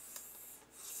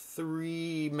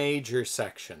 3 major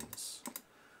sections.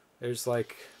 There's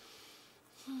like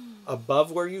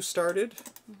above where you started,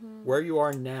 where you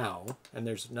are now, and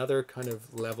there's another kind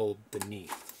of level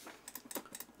beneath.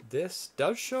 This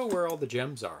does show where all the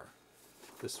gems are,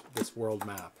 this world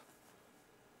map.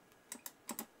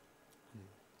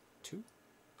 2?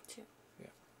 2. Yeah.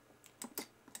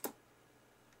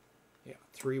 Yeah,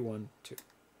 3, 1, 2.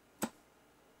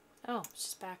 Oh, it's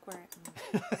just back where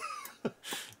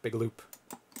Big loop.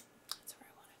 That's where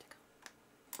I wanted to go.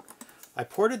 I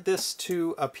ported this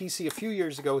to a PC a few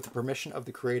years ago with the permission of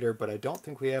the creator, but I don't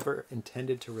think we ever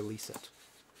intended to release it.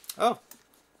 Oh.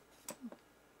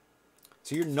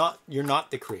 So you're not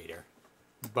the creator,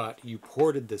 but you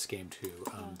ported this game to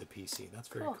the PC. That's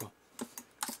very cool.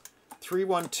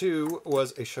 312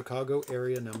 was a Chicago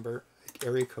area number,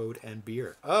 area code, and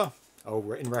beer. Oh,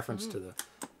 in reference to the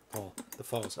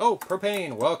falls. Oh,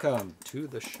 Propane, welcome to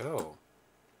the show.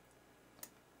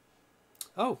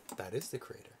 Oh, that is the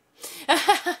creator.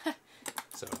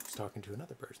 So I was talking to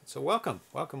another person. So welcome.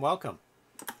 Right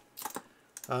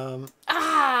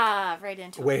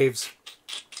into Waves.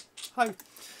 Hi.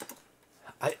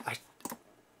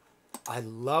 I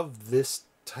love this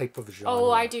type of genre.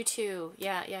 Oh, I do too.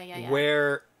 Yeah.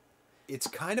 Where it's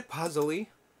kind of puzzly.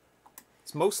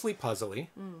 It's mostly puzzly.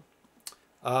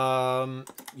 You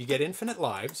get infinite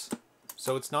lives,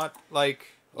 so it's not like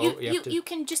you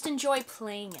can just enjoy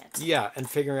playing it. Yeah, and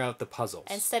figuring out the puzzles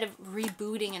instead of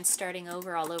rebooting and starting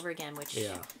over all over again. Which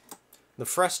the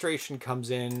frustration comes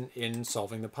in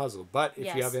solving the puzzle. But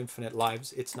if you have infinite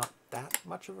lives, it's not that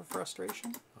much of a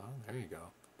frustration. Oh, there you go.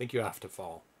 I think you have to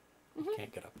fall. You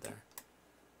can't get up there.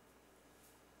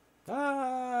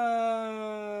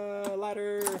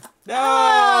 Ladder.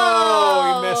 No,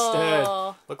 you missed it.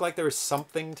 Looked like there was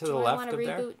something to the left of there.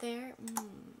 Do I want to reboot there?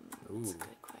 That's a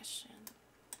good question.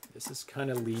 This is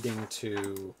kind of leading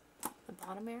to the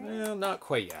bottom area. Well, not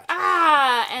quite yet.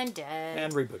 And dead.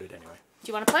 And reboot it anyway. Do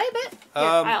you want to play a bit? Here,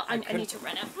 I need to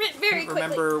run out very quickly.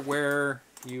 Remember where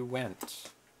you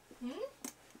went?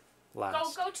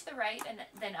 Last. Go to the right and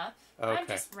then up. Okay. I'm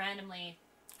just randomly.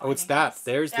 Oh, it's that.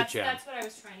 There's the gem. That's what I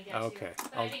was trying to get to. Okay.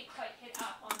 But I didn't quite hit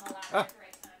up on the ladder at the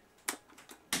right time.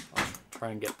 I'll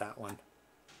try and get that one.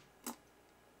 So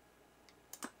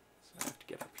I have to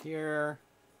get up here.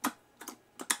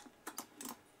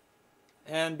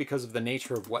 And because of the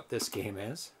nature of what this game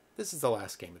is, this is the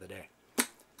last game of the day.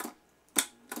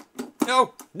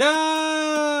 No!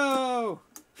 No!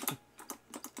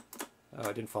 Oh,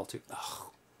 I didn't fall too... Oh.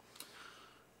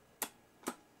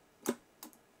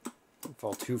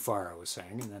 fall too far, I was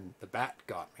saying, and then the bat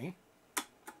got me.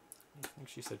 I think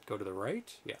she said go to the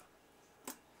right. Yeah.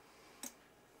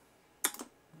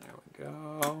 There we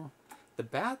go. The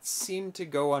bats seem to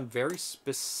go on very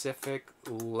specific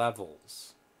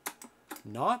levels.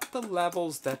 Not the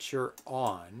levels that you're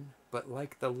on, but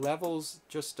like the levels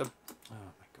just a...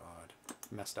 Oh my god.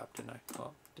 Messed up, didn't I?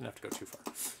 Well, didn't have to go too far.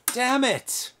 Damn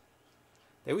it!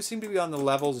 They always seem to be on the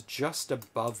levels just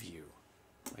above you.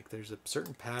 Like there's a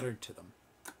certain pattern to them.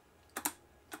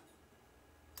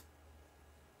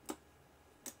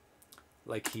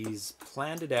 Like he's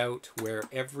planned it out where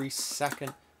every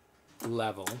second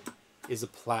level is a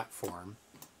platform.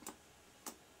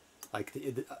 Like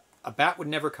a bat would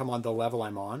never come on the level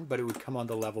I'm on, but it would come on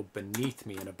the level beneath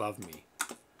me and above me.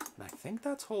 And I think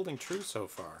that's holding true so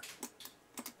far.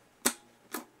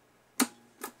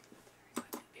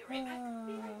 Be right back.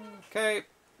 Okay,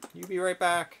 you be right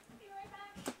back.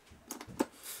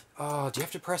 Oh, do you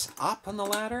have to press up on the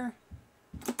ladder?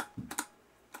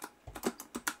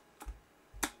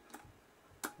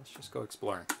 Let's just go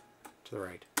exploring. To the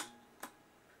right.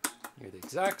 You're the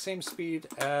exact same speed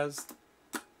as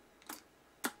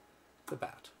the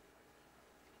bat.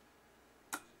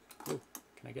 Ooh,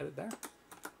 can I get it there?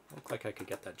 Look like I could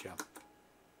get that jump.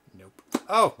 Nope.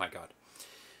 Oh my god.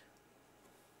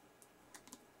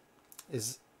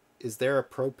 Is there a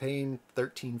Propane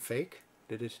 13 fake?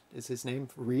 Is his name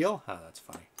real? Oh, that's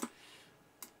funny.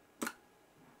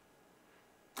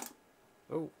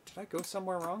 Oh, did I go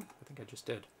somewhere wrong? I think I just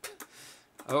did.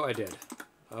 Oh, I did.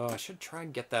 Oh, I should try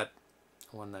and get that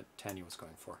one that Tanya was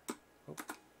going for. Oh.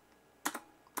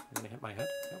 I'm gonna hit my head.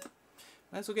 Nope.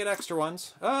 Might as well get extra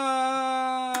ones.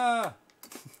 Ah!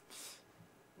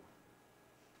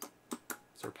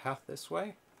 Is there a path this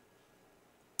way?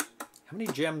 How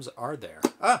many gems are there?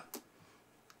 Ah!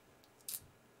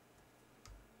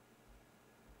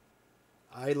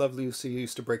 I Love Lucy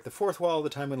used to break the fourth wall all the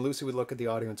time when Lucy would look at the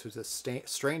audience with a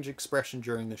strange expression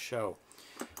during the show.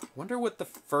 Wonder what the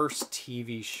first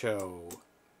TV show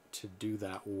to do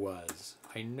that was.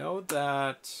 I know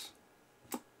that...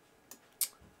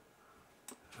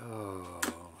 Oh,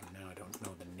 now I don't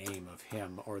know the name of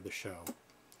him or the show.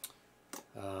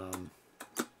 There's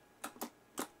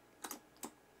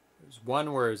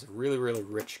one where he's a really, really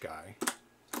rich guy,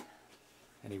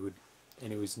 and he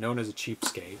was known as a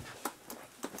cheapskate.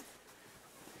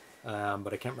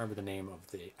 But I can't remember the name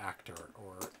of the actor.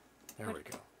 Or there we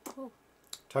go. Cool.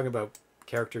 Talking about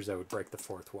characters that would break the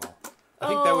fourth wall. I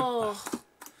think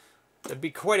that'd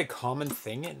be quite a common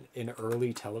thing in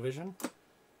early television.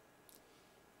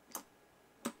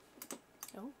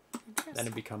 Oh, interesting. Then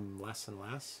it become less and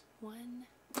less. 1,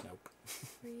 Nope.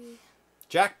 3.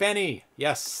 Jack Benny.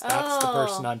 Yes, that's the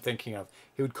person I'm thinking of.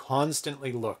 He would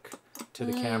constantly look to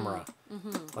the camera,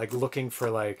 like looking for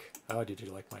like, oh, did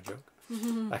you like my joke?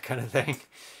 That kind of thing.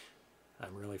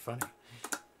 I'm really funny.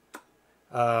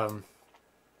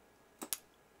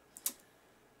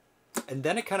 And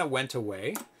then it kind of went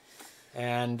away,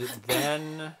 and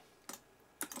then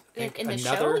In the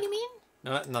show, you mean?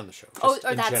 No, not in the show. Oh, Just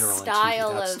or in that general,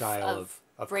 style, that of, style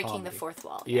of breaking comedy. the fourth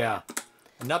wall. Yeah.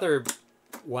 Another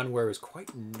one where it was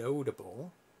quite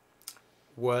notable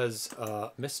was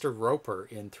Mr. Roper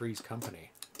in Three's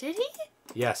Company. Did he?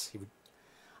 Yes, he would.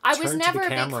 I was turn to never the a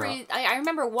big camera. Three. I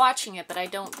remember watching it, but I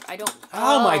don't.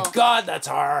 Oh my God, that's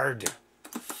hard.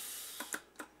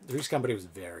 Three's Company was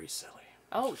very silly.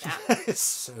 Oh yeah.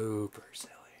 Super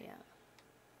silly. Yeah.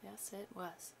 Yes, it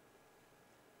was.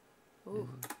 Ooh.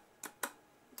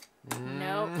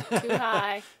 Nope, too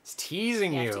high. It's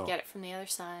teasing you. You have to get it from the other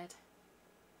side.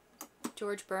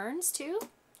 George Burns too?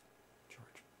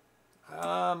 George.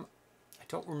 I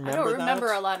don't remember. I don't remember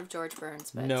that. a lot of George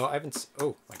Burns, but No, I haven't.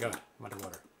 Oh my God, I'm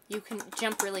underwater. you can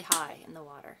jump really high in the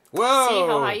water. Whoa! See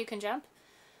how high you can jump?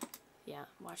 Yeah,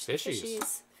 watch the Fishies.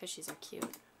 fishies. Fishies are cute.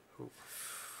 Ooh.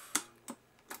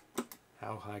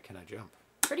 How high can I jump?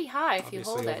 Pretty high if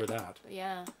Obviously you hold over it. that.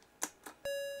 Yeah.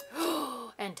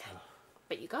 And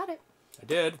but you got it. I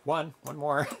did. One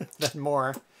more, then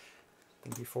more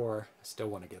than before. I still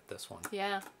want to get this one.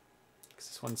 Yeah. Because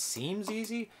this one seems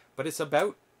easy, but it's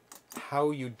about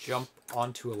how you jump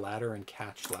onto a ladder and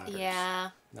catch ladders.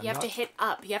 Yeah. I'm You have to not- hit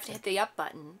up. You have to hit the up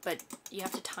button, but you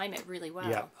have to time it really well.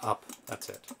 Yeah, up. That's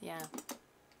it. Yeah.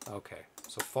 Okay.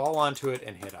 So fall onto it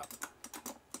and hit up.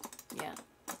 Yeah.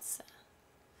 It's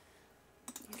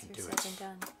can easier do said it. than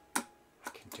done. I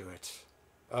can do it.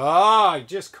 Ah, it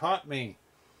just caught me.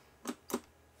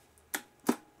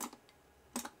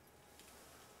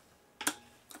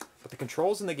 But the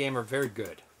controls in the game are very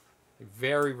good. They're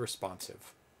very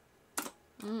responsive.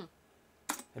 And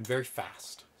very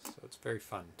fast. So it's very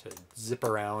fun to zip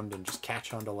around and just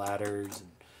catch onto ladders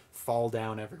and fall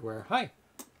down everywhere. Hi.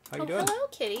 How you doing? Hello,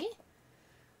 kitty.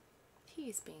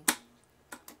 He's being...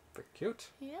 Pretty cute.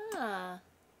 Yeah.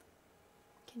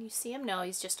 Can you see him? No,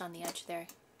 he's just on the edge there.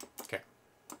 Okay.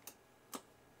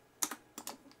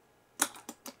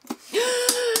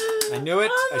 I knew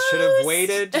it. Almost. I should have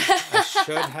waited. I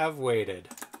should have waited.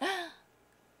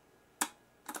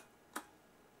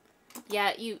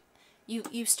 Yeah, you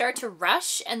start to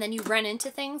rush and then you run into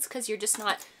things because you're just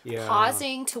not Yeah.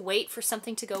 pausing to wait for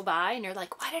something to go by, and you're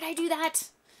like, why did I do that?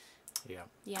 Yeah.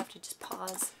 You have to just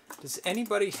pause. Does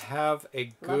anybody have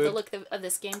a Love the good look of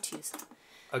this game too.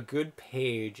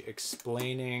 page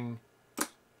explaining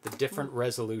the different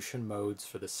resolution modes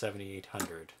for the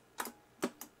 7800?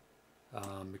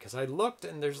 Because I looked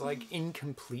and there's like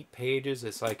incomplete pages.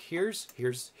 It's like here's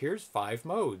 5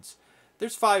 modes.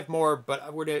 There's 5 more,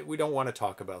 but we don't want to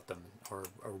talk about them or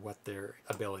what their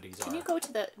abilities are. Can you go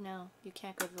to the... No, you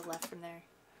can't go to the left from there.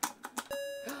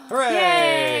 Hooray!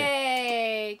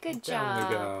 Yay! Good job. Down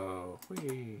we go.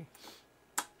 Whee.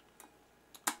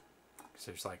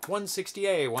 So there's like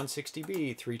 160A,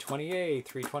 160B, 320A,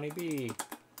 320B.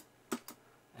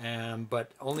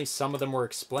 But only some of them were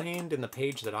explained in the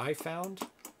page that I found.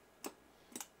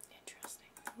 Interesting.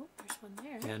 Oh, there's one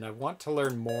there. And I want to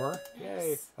learn more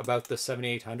yay, about the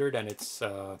 7800 and its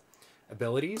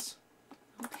abilities.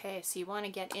 Okay, so you want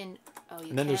to get in... Oh, you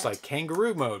And then there's can't. like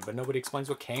kangaroo mode, but nobody explains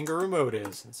what kangaroo mode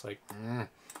is. It's like,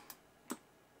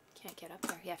 Can't get up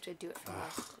there. You have to do it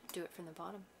from the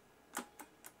bottom.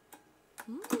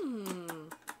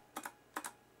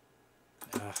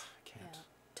 can't. Yeah.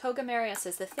 Toga Mario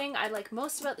says, the thing I like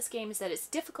most about this game is that it's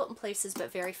difficult in places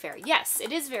but very fair. Yes,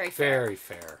 it is very fair. Very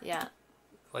fair. Yeah.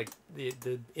 Like the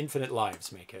infinite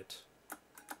lives make it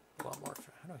a lot more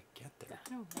fair. How do I get there? I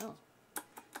don't know.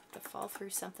 To fall through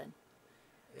something.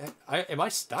 Am I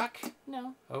stuck?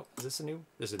 No. Oh, is this a new?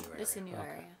 This is a new area. This is a new Okay.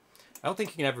 area. I don't think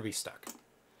you can ever be stuck. I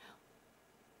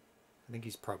think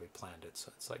he's probably planned it,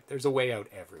 so it's like there's a way out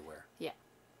everywhere. Yeah.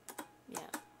 Yeah.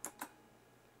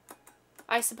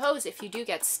 I suppose if you do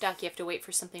get stuck, you have to wait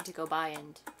for something to go by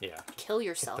and Yeah. kill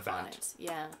yourself on bat. it.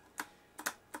 Yeah.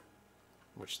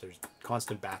 Which there's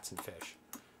constant bats and fish.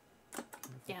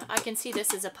 Yeah, I can see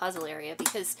this as a puzzle area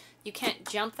because you can't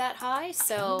jump that high,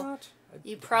 so What?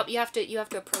 you have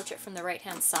to approach it from the right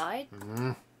hand side.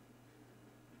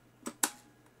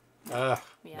 Yeah.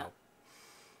 No.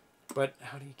 But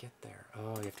how do you get there?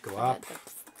 Oh, you have to go The- up.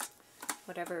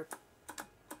 Whatever.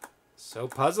 So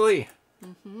puzzly.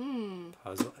 Mm-hmm.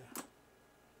 Puzzle.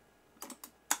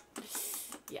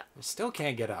 Yeah. I still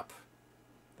can't get up.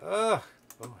 Ugh.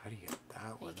 Oh, how do you get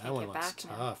that one? can't That one get looks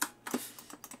back now. tough.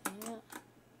 Yeah.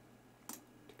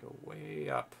 To go way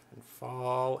up and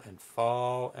fall and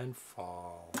fall and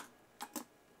fall.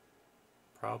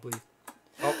 Probably.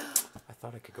 Oh, I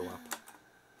thought I could go up.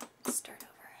 Start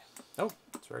over. Oh,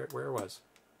 that's right where it was.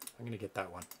 I'm going to get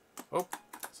that one. Oh,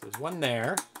 so there's one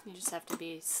there. You just have to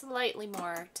be slightly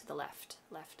more to the left.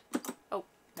 Left. Oh,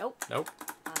 nope. Nope.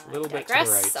 A little bit to the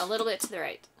right. A little bit to the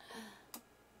right.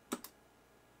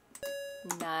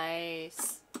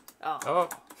 Nice. Oh. Oh.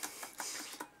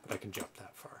 But I can jump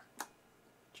that far.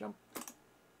 Jump.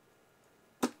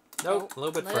 Nope, a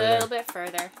little bit further. A little bit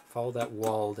further. Follow that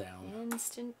wall down.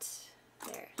 Instant.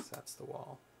 There. So that's the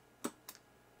wall.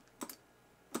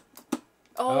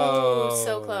 Oh,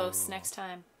 so Oh. close. Next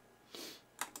time.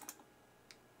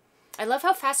 I love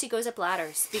how fast he goes up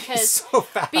ladders because So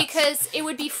fast. because it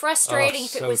would be frustrating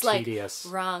if it so was like tedious.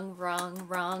 wrong.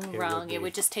 would It be.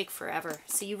 would just take forever.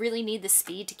 So you really need the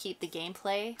speed to keep the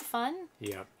gameplay fun.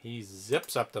 Yeah, he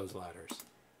zips up those ladders.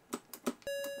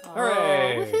 Oh,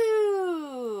 Hooray!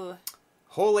 woohoo!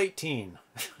 Hole 18.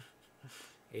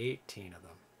 18 of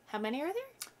them. How many are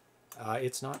there?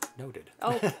 It's not noted.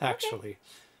 Oh, okay. actually.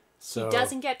 So He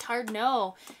doesn't get tired,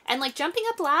 no. And like jumping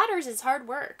up ladders is hard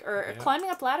work, or Yeah. climbing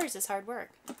up ladders is hard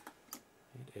work.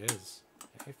 It is.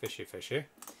 Hey, fishy, fishy.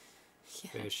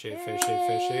 Yeah. Fishy, Yay, fishy,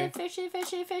 fishy. Fishy,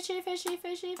 fishy, fishy, fishy,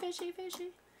 fishy, fishy, fishy.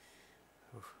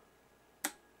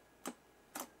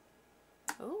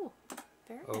 Oh,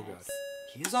 very Oh nice. god.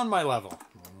 He's on my level.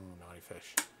 Naughty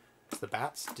fish. 'Cause the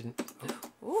bats didn't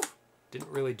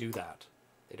really do that.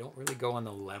 They don't really go on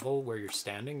the level where you're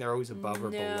standing. They're always above or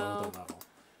below the level.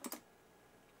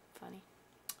 Funny.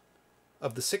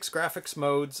 Of the 6 graphics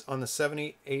modes on the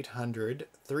 7800,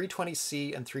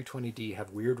 320C and 320D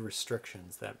have weird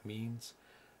restrictions. That means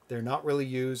they're not really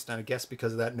used, and I guess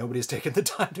because of that, nobody's taken the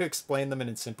time to explain them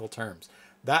in simple terms.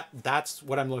 That's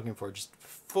what I'm looking for. Just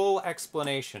full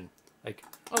explanation. Like,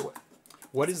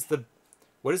 what is the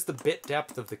bit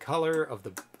depth of the color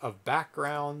of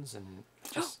backgrounds, and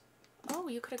just Oh,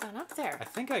 you could have gone up there. I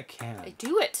think I can.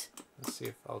 Do it. Let's see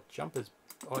if I'll jump as...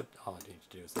 Oh, all I need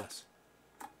to do is this.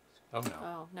 Oh,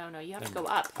 no. Oh, no. You have to Then go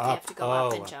up. You up. have to go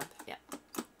up Oh, and up. jump. Yeah.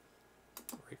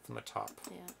 Right from the top.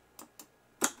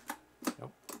 Yeah.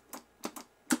 Nope.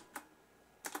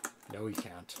 No, you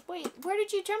can't. Wait, where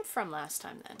did you jump from last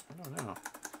time then? I don't know.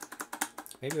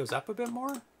 Maybe it was up a bit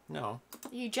more? No.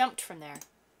 You jumped from there.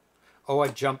 Oh, I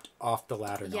jumped off the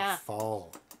ladder, Yeah. not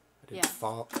fall. I didn't Yeah.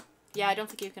 fall. Yeah, I don't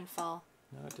think you can fall.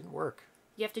 No, it didn't work.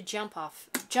 You have to jump off.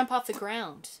 Jump off the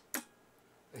ground.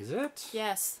 Is it?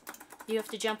 Yes. You have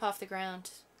to jump off the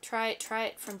ground. Try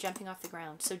it from jumping off the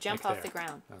ground. So jump Like off the there.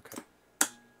 ground. Okay.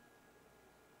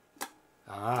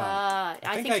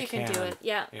 I think you can do it.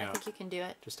 Yeah, Yeah. I think you can do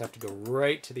it. Just have to go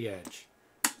right to the edge.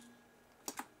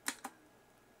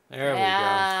 There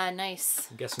Yeah, we go. nice.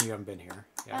 I'm guessing you haven't been here.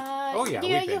 Yeah. Oh, yeah, Yeah, we've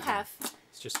been you here. have.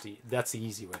 It's just that's the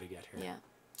easy way to get here.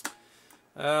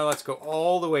 Yeah. Let's go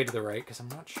all the way to the right, because I'm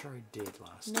not sure I did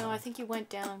last time. No, I think you went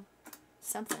down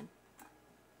something.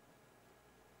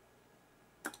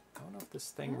 I don't know if this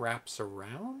thing wraps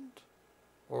around,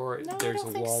 or No, I there's don't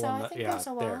a think wall so. on I the... think Yeah, there's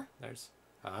a wall. there. There's...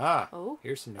 Ah, Oh.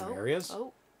 here's some new Oh, areas.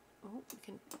 Oh, you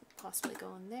can possibly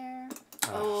go in there.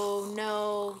 Oh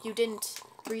no, you didn't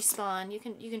respawn. You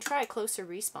can try a closer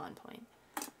respawn point.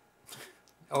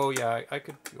 Oh, yeah, I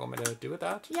could... You want me to do with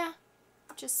that? Yeah,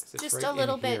 just 'Cause it's just right a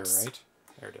little in bit. Here, right?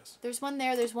 There it is. There's one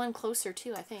there. There's one closer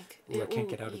too. I think. Ooh, I can't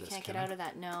get out of you this, can't can get I? out of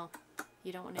that. No,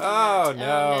 you don't want to. Oh, do that.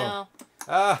 no. Oh no.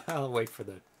 Ah, I'll wait for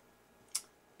the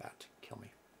bat to kill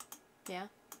me. Yeah.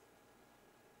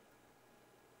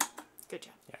 Good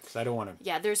job. Yeah, because I don't want to...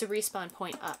 Yeah, there's a respawn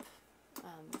point up.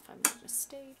 If I'm not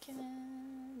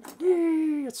mistaken.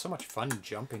 Whee! It's so much fun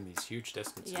jumping these huge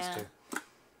distances, Yeah. too.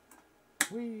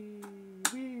 Whee!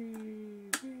 Whee!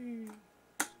 Whee!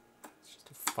 It's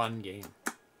just a fun game.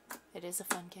 It is a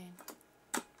fun game.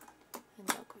 And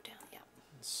don't go down. Yeah.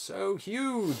 It's so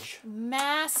huge!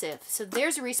 Massive. So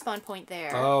there's a respawn point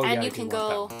there. Oh, and yeah, you I can do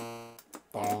go. want that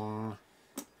one. Bong.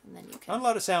 And then you Not can. a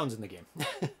lot of sounds in the game.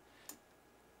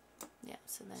 Yeah.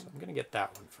 So then So I'm going to get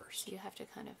that one first. you have to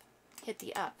kind of hit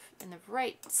the up in the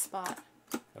right spot.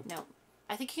 Nope. No.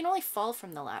 I think you can only fall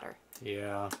from the ladder.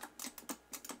 Yeah.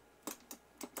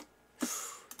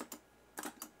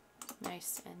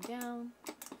 Nice and down.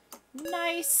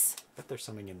 Nice. Bet there's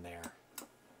something in there.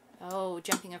 Oh,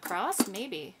 jumping across?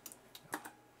 Maybe.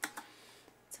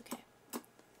 It's okay.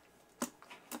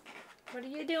 What are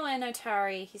you doing,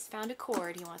 Atari? He's found a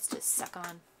cord he wants to suck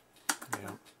on.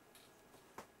 Yeah.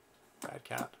 Bad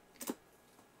cat.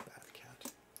 Bad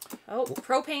cat. Oh,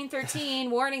 Propane 13.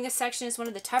 Warning, this section is one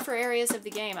of the tougher areas of the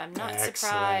game. I'm not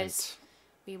surprised. Excellent.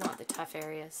 We want the tough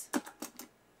areas.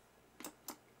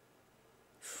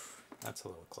 That's a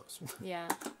little close. Yeah.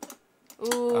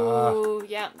 Ooh,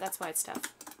 yeah, that's why it's tough.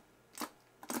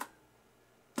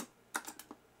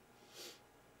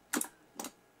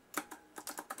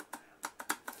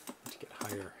 Let's get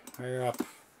higher. Higher up.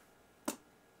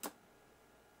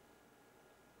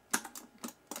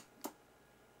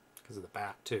 Because of the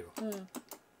bat, too.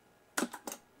 Ugh.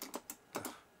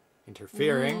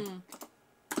 Interfering.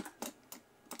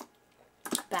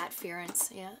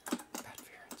 Batference, yeah.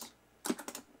 Batference.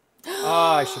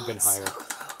 Oh, I should have been higher. So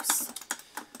close.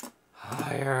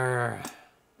 Higher.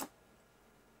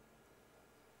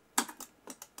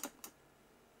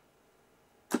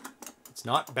 It's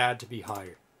not bad to be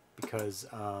higher because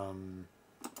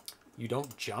you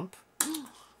don't jump.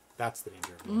 That's the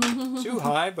danger of being too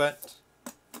high, but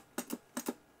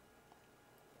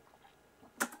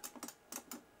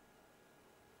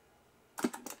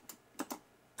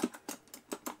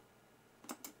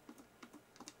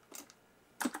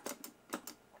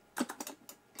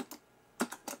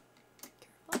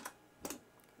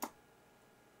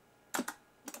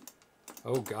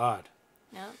oh God.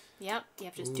 No, yep. You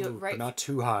have to just do it Ooh, right. but not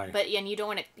too high. But yeah, and you don't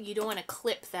want to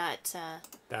clip that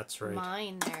That's right.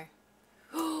 mine there.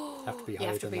 Have to be You higher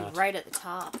have to than be that. right at the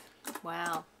top.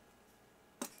 Wow.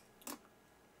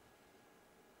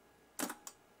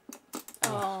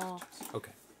 Oh.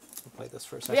 Okay. We'll play this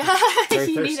for a second. Yeah,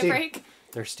 Very you need thirsty. a break.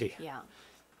 Thirsty. Yeah.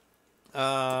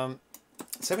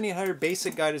 1700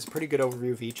 basic guide is a pretty good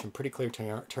overview of each in pretty clear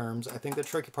terms. I think the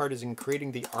tricky part is in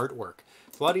creating the artwork.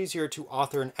 It's a lot easier to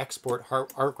author and export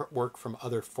artwork from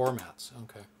other formats.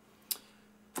 Okay.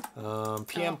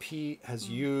 PMP has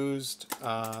used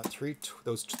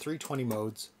those 320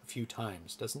 modes a few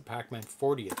times. Doesn't Pac-Man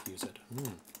 40th use it?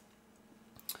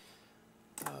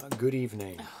 Good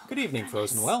evening. Good evening,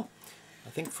 Frozen Well. I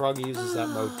think Froggy uses that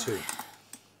mode too.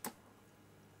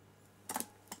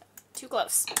 Too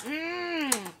close.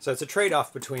 So it's a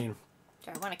trade-off between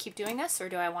Do I want to keep doing this, or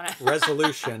do I want to...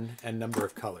 Resolution and number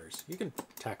of colors. You can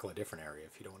tackle a different area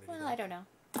if you don't want to do Well, that. I don't know.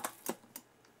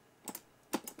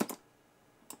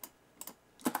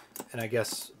 And I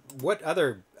guess, what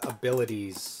other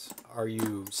abilities are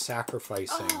you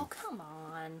sacrificing Oh, come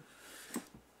on.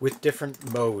 with different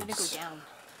I'm going to go modes down.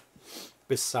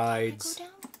 besides Can I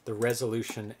go down? the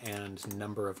resolution and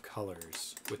number of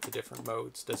colors with the different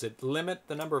modes? Does it limit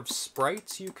the number of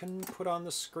sprites you can put on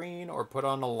the screen or put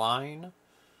on a line?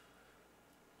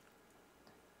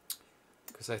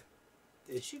 Because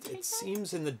Did you take it that?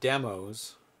 seems in the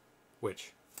demos,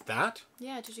 which, that?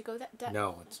 Yeah, did you go that?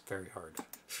 No, it's very hard.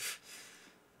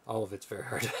 All of it's very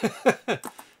hard.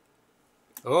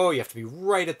 Oh, you have to be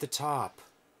right at the top.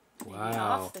 Maybe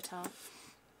Wow. off the top.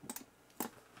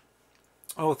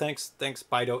 Oh, thanks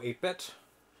Bido 8-bit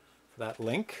for that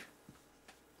link.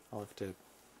 I'll have to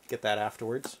get that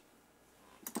afterwards.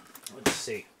 Let's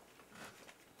see.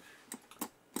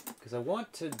 Because I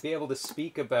want to be able to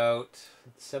speak about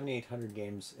 7800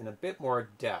 games in a bit more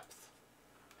depth.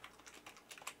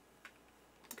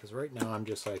 Because right now I'm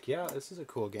just like, yeah, this is a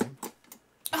cool game.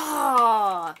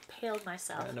 Oh, paled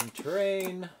myself. Random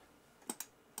terrain.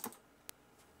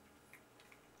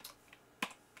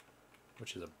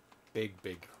 Which is a big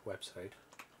website.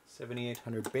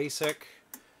 7800 basic.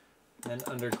 Then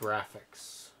under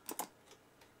graphics.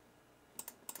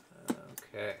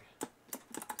 Okay.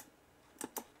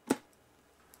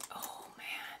 Oh,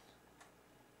 man.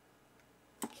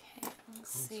 Okay, let's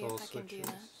see Console if I can do switches.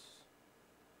 that.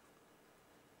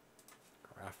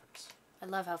 Graphics. I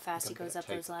love how fast he I'm gonna goes up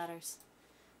take- those ladders.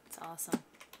 It's awesome.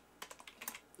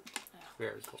 Oh,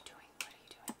 Very what cool. are you doing? What are you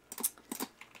doing?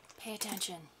 Pay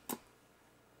attention.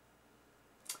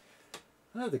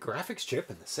 The graphics chip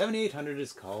in the 7800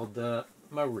 is called the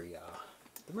Maria.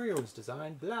 The Maria was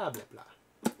designed blah blah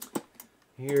blah.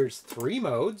 Here's 3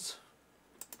 modes.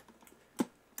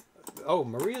 Oh,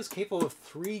 Maria's capable of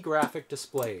 3 graphic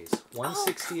displays.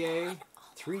 160A,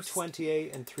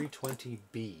 320A, and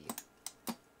 320B.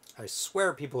 I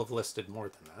swear people have listed more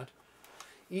than that.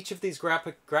 Each of these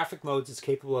graphic modes is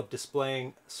capable of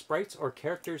displaying sprites or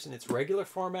characters in its regular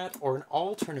format or an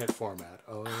alternate format.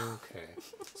 Okay.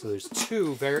 So there's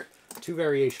two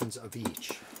variations of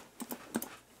each.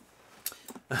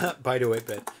 By the way,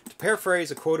 but to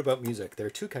paraphrase a quote about music, there are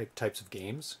 2 types of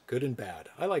games, good and bad.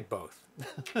 I like both.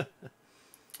 So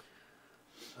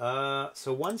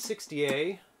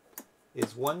 160A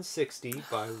is 160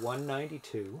 by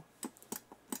 192.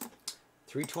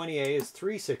 320A is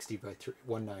 360 by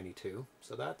 192,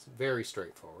 so that's very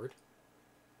straightforward.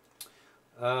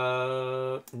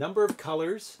 Number of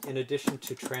colors in addition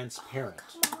to transparent.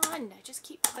 Come on, I just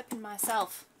keep clipping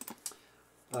myself.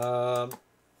 So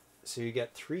you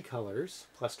get 3 colors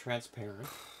plus transparent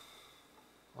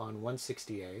on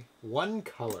 160A, 1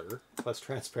 color plus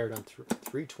transparent on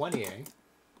 320A,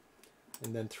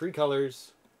 and then 3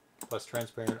 colors plus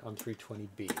transparent on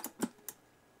 320B.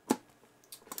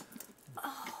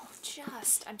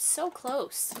 I'm so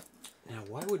close. Now,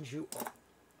 why wouldn't you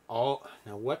all...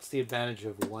 Now, what's the advantage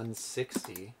of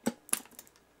 160? I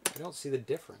don't see the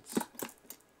difference.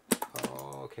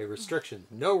 Oh, okay, restrictions.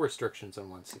 No restrictions on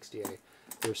 160A.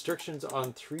 The restrictions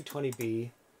on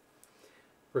 320B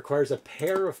requires a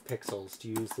pair of pixels to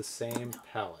use the same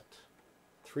palette.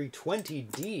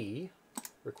 320D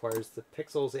requires the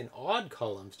pixels in odd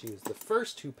columns to use the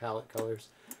first 2 palette colors,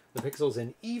 the pixels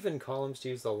in even columns to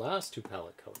use the last 2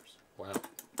 palette colors. Wow.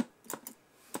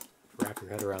 Wrap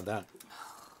your head around that.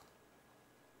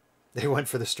 They went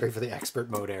straight for the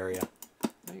expert mode area.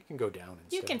 Now you can go down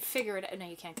instead. You can figure it out. No,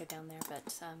 you can't go down there,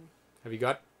 but... Have you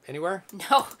got anywhere?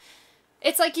 No.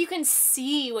 It's like you can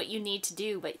see what you need to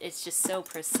do, but it's just so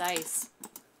precise.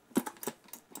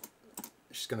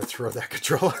 Just going to throw that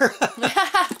controller.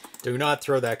 Do not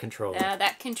throw that controller.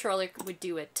 That controller would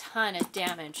do a ton of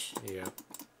damage. Yeah.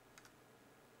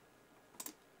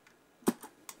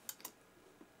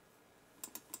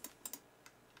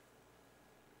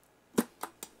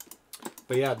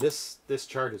 But yeah, this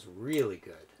chart is really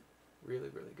good. Really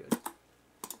good.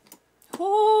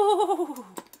 Ooh.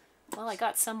 Well, I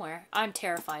got somewhere. I'm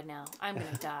terrified now. I'm going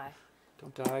to die.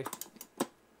 Don't die.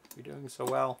 You're doing so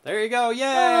well. There you go.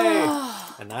 Yay!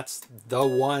 And that's the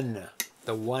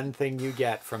one thing you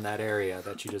get from that area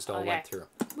that you just all went through.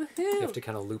 Woohoo! You have to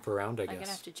kind of loop around, I guess. I'm going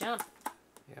to have to jump.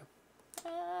 Yeah.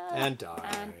 And die.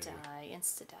 And die.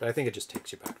 Insta-die. But I think it just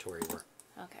takes you back to where you were.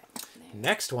 Okay. There.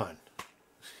 Next one.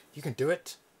 You can do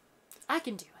it. I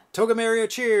can do it. Toga Mario,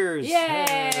 cheers! Yay!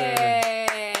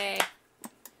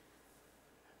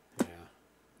 Yeah.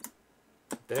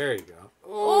 There you go.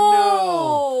 Oh,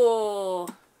 no! Oh!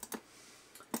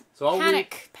 So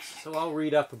Panic. So I'll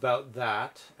read up about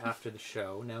that after the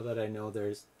show, now that I know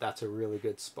that's a really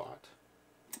good spot.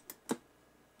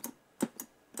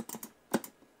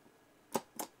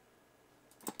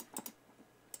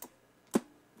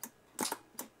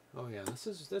 Oh yeah, this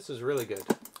is really good.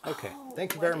 Okay,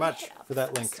 thank you very much for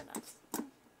that link. I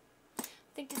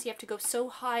think because you have to go so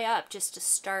high up just to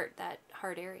start that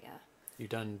hard area. You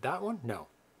done that one? No.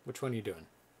 Which one are you doing?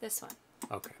 This one.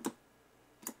 Okay.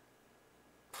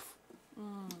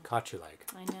 Caught your leg.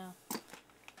 I know.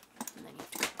 And then you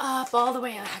have to go up all the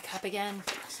way back up again.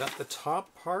 Is that the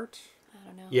top part? I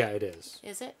don't know. Yeah, it is.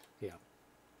 Is it? Yeah.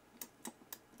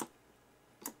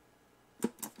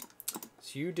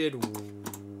 So you did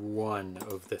one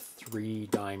of the 3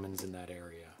 diamonds in that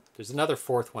area. There's another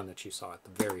 4th one that you saw at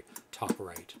the very top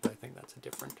right, but I think that's a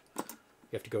different. You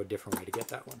have to go a different way to get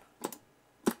that one.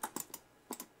 I'm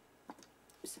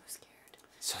so scared.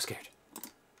 So scared.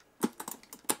 You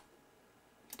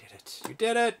did it. You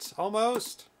did it!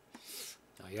 Almost.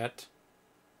 Not yet.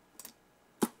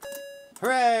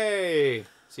 Hooray!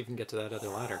 See if you can get to that other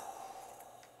ladder.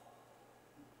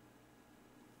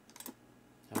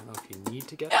 I don't know if you need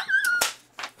to get.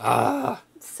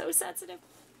 It's so sensitive.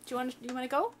 Do you want to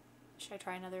go? Should I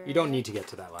try another? You don't need to get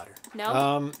to that ladder.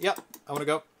 No. Yep. I want to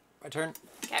go. My turn.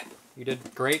 Okay. You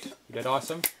did great. You did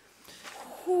awesome.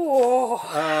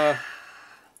 Whoa.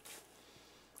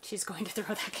 She's going to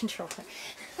throw that controller.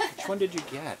 Which one did you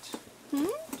get? Did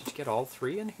you get all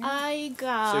 3 in here? I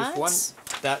got. So there's one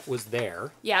that was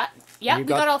there. Yeah. Yeah. We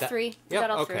got all 3. We Yep, got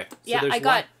all okay. 3. So Yeah. there's I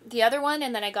got the other one,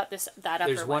 and then I got that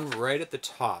upper There's one right at the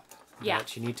top. Yeah.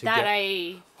 That you need to that get.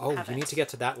 I. Oh, haven't. you need to get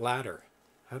to that ladder.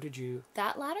 How did you?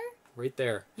 That ladder? Right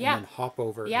there. Yeah. And then hop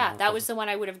over. Yeah, that was the one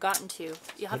I would have gotten to.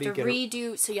 You have do to you get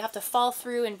redo, so you have to fall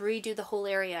through and redo the whole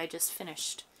area I just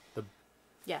finished.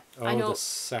 Yeah, I know. The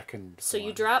second So one.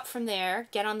 you drop from there,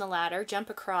 get on the ladder, jump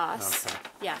across. Okay.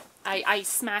 Yeah, I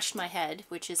smashed my head,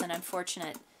 which is an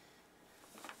unfortunate.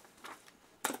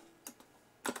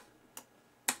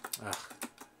 Ugh.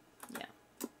 Yeah.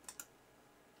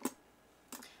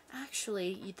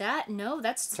 Actually,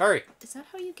 that's. Sorry. Is that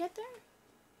how you get there?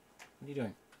 What are you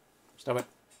doing? Stop it.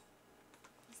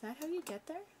 Is that how you get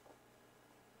there?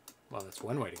 Well, that's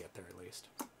one way to get there at least.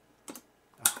 Oh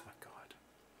my god.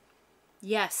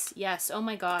 Yes, yes. Oh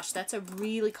my gosh, that's a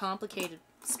really complicated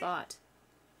spot.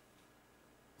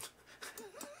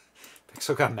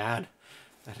 Pixel got mad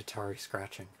at Atari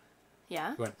scratching.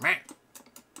 Yeah? He went, meh.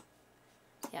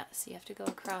 Yeah, so you have to go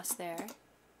across there.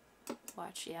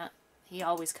 Watch, yeah. He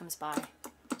always comes by.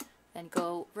 Then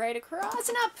go right across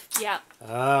and up. Yeah.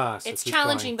 So it's keep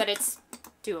challenging, going. but it's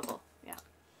doable. Yeah.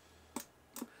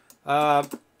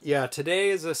 Yeah, today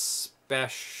is a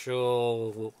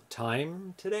special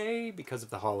time today because of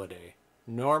the holiday.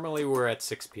 Normally we're at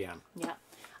 6 p.m. Yeah.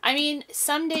 I mean,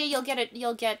 someday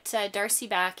you'll get Darcy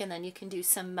back, and then you can do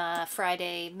some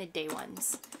Friday midday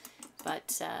ones.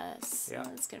 But Yeah.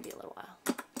 it's going to be a little while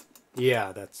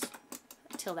Yeah, that's...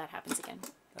 until that happens again.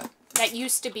 That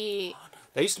used to be...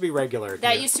 That used to be regular.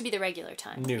 That here. used to be the regular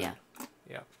time. Noon. Yeah.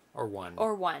 Yeah. Or 1.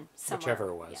 Or 1. Somewhere. Whichever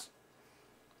it was. Yeah.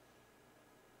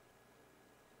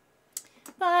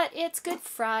 But it's Good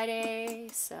Friday,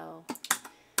 so...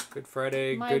 Good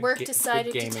Friday. My good work good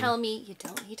decided to gaming. tell me you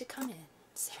don't need to come in.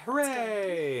 So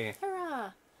Hooray!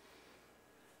 hurrah!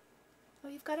 Oh,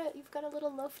 you've got a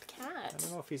little loafed I cat.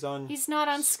 don't know if he's on... He's not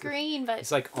on screen, but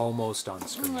He's like almost on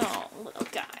screen. no, little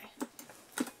guy.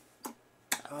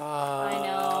 I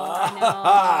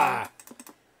I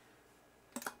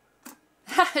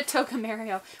know. Toka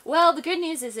Mario. Well, the good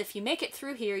news is if you make it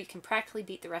through here, you can practically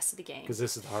beat the rest of the game. Because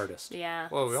this is the hardest. Yeah.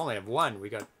 Well, we only have 1. We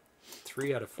got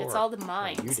 3 out of 4. It's all the Well,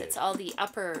 mines. you did. It's all the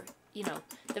upper,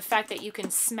 the fact that you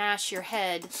can smash your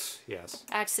head Yes.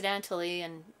 accidentally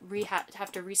and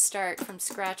have to restart from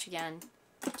scratch again.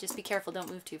 Just be careful, don't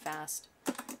move too fast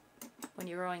when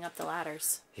you're going up the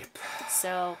ladders. Yep.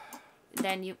 So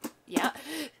then yeah.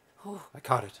 I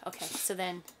caught it. Okay, so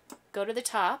then go to the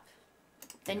top.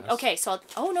 Then Yes. okay, so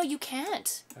oh no, you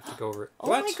can't. I have to go over it. Oh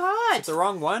What? my god. Is it the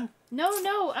wrong one? No.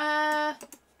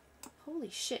 Holy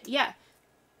shit. Yeah.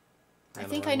 I Ran the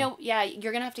think wrong I know. one? Yeah,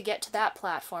 you're going to have to get to that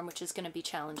platform, which is going to be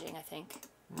challenging, I think.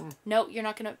 No, you're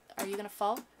not going to... Are you going to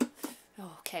fall?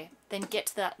 Oh, okay. Then get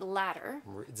to that ladder.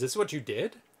 Is this what you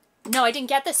did? No, I didn't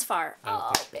get this far.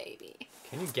 Oh, Oh, baby.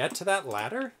 Can you get to that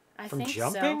ladder? I From think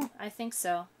jumping? so. I think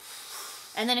so.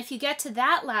 And then if you get to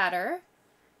that ladder,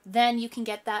 then you can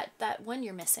get that one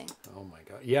you're missing. Oh my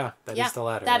god. Yeah, that is the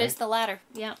ladder, That right? is the ladder.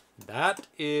 Yeah. That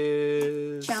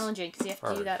is... Challenging, because you have to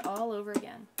do hard. that all over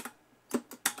again.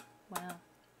 Wow.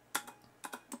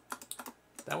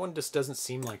 That one just doesn't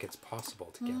seem like it's possible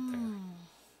to get there.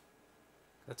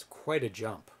 That's quite a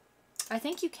jump. I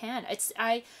think you can.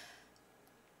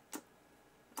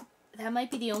 That might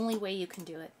be the only way you can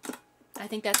do it. I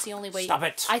think that's the only way. Stop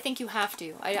it. I think you have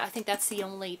to. I think that's the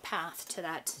only path to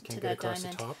that Can't get across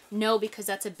diamond. the top? No, because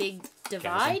that's a big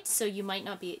divide, so you might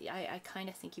not be. I kind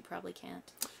of think you probably can't.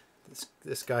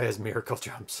 This guy has miracle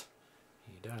jumps.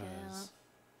 He does.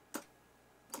 Yeah.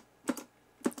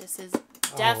 This is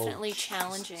definitely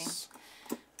challenging. Jesus.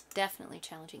 Definitely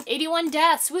challenging. 81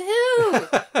 deaths.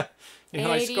 Woohoo! You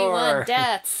know, 81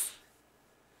 deaths.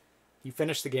 You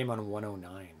finished the game on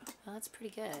 109. Well, that's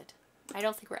pretty good. I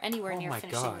don't think we're anywhere near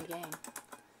finishing the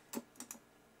game.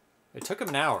 It took him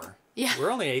an hour. Yeah. We're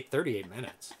only 38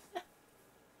 minutes.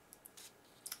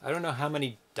 I don't know how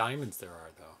many diamonds there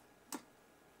are,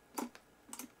 though.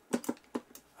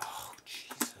 Oh,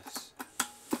 Jesus.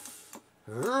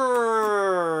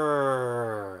 Urgh.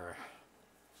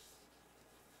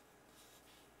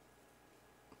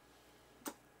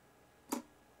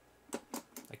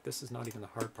 Like, this is not even the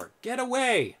hard part. Get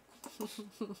away!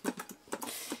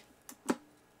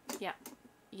 Yeah.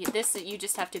 You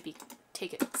just have to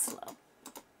take it slow.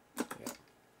 Yeah.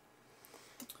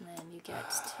 And then you get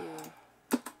to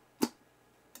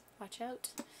watch out.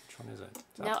 Which one is it?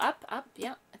 It's No, up? up,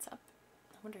 yeah, it's up.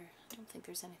 I wonder, I don't think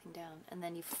there's anything down. And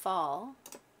then you fall.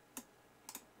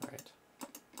 Right.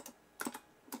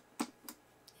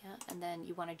 Yeah, and then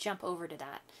you want to jump over to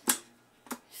that.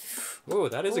 Oh,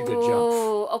 that is a good jump.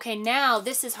 Oh, okay, now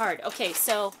this is hard. Okay,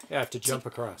 so Yeah, I have to jump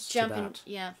across. jump to in, that.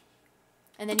 yeah.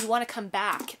 And then you want to come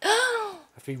back. I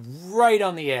have to be right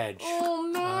on the edge. Oh,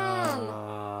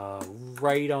 man.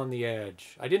 Right on the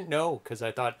edge. I didn't know because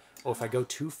I thought, oh, if I go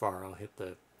too far, I'll hit the...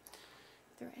 Are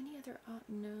there any other...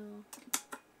 no.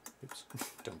 Oops.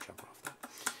 Don't jump off that.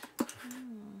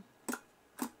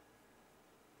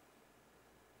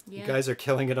 Yeah. You guys are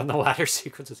killing it on the ladder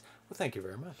sequences. Well, thank you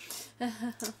very much.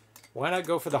 Why not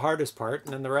go for the hardest part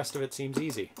and then the rest of it seems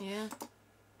easy? Yeah.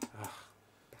 Ugh,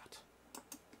 bat.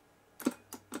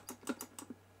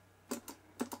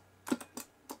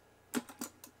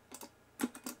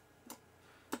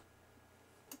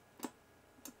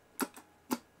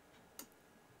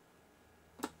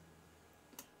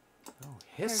 Oh,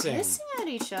 hissing. They're hissing at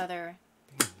each other.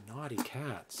 Being naughty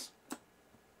cats.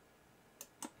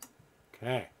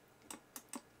 Okay.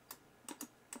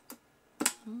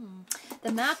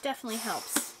 The map definitely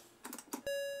helps.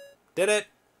 Did it.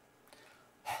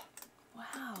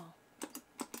 Wow.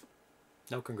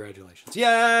 No congratulations.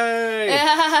 Yay!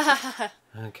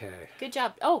 Okay. Good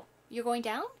job. Oh, you're going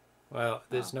down? Well,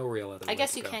 there's no real other way I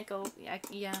guess to you go. can't go.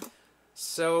 Yeah.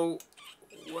 So,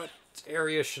 what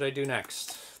area should I do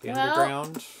next? The Well,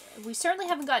 underground? We certainly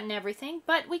haven't gotten everything,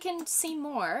 but we can see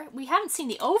more. We haven't seen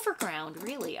the overground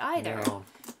really either. No,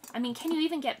 I mean, can you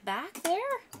even get back there?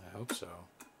 I hope so.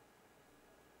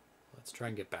 Let's try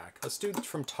and get back. Let's do it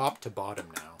from top to bottom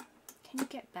now. Can you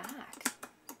get back?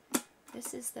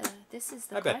 This is the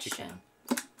I bet you question.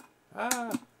 can.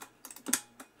 Ah.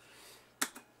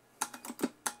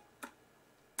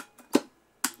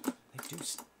 They do.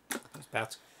 Those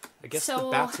bats. I guess the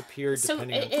bats appear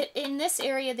depending on. In this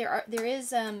area there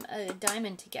is a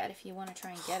diamond to get if you want to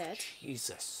try and get it.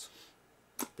 Jesus.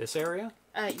 This area?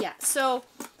 Yeah. So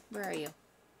where are you?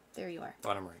 There you are.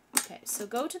 Bottom right. Okay. So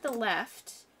go to the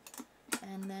left,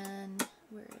 and then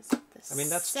where is it? The I mean,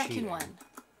 that's second cheating. one.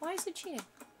 Why is it cheating?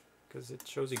 Because it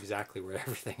shows exactly where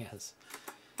everything is.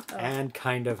 Oh. And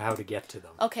kind of how to get to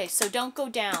them. Okay, so don't go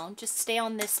down. Just stay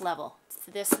on this level.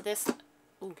 This.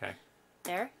 Ooh. Okay.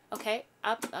 There. Okay.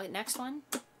 Up. Next one.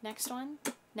 Next one.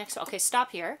 Next one. Okay,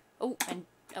 stop here. Oh, and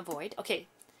avoid. Okay.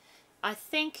 I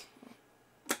think...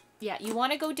 Yeah, you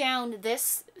want to go down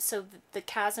this, so the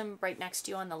chasm right next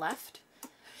to you on the left.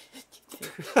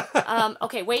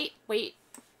 Okay, wait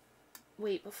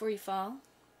before you fall.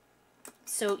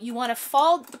 So you want to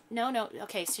fall... No.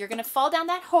 Okay, so you're going to fall down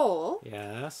that hole.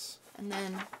 Yes. And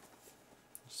then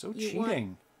So You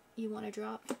cheating. you want to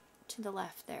drop to the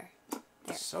left there.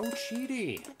 There. So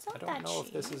cheaty. It's not I don't that know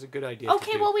if this cheaty. is a good idea.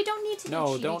 Okay, to do. well, we don't need to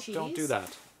No, do don't cheaties. do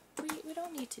that. We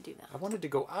don't need to do that. I wanted to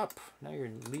go up. Now you're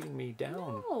leading me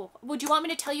down. No. Would you want me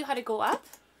to tell you how to go up?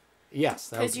 Yes,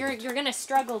 that would Because be you're good. going to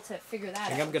struggle to figure I that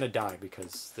think out. I'm gonna die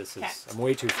because this is. Okay. I'm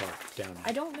way too far down.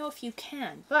 I don't know if you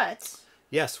can, but...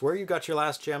 Yes, where you got your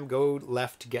last gem, go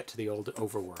left to get to the old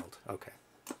overworld. Okay.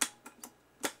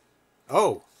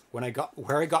 Oh, where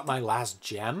I got my last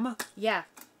gem, Yeah.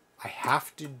 I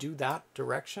have to do that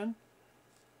direction?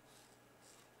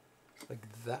 Like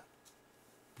that?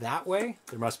 That way?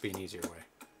 There must be an easier way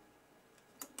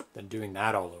than doing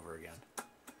that all over again.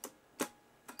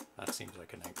 That seems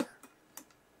like a nightmare.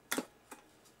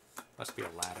 Must be a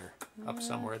ladder up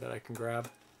somewhere that I can grab.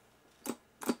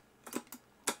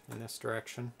 in this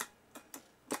direction?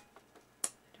 I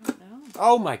don't know.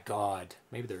 Oh my god.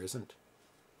 Maybe there isn't.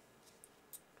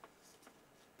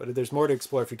 But there's more to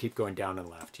explore if you keep going down and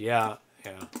left. Yeah,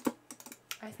 yeah.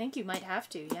 I think you might have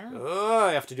to, yeah. Oh,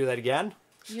 I have to do that again?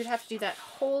 You'd have to do that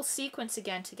whole sequence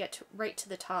again to get right to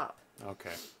the top.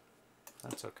 Okay.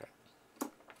 That's okay.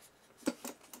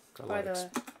 Got a By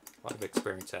lot of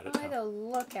experience at it by now. the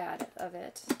look at it, of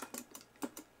it.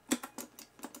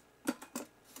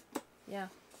 Yeah.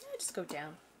 Just go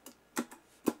down.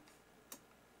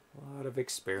 A lot of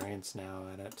experience now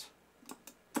at it.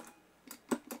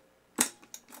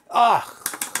 Ah!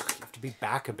 You have to be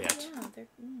back a bit. Yeah, they're...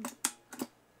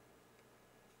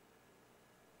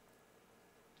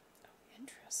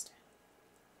 Interesting.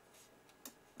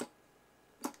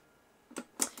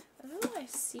 Oh, I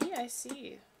see, I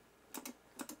see.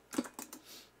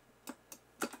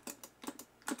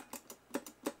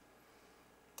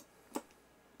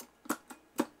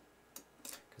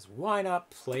 Because why not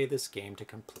play this game to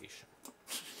completion?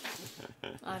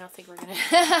 I don't think we're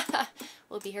gonna...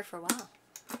 We'll be here for a while.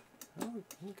 Oh,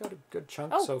 you got a good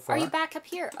chunk Oh, so far. are you back up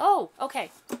here? Oh, okay.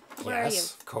 Where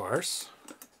Yes, of course.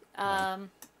 are you?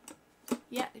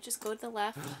 Yeah, just go to the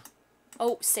left.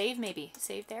 Oh, save maybe.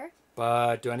 Save there?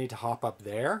 But do I need to hop up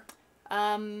there?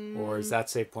 Or Or is that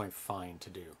save point fine to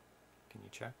do? Can you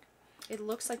check? It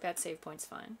looks like that save point's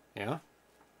fine. Yeah?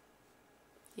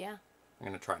 Yeah. I'm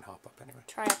going to try and hop up anyway.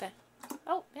 Try up it.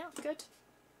 Oh, yeah, good.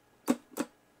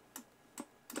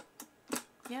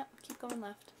 Yeah, keep going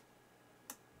left.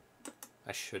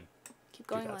 I should Keep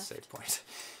do going that left. save point.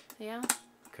 Yeah.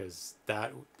 Because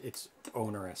it's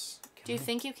onerous. Do you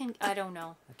think you can... I don't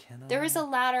know. Can I? There is a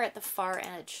ladder at the far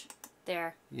edge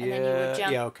there. Yeah, And then you would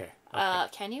jump. yeah, okay. Okay.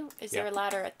 Can you? Is Yeah. there a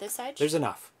ladder at this edge? There's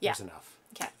enough. Yeah. There's enough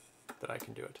Okay. that I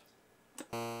can do it.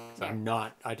 There. I'm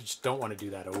not... I just don't want to do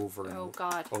that over and Oh,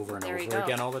 God. over and There you over go.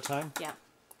 again all the time. Yeah.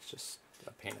 It's just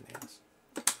a pain in the ass.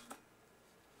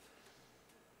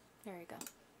 There you go.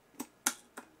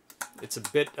 It's a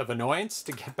bit of annoyance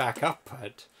to get back up,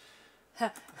 but...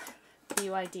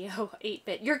 BYDO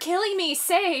 8-bit. You're killing me!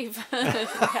 Save!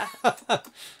 Yeah.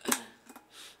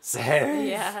 Save!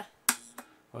 Yeah.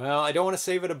 Well, I don't want to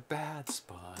save at a bad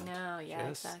spot. No, yeah,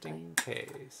 just exactly. in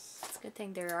case. It's a good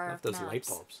thing there I are love those maps. light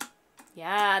bulbs.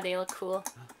 Yeah, they look cool.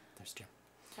 There's Jim.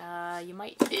 You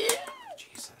might...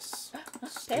 Jesus. Pay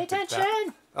Stupid attention!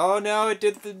 bat. Oh no, it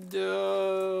did the...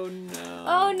 Oh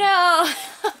no.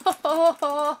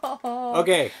 Oh no!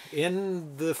 Okay,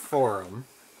 in the forum...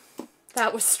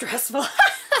 That was stressful.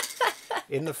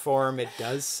 In the forum, it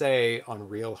does say on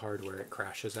real hardware it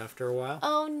crashes after a while.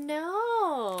 Oh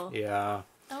no! Yeah.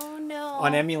 Oh no!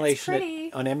 On emulation,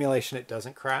 It's pretty. it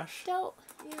doesn't crash. Don't.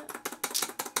 Yeah.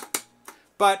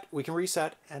 But we can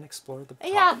reset and explore the top.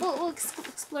 Yeah, we'll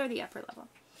explore the upper level.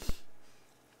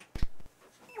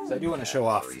 So I do want to show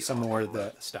off some more of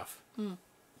the stuff.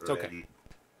 It's okay. Ready.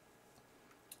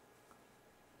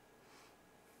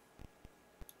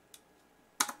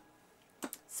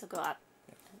 So go up.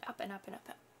 And up and up and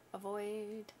up.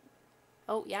 Avoid.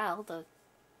 Oh yeah, all the...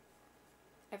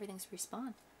 Everything's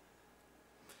respawn.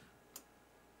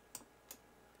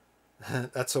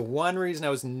 That's the one reason I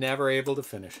was never able to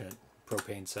finish it,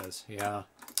 Propane says. Yeah.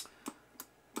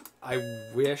 I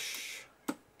wish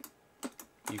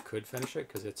you could finish it,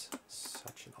 because it's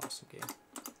such an awesome game.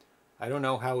 I don't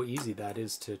know how easy that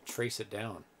is to trace it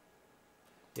down.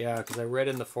 Yeah, because I read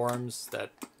in the forums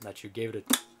that you gave it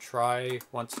a try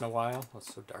once in a while. Oh,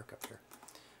 it's so dark up here.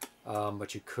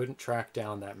 But you couldn't track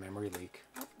down that memory leak.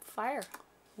 Oh, fire.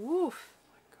 Woof.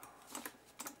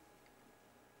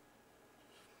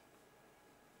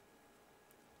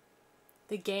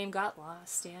 The game got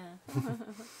lost, yeah.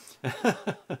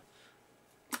 Got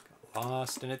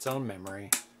lost in its own memory.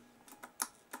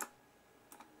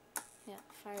 Yeah,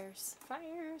 fires.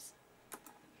 Fires.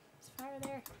 There's fire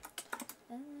there.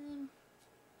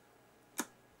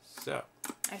 So,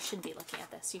 I shouldn't be looking at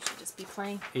this. You should just be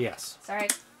playing. yes. Sorry.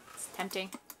 It's tempting.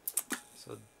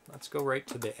 So let's go right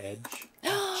to the edge.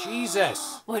 Oh,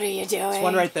 Jesus! What are you doing? There's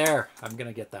one right there. I'm going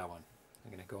to get that one.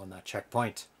 I'm going to go on that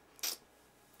checkpoint.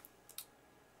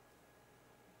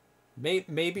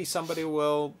 Maybe somebody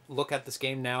will look at this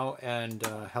game now and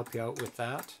help you out with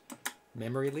that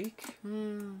memory leak.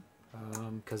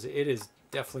 Because it is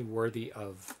definitely worthy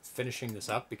of finishing this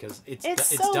up, because it's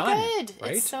so done. good.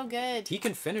 Right? It's so good. He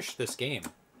can finish this game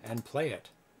and play it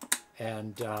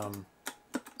and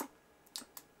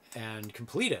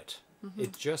complete it.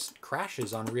 It just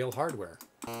crashes on real hardware.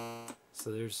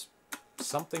 So there's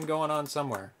something going on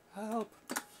somewhere. Help!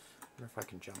 I wonder if I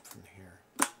can jump from here.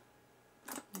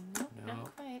 Nope, No.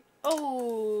 not quite.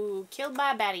 Oh, killed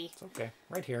by a baddie. It's okay.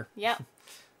 Right here. Yep.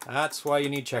 That's why you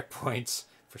need checkpoints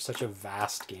for such a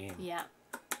vast game. Yeah.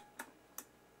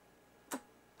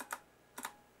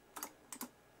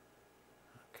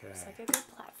 Okay. It's like a good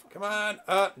platform. Come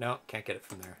on. No, can't get it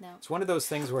from there. No. It's one of those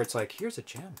things where it's like, here's a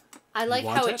gem. I like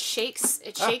want how it? it shakes.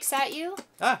 It shakes at you.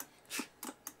 Ah,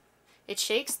 It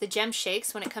shakes. The gem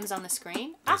shakes when it comes on the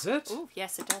screen. does it? Ooh,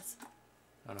 yes, it does.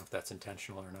 I don't know if that's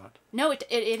intentional or not. No, it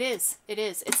is. It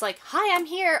is. It's like, hi, I'm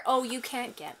here. Oh, you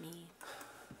can't get me.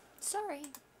 Sorry.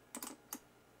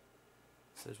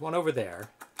 So there's one over there.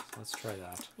 So let's try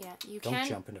that. Yeah, you Don't can.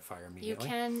 jump into fire You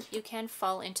immediately. can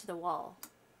fall into the wall.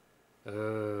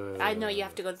 Uh, I know you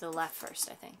have to go to the left first,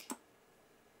 I think.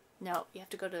 No, you have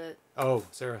to go to... Oh,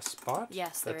 is there a spot?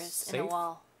 Yes, there that's is. In the safe?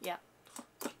 wall. Yeah.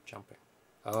 Jumping.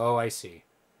 Oh, I see.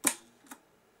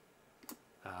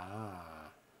 Ah,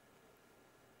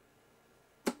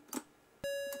 There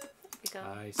we go.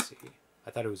 I see.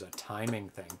 I thought it was a timing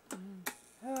thing.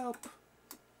 Help.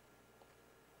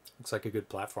 Looks like a good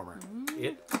platformer.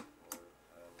 It.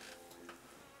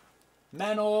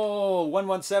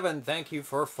 Manol117, thank you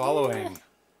for following.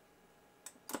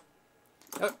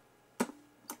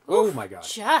 Oh my god.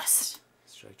 Just.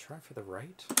 Should I try for the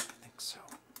right? I think so.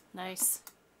 Nice.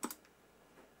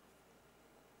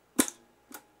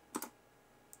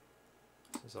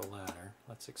 This is a ladder.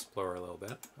 Let's explore a little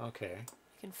bit. Okay.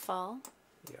 You can fall.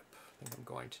 Yep. I think I'm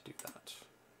going to do that.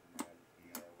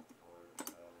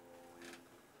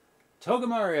 Toga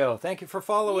Mario, thank you for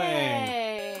following.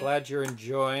 Yay. Glad you're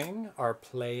enjoying our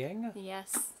playing.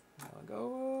 Yes. I'll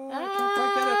go. I can't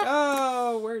quite get it.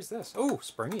 Oh, where's this? Oh,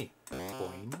 springy.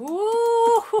 Boing.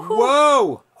 Ooh.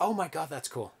 Whoa! Oh my god, that's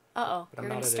cool. Uh-oh. But I'm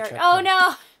You're not going to at a start... checkpoint.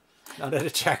 Oh, no. Not at a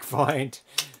checkpoint.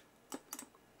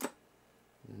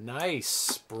 Nice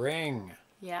spring.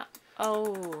 Yeah.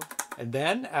 Oh. And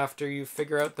then, after you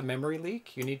figure out the memory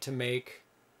leak, you need to make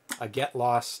a get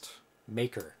lost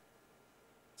maker.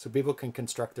 So people can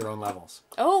construct their own levels.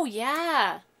 Oh,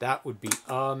 yeah. That would be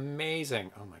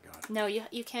amazing. Oh my god. No,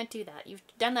 you can't do that. You've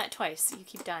done that twice. You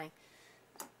keep dying.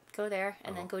 Go there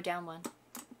and then go down one.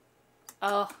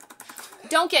 Oh.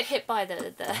 Don't get hit by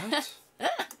the... What?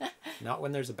 Not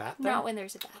when there's a bat there? Not when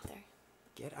there's a bat there.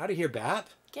 Get out of here, bat.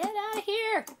 Get out of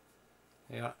here.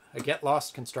 Yeah, a get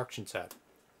lost construction set.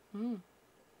 Hmm.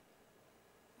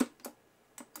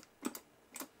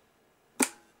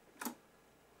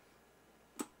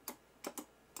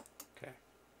 Okay.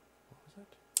 What was it?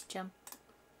 Jump.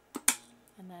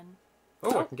 And then...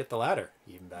 Oh, I can get the ladder.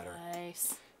 Even better.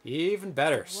 Nice. Even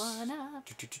better. One up.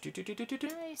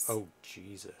 Nice. Oh,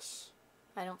 Jesus.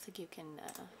 I don't think you can...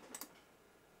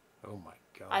 Oh my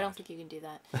god. I don't think you can do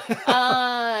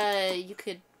that. You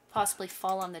could possibly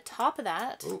fall on the top of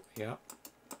that. Oh, yeah.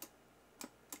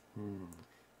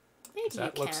 Maybe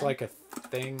That you looks can. like a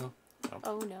thing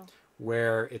Oh, no.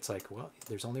 where it's like, well,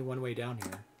 there's only one way down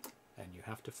here, and you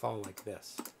have to fall like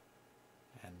this.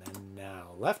 And then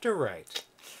now, left or right?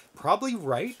 Probably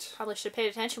right. Probably should have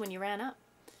paid attention when you ran up.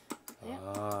 Yeah.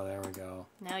 Oh, there we go.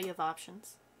 Now you have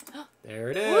options. There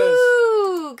it is.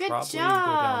 Woo! Good Probably job.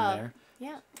 go down there.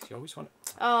 Yeah. You always want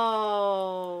to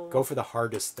Oh. go for the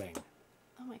hardest thing.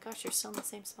 Oh my gosh, you're still in the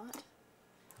same spot.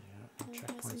 Yeah, no There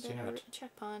checkpoints hasn't been a yet.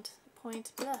 checkpoint.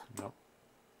 Point. Blah. Nope.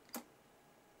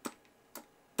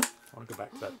 I want to go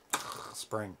back to that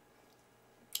spring.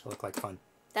 It looked like fun.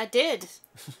 That did.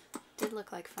 Did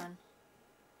look like fun.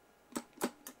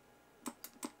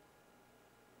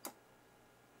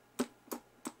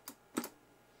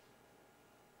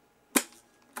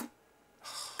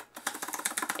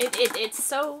 It's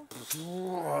so...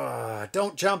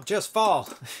 Don't jump, just fall.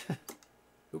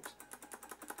 Oops.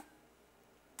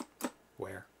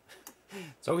 Where?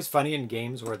 It's always funny in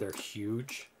games where they're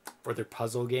huge, or they're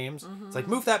puzzle games. It's like,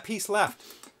 move that piece left.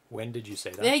 When did you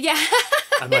say that? Yeah.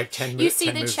 I'm like 10 minutes. You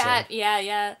see the chat. Yeah,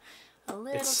 yeah. A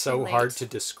little It's too so late. hard to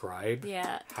describe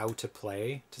Yeah. how to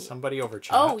play to somebody over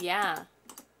chat. Oh, yeah.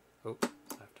 Oh, I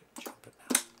have to jump it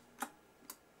now.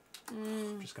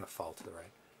 I'm just going to fall to the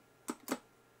right.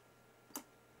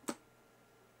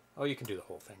 Oh, you can do the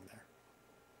whole thing there.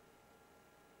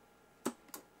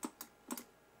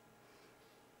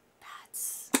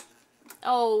 That's...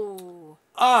 Oh.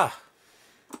 Ah!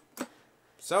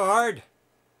 So hard.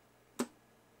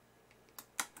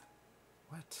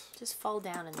 What? Just fall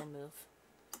down and then move.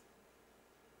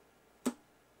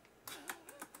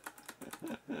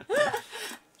 You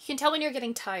can tell when you're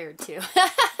getting tired, too.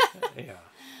 Yeah.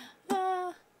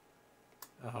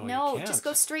 Oh, No, you can't. just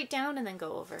go straight down and then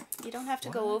go over. You don't have to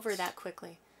go over that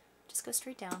quickly. Just go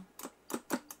straight down.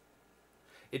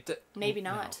 Maybe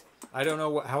no. not. I don't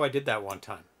know how I did that one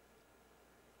time.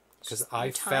 Because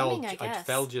I fell. timing, I I guess.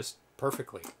 fell just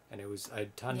perfectly, and I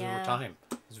had tons Yeah. of time.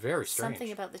 It was very strange.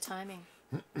 Something about the timing.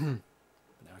 But now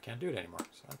I can't do it anymore,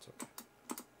 so that's okay.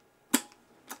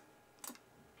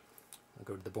 I'll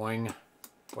go to the boing,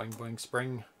 boing, boing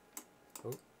spring.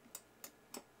 Oh.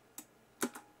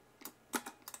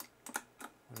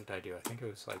 What did I do? I think it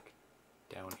was like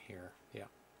down here. Yeah.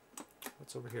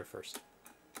 What's over here first?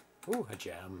 Ooh, a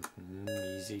gem.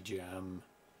 Easy gem.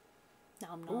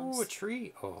 Nom Ooh, a noms.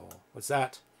 tree. Oh, what's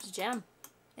that? There's a gem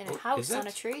in a Oh, house is on a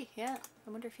it? tree. Yeah. I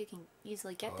wonder if you can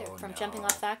easily get there Oh, from no. jumping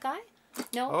off that guy.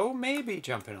 No. Oh, maybe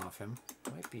jumping off him.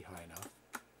 Might be high enough.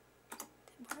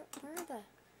 Where are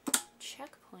the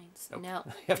checkpoints? Nope. No.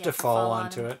 You have to fall on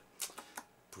onto him. it.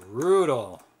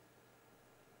 Brutal.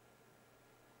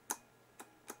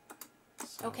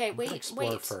 So Okay, I'm gonna wait, explore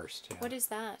wait. first. Yeah. What is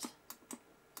that?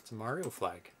 It's a Mario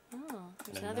flag. Oh,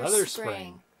 there's And another, another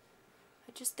spring.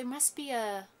 There must be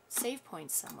a save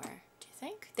point somewhere. Do you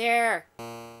think? There.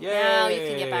 Yay! Now you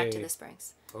can get back to the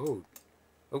springs. Oh.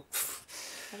 Oh.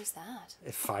 What is that?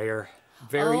 Fire.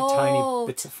 Very Oh, tiny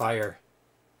bits of fire.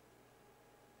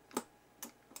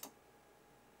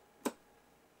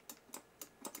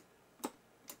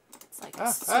 It's like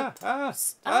just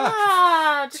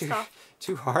Too, off.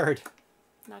 too hard.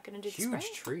 Not gonna do the Huge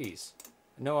spring. trees.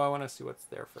 No, I want to see what's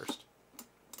there first.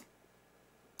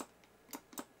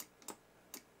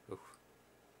 Oof.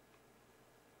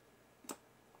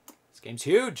 This game's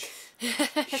huge.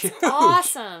 It's Huge.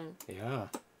 awesome. Yeah.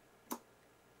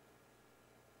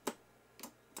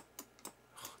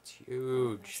 Oh, it's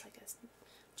huge. There's like a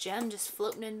gem just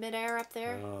floating in midair up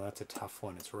there. Oh, that's a tough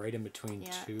one. It's right in between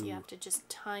Yeah, two. you have to just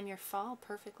time your fall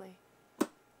perfectly.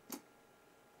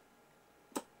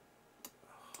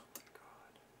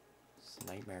 It's a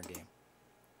nightmare game.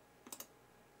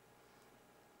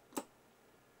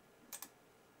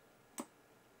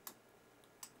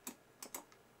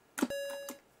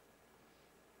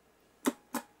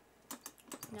 Not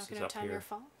This is gonna up time here. your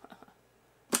fall.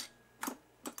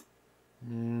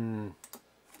 I'm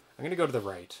gonna go to the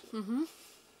right.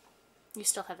 You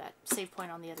still have that save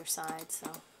point on the other side, so.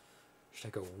 Should I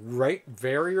go right?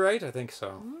 Very right? I think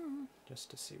so. Just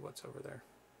to see what's over there.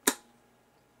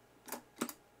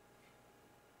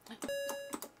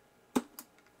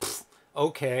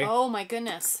 Okay. Oh my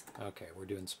goodness. Okay, we're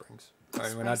doing springs. All right,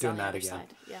 we're Springs not on doing the that other again. side.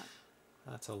 Yeah.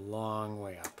 That's a long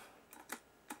way up.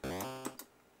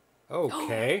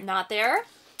 Okay. Not there.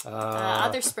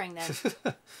 Other spring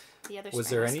then. The other Was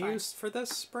spring there was any fine. use for this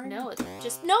spring? No, it's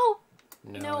just no.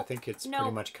 No, no, I think it's no.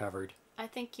 pretty much covered. I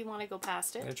think you want to go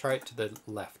past I'm it. gonna try it to the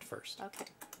left first Okay.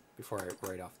 before I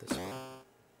write off this one.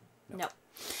 No.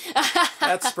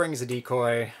 That spring's a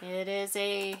decoy. It is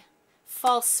a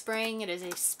false spring. It is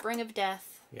a spring of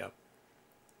death. Yep.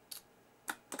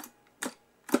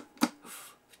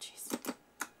 Jeez.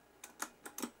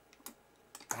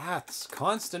 Bats,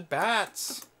 constant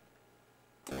bats.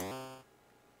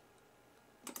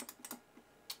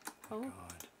 Oh, God.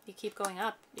 you keep going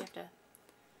up. You have to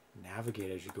Navigate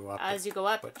as you go up. as you go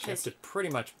up. But you have 'cause- to pretty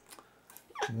much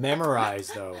memorize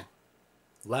though.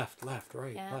 Left,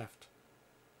 right, Yeah. left.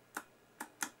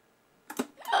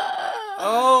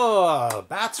 Oh,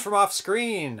 bats from off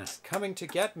screen coming to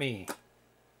get me.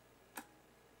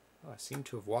 Oh, I seem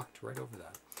to have walked right over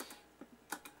that.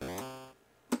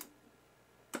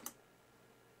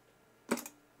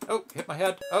 Oh, hit my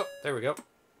head. Oh, there we go.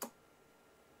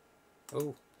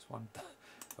 Oh, this one.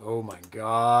 Oh my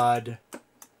God.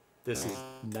 This is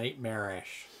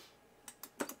nightmarish.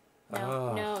 No,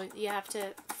 Oh. no, you have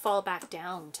to fall back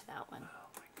down to that one. Oh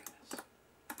my goodness.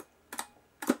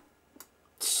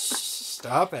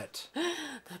 Stop it.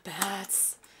 The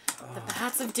bats. The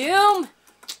bats of doom.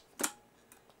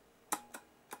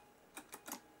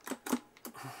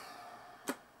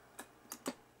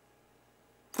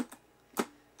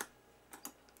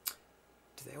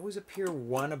 Do they always appear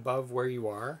one above where you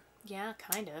are? Yeah,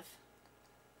 kind of.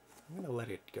 I'm going to let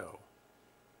it go.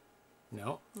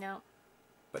 No. No.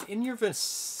 But in your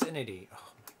vicinity.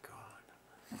 Oh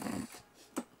my God.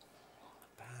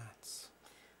 Bats.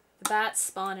 The bats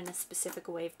spawn in a specific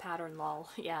wave pattern, lol.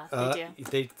 Yeah, they do.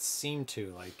 They seem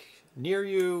to, like, near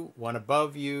you, one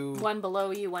above you. One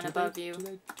below you, one Do above they, you. Do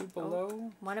they do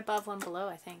below? One above, one below,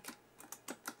 I think.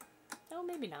 No,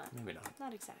 maybe not. Maybe not.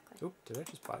 Not exactly. Oop, did I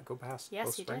just go past Yes,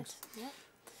 both you springs? did. Yep.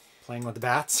 Playing with the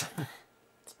bats.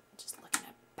 Just looking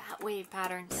at bat wave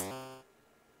patterns.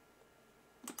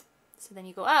 So then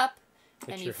you go up,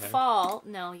 Hit and your you head. fall.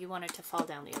 No, you want it to fall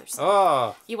down the other side.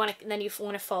 Oh. You want to, then you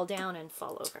want to fall down and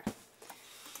fall over.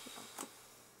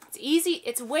 It's easy.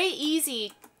 It's way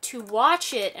easy to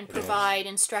watch it and provide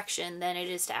instruction than it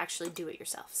is to actually do it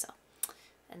yourself. So,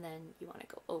 and then you want to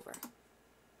go over.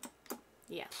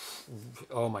 Yeah.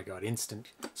 Oh my god, instant.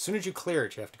 As soon as you clear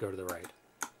it, you have to go to the right.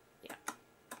 Yeah.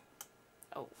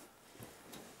 Oh.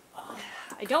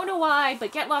 I don't know why,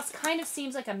 but Get Lost kind of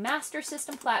seems like a Master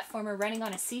System platformer running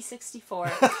on a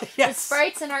C64. Yes. The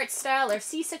sprites and art style are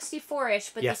C64-ish,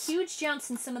 but Yes. the huge jumps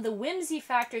and some of the whimsy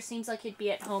factor seems like it'd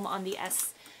be at home on the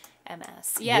SMS.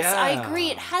 Yes, Yeah. I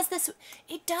agree. It has this.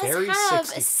 It does Very have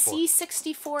 64. a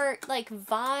C64 like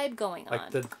vibe going on.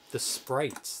 Like the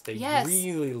sprites, they Yes.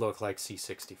 really look like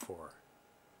C64.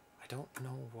 I don't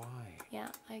know why. Yeah,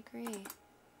 I agree.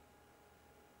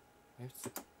 Maybe it's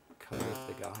the color of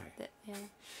the guy. Yeah.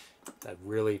 That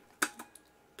really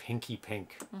pinky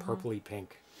pink, purpley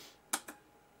pink.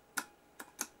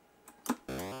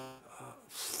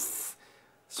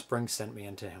 Spring sent me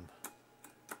into him.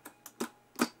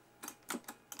 Oh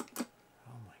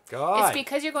my god. It's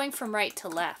because you're going from right to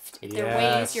left. They're way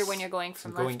Yes. easier when you're going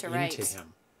from I'm left to right. into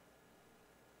him.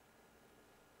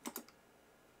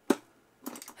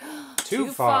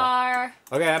 Too far.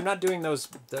 Okay, I'm not doing those.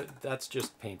 That's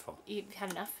just painful. You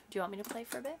had enough? Do you want me to play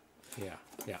for a bit? Yeah,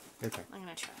 your turn. I'm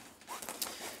going to try.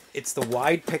 It's the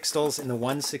wide pixels in the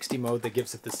 160 mode that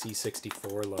gives it the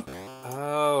C64 look.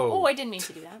 Oh. Oh, I didn't mean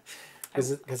to do that. I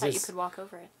thought you it's could walk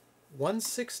over it.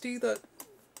 160 that...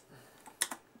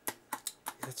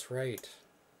 That's right.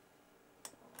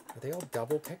 Are they all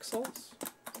double pixels?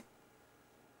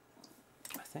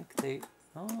 I think they...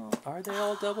 Oh, are they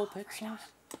all double pixels?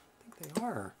 I think they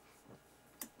are.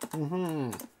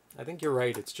 I think you're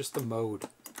right. It's just the mode.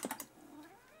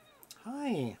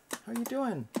 Hi. How you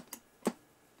doing?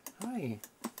 Hi.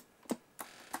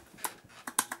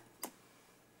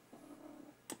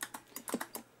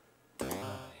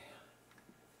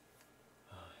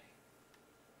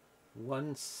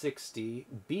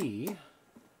 160B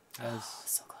has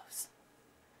So close.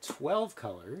 12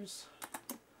 colors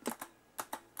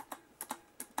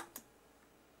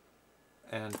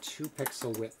and 2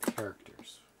 pixel width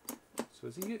characters. So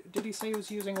is he, did he say he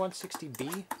was using 160B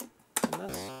in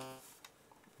this?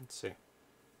 Let's see.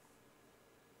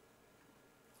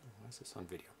 Why is this on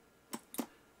video?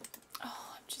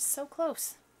 Oh, I'm just so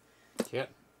close. Kitten.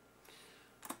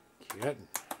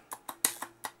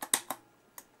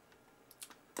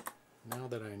 Now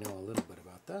that I know a little bit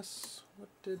about this, what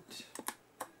did...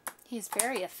 He's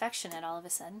very affectionate all of a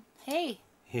sudden. Hey.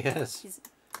 Yes. He's...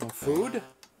 Oh, food?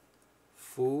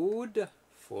 Food.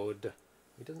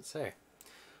 He doesn't say.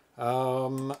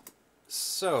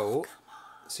 So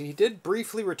he did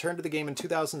briefly return to the game in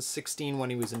 2016 when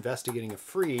he was investigating a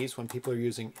freeze when people are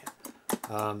using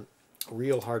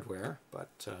real hardware.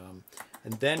 But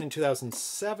and then in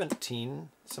 2017,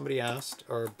 somebody asked,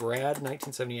 or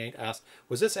Brad1978 asked,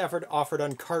 was this effort offered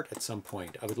on cart at some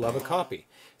point? I would love a copy. He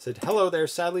said, hello there,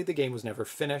 sadly the game was never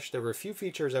finished. There were a few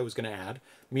features I was going to add.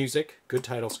 Music, good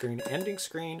title screen, ending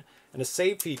screen, and a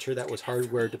save feature that was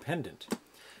hardware dependent.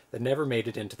 That never made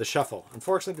it into the shuffle.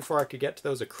 Unfortunately, before I could get to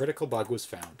those, a critical bug was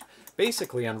found.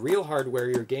 Basically, on real hardware,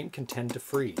 your game can tend to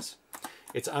freeze.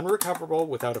 It's unrecoverable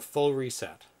without a full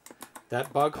reset.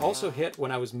 That bug also hit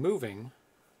when I was moving,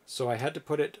 so I had to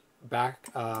put it back,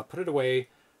 put it away,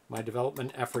 my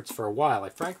development efforts for a while. I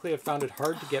frankly have found it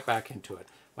hard to get back into it.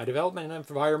 My development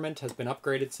environment has been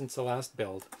upgraded since the last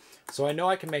build, so I know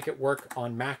I can make it work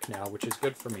on Mac now, which is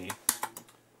good for me.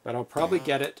 But I'll probably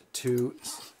get to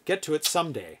it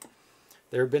someday.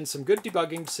 There have been some good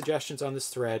debugging suggestions on this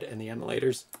thread, and the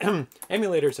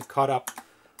emulators have caught up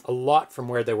a lot from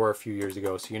where they were a few years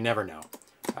ago, so you never know.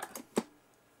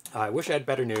 I wish I had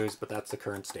better news, but that's the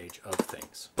current stage of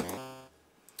things.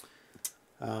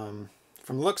 From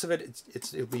the looks of it,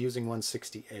 it'll be using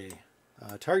 160A.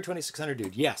 Atari 2600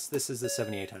 dude. Yes, this is the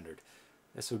 7800.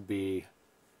 This would be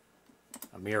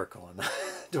a miracle in the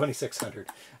 2600.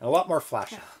 And a lot more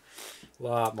flashing. A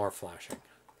lot more flashing.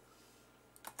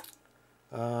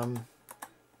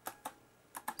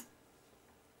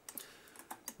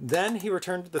 Then he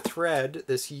returned to the thread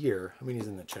this year. I mean, he's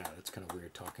in the chat. It's kind of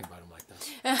weird talking about him like this.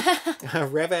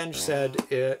 Revenge said,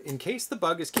 in case the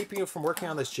bug is keeping you from working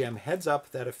on this gem, heads up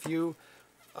that a few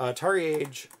Atari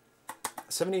Age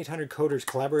 7800 coders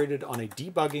collaborated on a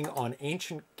debugging on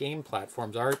ancient game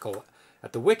platforms article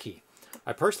at the wiki.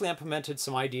 I personally implemented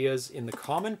some ideas in the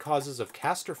common causes of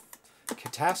catastrophic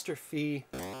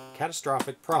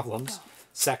problems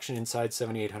section inside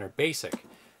 7800 Basic,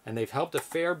 and they've helped a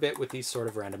fair bit with these sort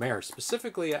of random errors.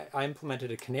 Specifically, I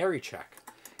implemented a canary check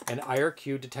and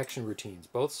IRQ detection routines.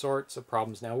 Both sorts of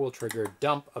problems now will trigger a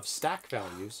dump of stack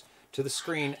values to the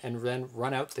screen and then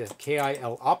run out the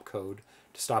KIL opcode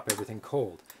to stop everything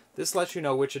cold. This lets you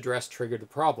know which address triggered the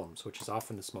problems, which is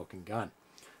often the smoking gun.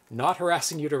 Not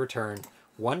harassing you to return.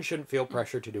 One shouldn't feel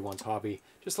pressure to do one's hobby.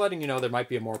 Just letting you know there might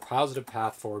be a more positive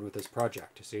path forward with this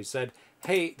project. So he said,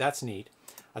 hey, that's neat.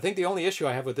 I think the only issue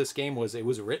I have with this game was it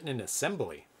was written in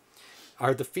assembly.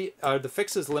 Are the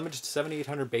fixes limited to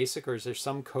 7800 BASIC, or is there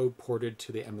some code ported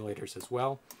to the emulators as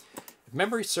well? If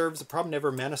memory serves, the problem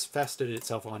never manifested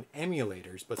itself on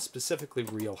emulators, but specifically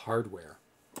real hardware.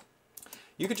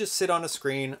 You could just sit on a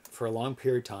screen for a long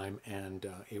period of time and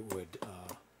it would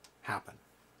happen.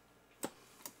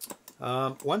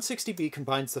 160B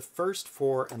combines the first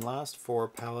 4 and last 4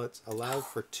 palettes, allowed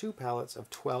for 2 palettes of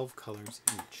 12 colors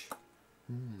each.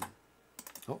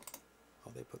 Oh,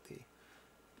 they put the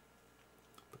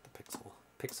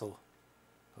pixel.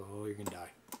 Oh, you're gonna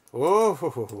die.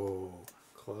 Oh,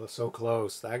 close, so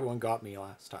close. That one got me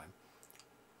last time.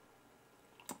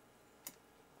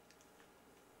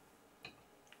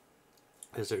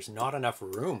 Because there's not enough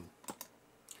room,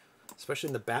 especially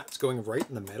in the bats going right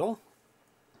in the middle.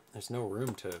 There's no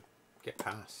room to get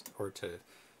past, or to,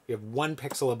 you have 1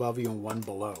 pixel above you and 1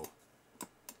 below,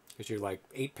 because you're like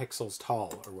 8 pixels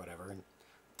tall or whatever, and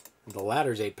the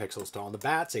ladder's 8 pixels tall and the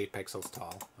bat's 8 pixels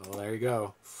tall. Oh, there you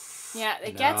go. Yeah,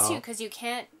 it gets you because you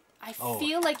can't, I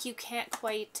feel like you can't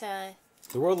quite the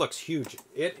world looks huge.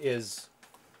 It is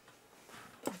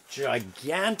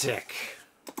gigantic.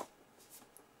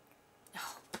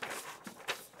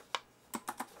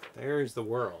 There's the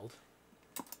world.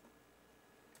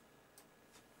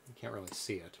 You can't really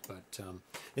see it, but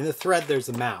in the thread there's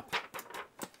the map.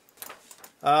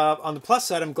 On the plus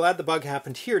side, I'm glad the bug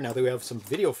happened here now that we have some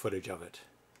video footage of it.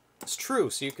 It's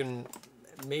true, so you can,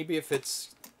 maybe if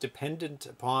it's dependent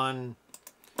upon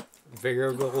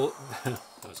variable, that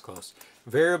was close,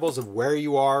 variables of where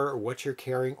you are or what you're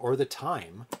carrying or the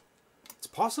time. It's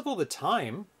possible the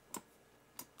time,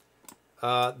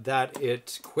 that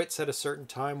it quits at a certain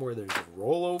time where there's a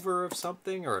rollover of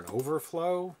something or an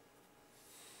overflow.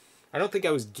 I don't think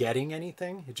I was getting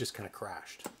anything. It just kind of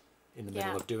crashed in the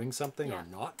middle of doing something or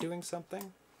not doing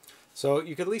something. So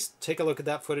you could at least take a look at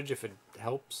that footage if it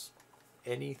helps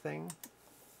anything.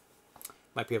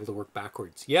 Might be able to work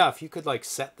backwards. Yeah, if you could like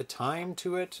set the time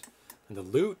to it and the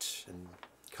loot and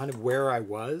kind of where I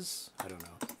was. I don't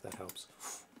know if that helps.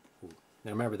 Ooh.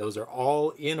 Now remember, those are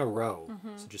all in a row.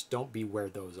 So just don't be where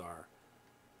those are.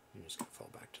 You're just going to fall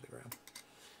back to the ground.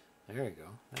 There you go.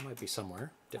 That might be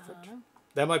somewhere different.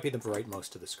 That might be the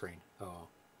rightmost of the screen. Oh.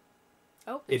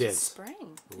 Oh, it is.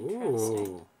 Spring.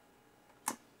 Ooh.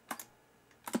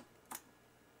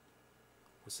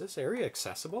 Was this area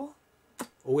accessible?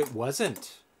 Oh, it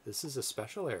wasn't. This is a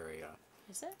special area.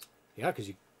 Is it? Yeah, because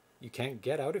you can't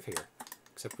get out of here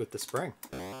except with the spring.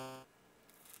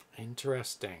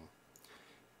 Interesting.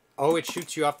 Oh, it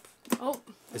shoots you up. Oh, okay.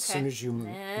 As soon as you move,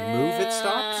 it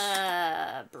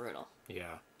stops. Brutal.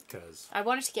 Yeah, because I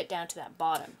wanted to get down to that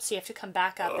bottom, so you have to come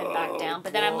back up and back down.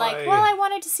 But then I'm like, well, I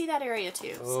wanted to see that area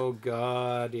too. So. Oh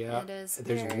God, yeah. It is.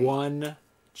 There's one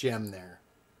gem there.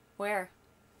 Where?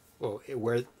 Well,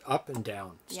 where up and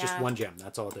down. It's just one gem.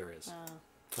 That's all there is.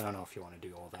 I don't know if you want to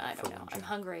do all that. I don't know. I'm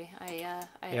hungry. I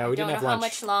we don't didn't know have how lunch.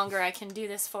 much longer I can do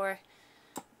this for.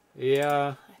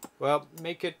 Yeah. Well,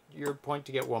 make it your point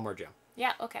to get one more gem.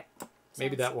 Yeah. Okay.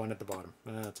 Maybe that one at the bottom.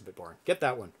 That's a bit boring. Get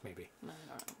that one, maybe. I don't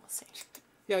know. We'll see.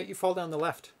 Yeah, you fall down the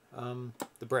left.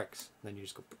 The bricks. Then you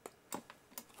just go.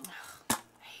 I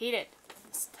hate it.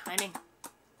 This timing.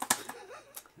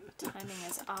 Timing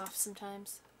is off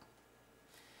sometimes.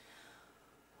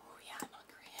 Oh yeah,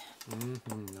 I'm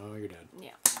hungry. No, you're dead.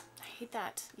 Yeah, I hate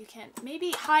that. You can't.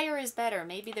 Maybe higher is better.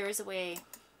 Maybe there is a way.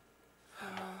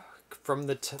 From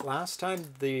the last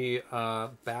time the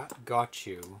bat got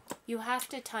you, You have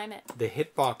to time it. the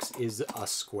hitbox is a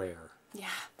square. Yeah.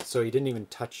 So he didn't even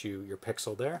touch your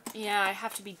pixel there. Yeah, I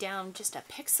have to be down just a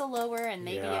pixel lower, and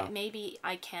maybe maybe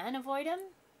I can avoid him,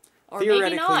 or maybe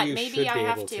Theoretically, not. you Maybe should I be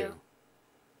have able to.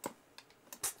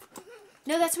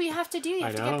 No, that's what you have to do. You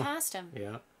have to know. get past him.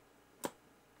 Yeah.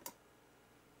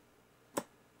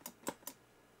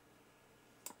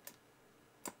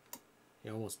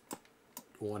 You almost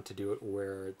want to do it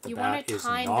where the You bat want to is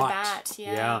time not. the bat,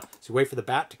 yeah. So wait for the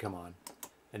bat to come on,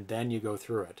 and then you go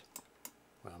through it.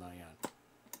 Well, not yet.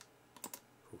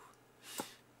 Oof.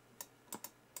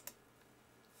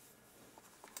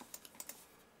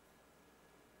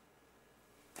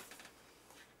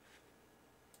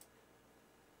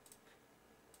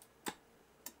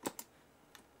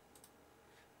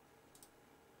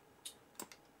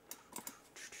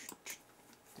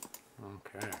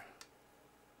 Okay.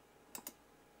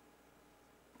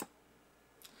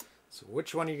 So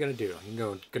which one are you going to do?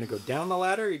 You're going to go down the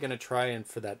ladder, or are you going to try and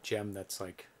for that gem that's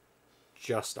like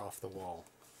just off the wall?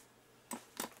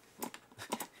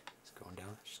 It's going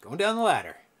down. She's Just going down the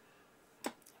ladder.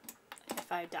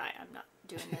 If I die, I'm not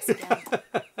doing this again.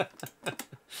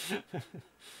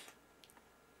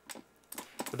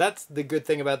 But that's the good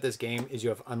thing about this game is you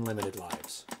have unlimited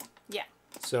lives. Yeah.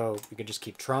 So you can just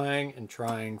keep trying and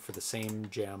trying for the same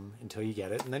gem until you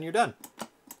get it, and then you're done.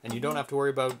 And you don't have to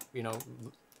worry about, you know,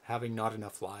 having not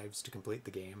enough lives to complete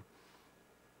the game.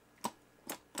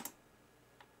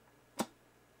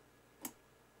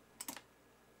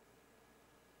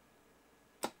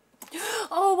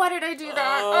 Oh, why did I do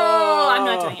that? Oh, I'm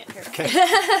not doing it here.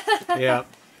 Okay. Yeah.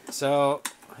 So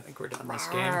I think we're done this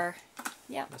game. Rawr.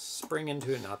 Yeah. I'm gonna spring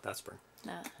into it. Not that spring.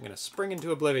 No. I'm gonna spring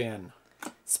into oblivion.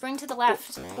 Spring to the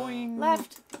left. Boing.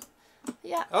 Left.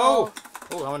 Yeah. Oh.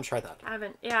 Oh, I want to try that.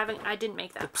 I didn't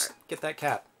make that Oops. part. Get that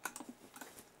cat.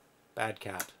 Bad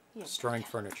cat. Yeah, Destroying bad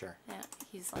cat. furniture. Yeah,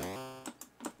 he's like...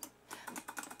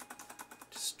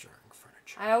 Destroying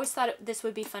furniture. I always thought this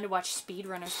would be fun to watch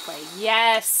speedrunners play.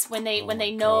 Yes, when they Oh when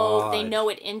they my know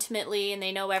God. it intimately and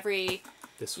they know every...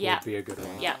 This Yeah. would be a good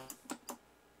one. Yeah.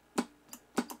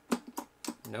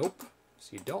 Nope. So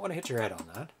you don't want to hit your head on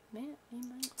that. Man, you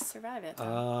might survive it. Do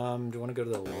you want to go to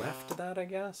the left of that, I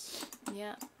guess?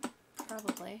 Yeah,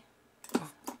 probably.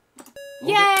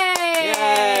 Yay!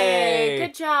 Yay!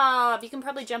 Good job. You can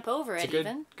probably jump over It's it a good,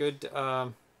 even. good,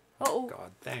 Oh,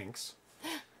 God, thanks.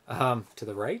 To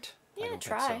the right? I yeah, don't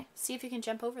try. think See if you can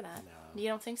jump over that. No. You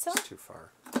don't think so? so. It's too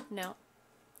far. No.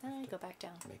 Go back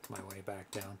down. Make my way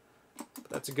back down. But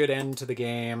that's a good end to the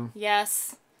game.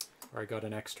 Yes. Where I got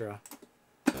an extra.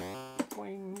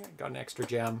 Boing, I got an extra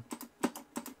gem.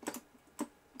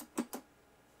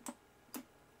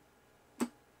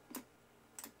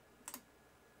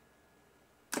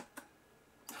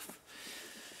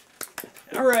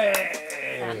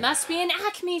 Hooray! That must be an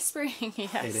Acme spring.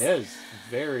 Yes. It is.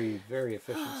 Very, very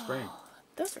efficient spring.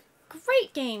 Those are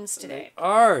great games today.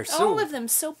 Are so. All of them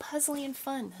so puzzly and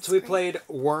fun. That's So we great. played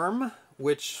Worm,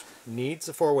 which needs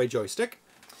a 4-way joystick.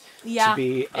 Yeah. to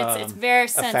be it's very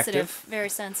sensitive. effective. Very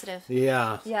sensitive.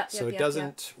 Yeah. Yeah, So yep, it yep,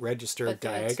 doesn't register But good.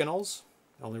 diagonals.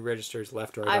 It only registers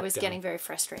left or right. I up, was down. getting very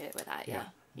frustrated with that. Yeah.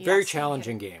 You Very asked me to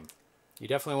challenging game. You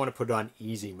definitely want to put it on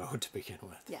easy mode to begin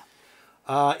with. Yeah.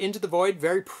 Into the Void,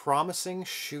 very promising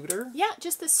shooter. Yeah,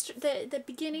 just the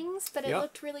beginnings, but it Yep.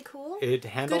 looked really cool. It Good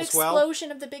handles well.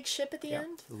 explosion of the big ship at the Yeah.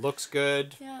 end. Looks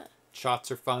good. Yeah. Shots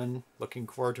are fun. Looking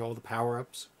forward to all the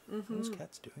power-ups. What's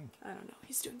Cat's doing? I don't know.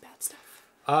 He's doing bad stuff.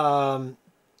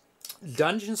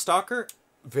 Dungeon Stalker,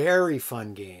 very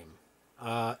fun game.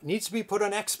 Needs to be put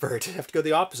on expert. I have to go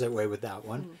the opposite way with that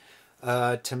one.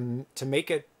 To make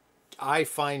it, I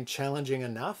find challenging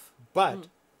enough. But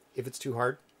if it's too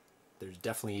hard, there's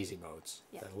definitely easy modes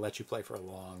that'll let you play for a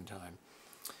long time.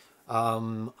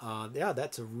 Yeah,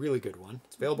 that's a really good one.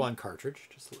 It's available on cartridge,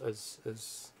 just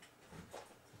as.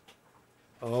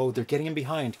 Oh, they're getting in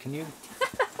behind. Can you?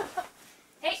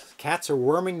 Hey. Cats are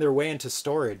worming their way into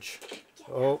storage.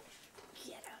 Oh,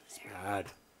 Get out there. bad.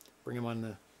 Bring them on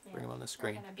the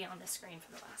screen. They're gonna be on the screen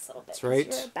for the last little bit. That's right.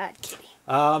 You're a bad kitty.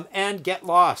 And Get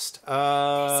Lost. This is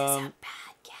a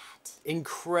bad cat.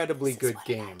 Incredibly This is good what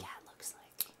game. A bad cat looks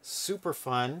like. Super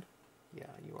fun. Yeah,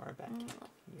 you are a bad cat.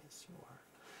 Yes, you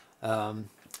are.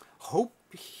 Hope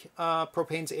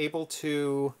Propane's able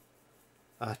to.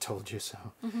 Told you so.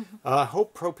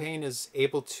 Hope Propane is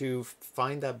able to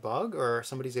find that bug, or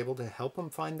somebody's able to help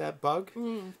him find that bug,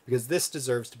 because this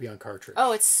deserves to be on cartridge.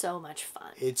 Oh, it's so much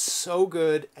fun. It's so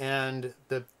good, and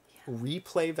the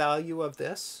replay value of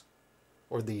this,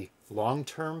 or the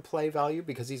long-term play value,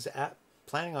 because he's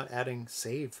planning on adding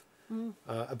save,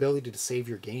 ability to save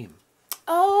your game,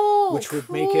 which would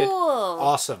make it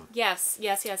awesome. Yes,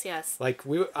 yes, yes, yes. Like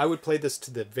I would play this to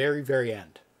the very, very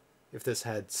end, if this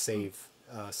had save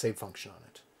function on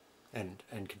it,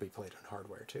 and could be played on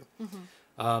hardware too.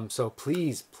 So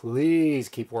please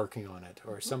keep working on it,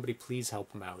 or somebody please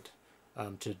help him out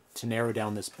to narrow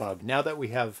down this bug. Now that we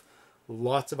have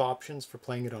lots of options for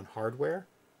playing it on hardware,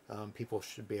 people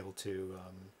should be able to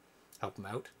help him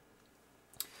out.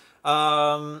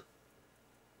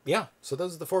 Yeah, so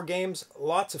those are the 4 games.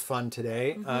 Lots of fun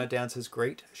today. Dan says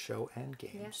great show and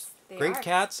games. Yes, they great are.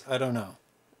 cats? I don't know.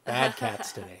 Bad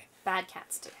cats today. Bad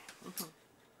cats today.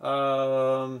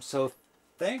 So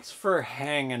thanks for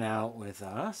hanging out with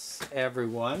us,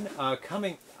 everyone.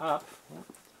 Coming up,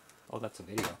 oh, that's a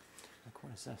video. Like,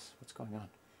 what is this? What's going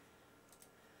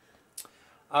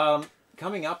on?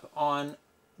 Coming up on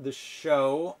the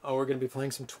show, we're going to be playing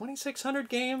some 2600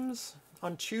 games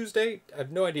on Tuesday. I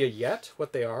have no idea yet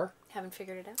what they are. Haven't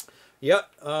figured it out.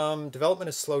 Yep. Development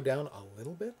has slowed down a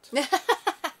little bit.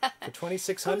 For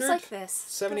 2600, Things like this.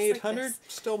 7800, Things like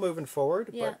this. still moving forward,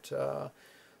 Yeah. but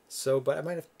So, but I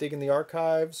might have to dig in the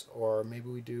archives, or maybe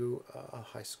we do a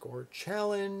high score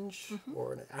challenge,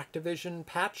 or an Activision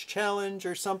patch challenge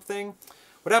or something.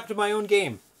 What happened to my own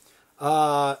game?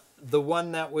 The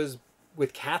one that was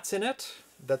with cats in it,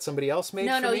 that somebody else made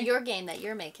for me? Your game that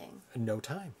you're making. No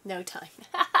time. No time.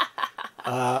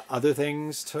 Other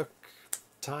things took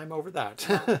time over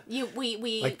that.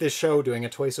 We Like this show, doing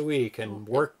it twice a week, and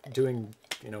work doing,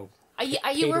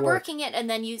 you were working it, and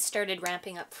then you started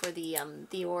ramping up for the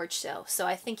award show. So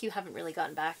I think you haven't really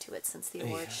gotten back to it since the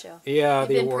award show. Yeah, You've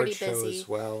the been award pretty show busy as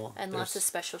well. and lots of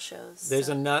special shows. There's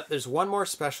so. There's one more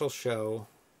special show.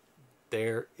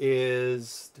 There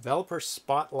is Developer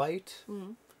Spotlight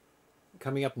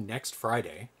coming up next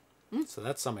Friday. So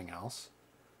that's something else.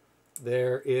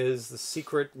 There is the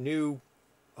secret new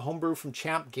homebrew from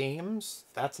Champ Games.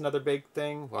 That's another big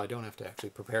thing. Well, I don't have to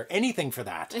actually prepare anything for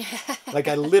that. Like,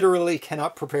 I literally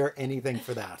cannot prepare anything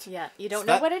for that. Yeah, you don't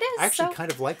know what it is. I actually kind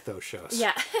of like those shows.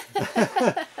 Yeah.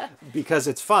 Because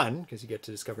it's fun, because you get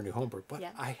to discover new homebrew, but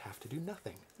Yeah. I have to do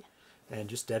nothing. And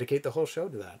just dedicate the whole show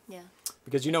to that. Yeah.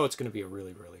 Because you know it's going to be a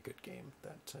really, really good game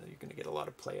that you're going to get a lot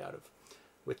of play out of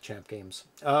with Champ Games.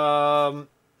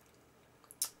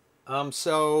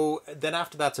 So then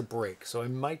after that's a break. So I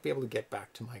might be able to get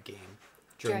back to my game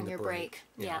during your break.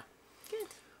 Yeah. Good.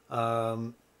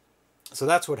 So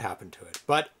that's what happened to it.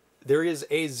 But there is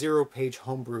a ZeroPage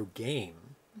Homebrew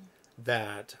game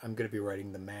that I'm going to be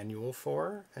writing the manual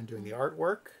for and doing the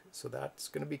artwork. So that's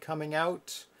going to be coming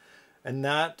out. And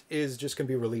that is just going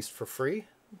to be released for free.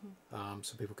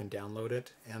 So people can download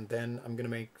it. And then I'm going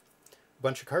to make a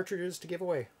bunch of cartridges to give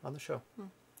away on the show.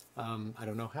 I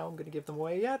don't know how I'm going to give them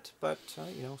away yet, but,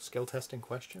 skill testing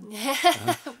question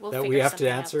that we have to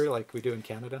answer like we do in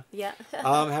Canada. Yeah.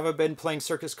 Have I been playing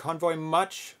Circus Convoy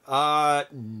much?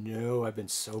 No, I've been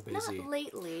so busy. Not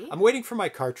lately. I'm waiting for my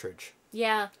cartridge.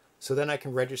 Yeah. So then I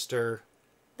can register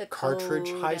the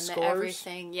cartridge high and scores.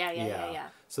 Everything. Yeah.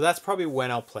 So that's probably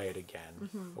when I'll play it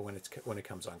again, when it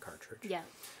comes on cartridge. Yeah.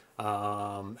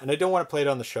 And I don't want to play it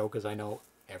on the show because I know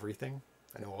everything.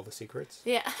 I know all the secrets.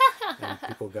 Yeah. And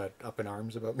people got up in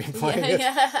arms about me playing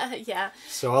it. Yeah.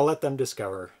 So I'll let them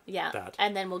discover that.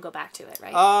 And then we'll go back to it,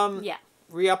 right? Yeah.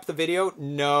 Re-up the video?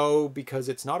 No, because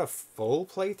it's not a full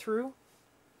playthrough.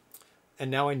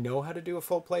 And now I know how to do a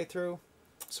full playthrough.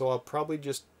 So I'll probably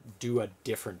just do a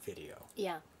different video.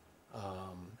 Yeah.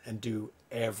 And do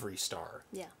every star.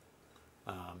 Yeah.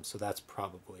 So that's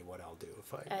probably what I'll do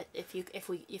if you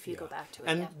go back to it.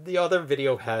 And the other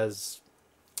video has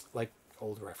like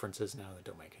old references now that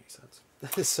don't make any sense.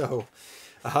 So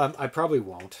I probably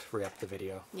won't re-up the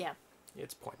video. Yeah.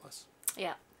 It's pointless.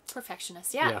 Yeah.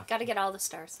 Perfectionist. Yeah. Got to get all the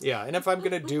stars. Yeah. And if I'm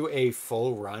going to do a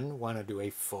full run, want to do a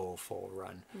full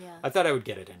run. Yeah. I thought I would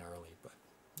get it in early, but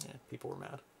people were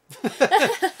mad.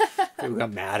 People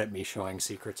got mad at me showing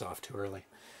secrets off too early.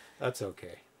 That's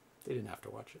okay. They didn't have to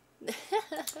watch it.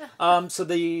 So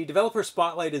the developer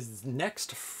spotlight is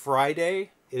next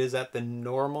Friday. It is at the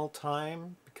normal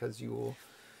time because you will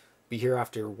be here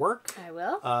after work. I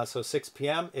will. So 6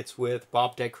 p.m. It's with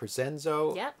Bob De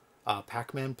Crescenzo. Yep.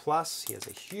 Pac-Man Plus. He has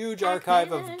a huge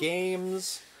archive of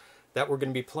games that we're going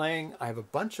to be playing. I have a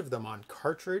bunch of them on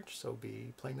cartridge, so we'll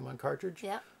be playing them on cartridge.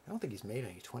 Yeah. I don't think he's made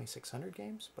any 2600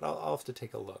 games, but I'll have to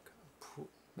take a look.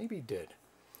 Maybe he did.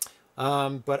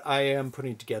 But I am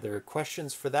putting together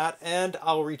questions for that, and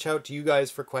I'll reach out to you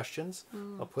guys for questions.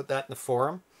 I'll put that in the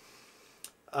forum.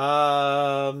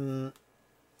 Then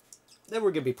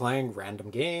we're going to be playing random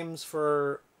games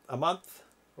for a month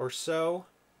or so.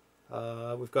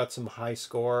 We've got some high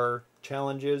score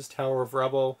challenges, Tower of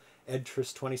Rubble,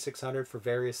 Edtrist 2600 for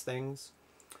various things.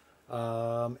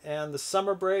 And the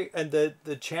summer break, and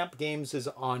the Champ Games is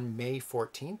on May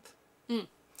 14th.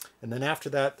 And then after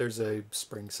that, there's a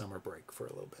spring-summer break for a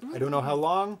little bit. I don't know how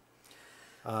long.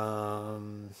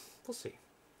 We'll see.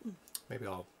 Maybe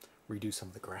I'll redo some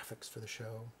of the graphics for the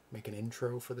show, make an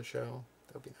intro for the show.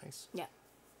 That would be nice. Yeah.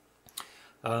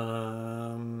 Yeah,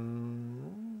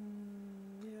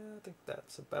 I think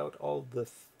that's about all the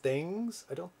things.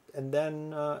 And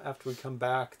then after we come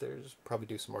back, there's probably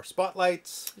do some more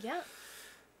spotlights. Yeah.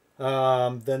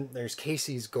 Then there's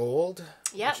Casey's Gold.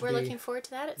 Yeah, we're looking forward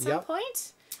to that at some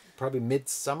point. Probably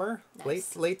midsummer,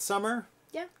 Nice. late summer.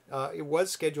 Yeah. It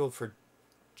was scheduled for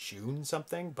June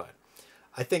something, but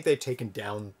I think they've taken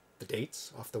down the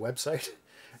dates off the website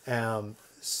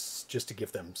just to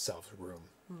give themselves room.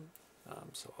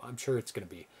 So I'm sure it's going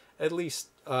to be at least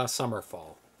summer,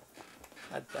 fall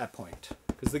at that point.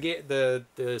 Because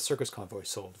the Circus Convoy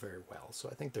sold very well, so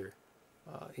I think they're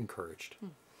encouraged. I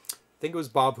think it was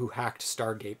Bob who hacked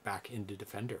Stargate back into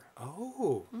Defender.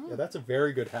 Oh, yeah, that's a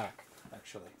very good hack,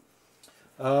 actually.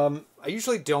 I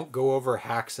usually don't go over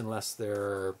hacks unless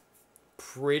they're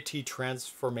pretty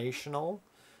transformational.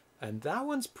 And that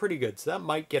one's pretty good, so that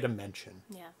might get a mention.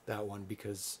 Yeah. That one,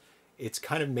 because it's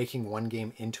kind of making one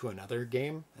game into another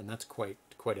game, and that's quite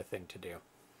a thing to do.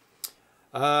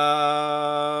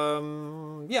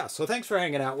 Yeah, so thanks for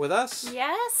hanging out with us.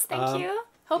 Yes, thank you.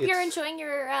 Hope you're enjoying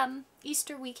your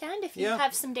Easter weekend. If you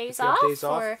have some days off,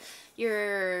 or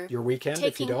you're your weekend, taking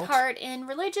if you don't. part in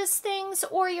religious things,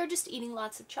 or you're just eating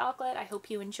lots of chocolate, I hope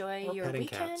you enjoy your petting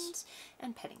weekend. cats.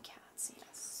 And petting cats,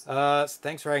 yes.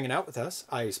 Thanks for hanging out with us.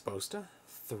 Ice Bosta,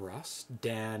 Thrust,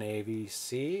 Dan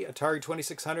AVC, Atari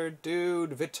 2600,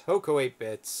 Dude, Vitoko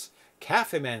 8-Bits,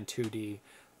 Cafe Man 2D,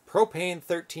 Propane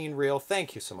 13 Reel.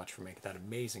 Thank you so much for making that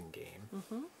amazing game.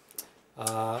 Mm-hmm.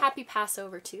 Happy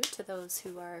Passover, too, to those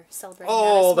who are celebrating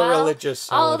all that as the well.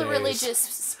 religious all holidays. the religious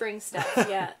spring stuff,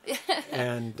 yeah.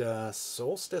 And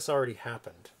Solstice already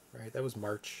happened, right? That was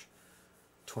March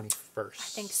 21st. I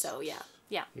think so, yeah.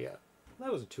 Yeah. Yeah,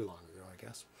 that wasn't too long ago, I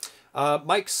guess.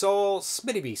 Mike Soul,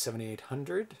 Smitty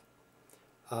 7800,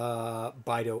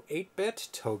 Bido 8-Bit,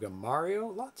 Toga Mario,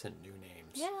 lots of new names.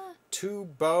 Yeah.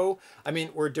 Tubo. I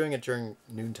mean, we're doing it during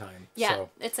noontime. Yeah, so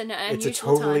it's an it's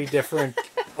unusual a totally time. different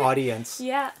audience.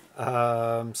 Yeah.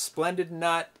 Splendid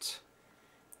Nut.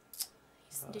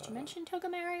 Did you mention Toga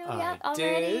Mario I yet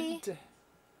already? did.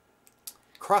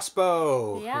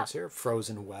 Crossbow. Yeah. Who's here?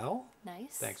 Frozen Well.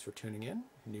 Nice. Thanks for tuning in.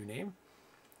 New name.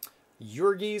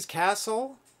 Yurgi's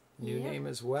Castle. New Yep. name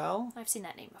as well. I've seen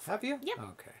that name before. Have you? Yep.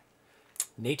 Okay.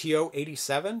 Natio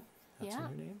 87. That's Yeah.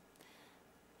 a new name.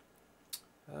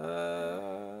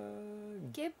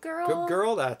 Gib Girl. Good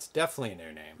Girl. That's definitely a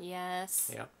new name.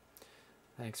 Yes. Yeah.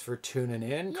 Thanks for tuning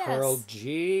in. Yes. Carl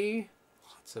G.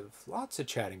 Lots of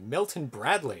chatting. Milton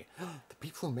Bradley. The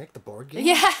people who make the board game.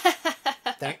 Yeah.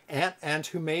 And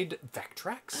who made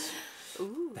Vectrex.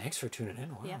 Ooh. Thanks for tuning in.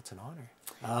 Wow, Yeah. it's an honor.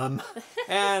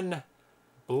 And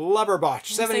Blubberbotch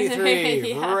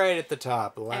 73 Yeah. right at the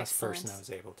top. The last Excellent. person I was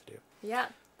able to do. Yeah.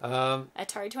 Um,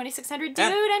 Atari 2600 Dude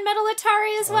and Metal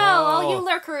Atari as well. All you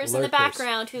lurkers in the lurkers.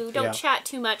 background who don't Yeah. chat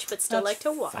too much but still like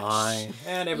to watch. Fine.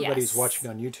 And everybody's Yes. watching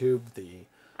on YouTube. The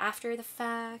After the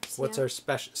fact. what's yeah. our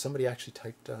special? Somebody actually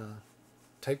typed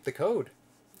the code.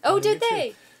 Oh, on did YouTube.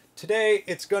 they? Today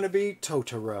it's going to be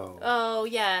Totoro. Oh,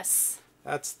 yes.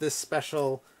 That's the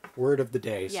special word of the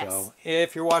day. Yes. So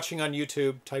if you're watching on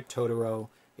YouTube, type Totoro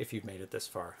if you've made it this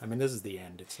far. I mean, this is the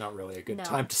end. It's not really a good No.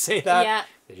 time to say that. Yeah.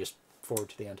 They just forward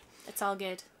to the end. It's all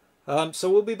good. So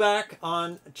we'll be back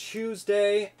on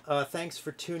Tuesday. Thanks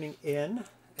for tuning in.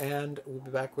 And we'll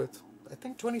be back with, I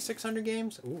think, 2600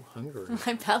 games. Ooh, hungry.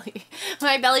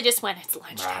 My belly just went, it's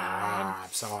lunchtime.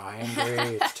 I'm so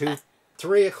hungry. It's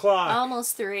 3 o'clock.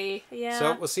 Almost 3. Yeah.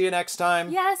 So we'll see you next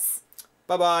time. Yes.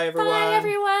 Bye-bye, everyone. Bye,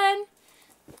 everyone.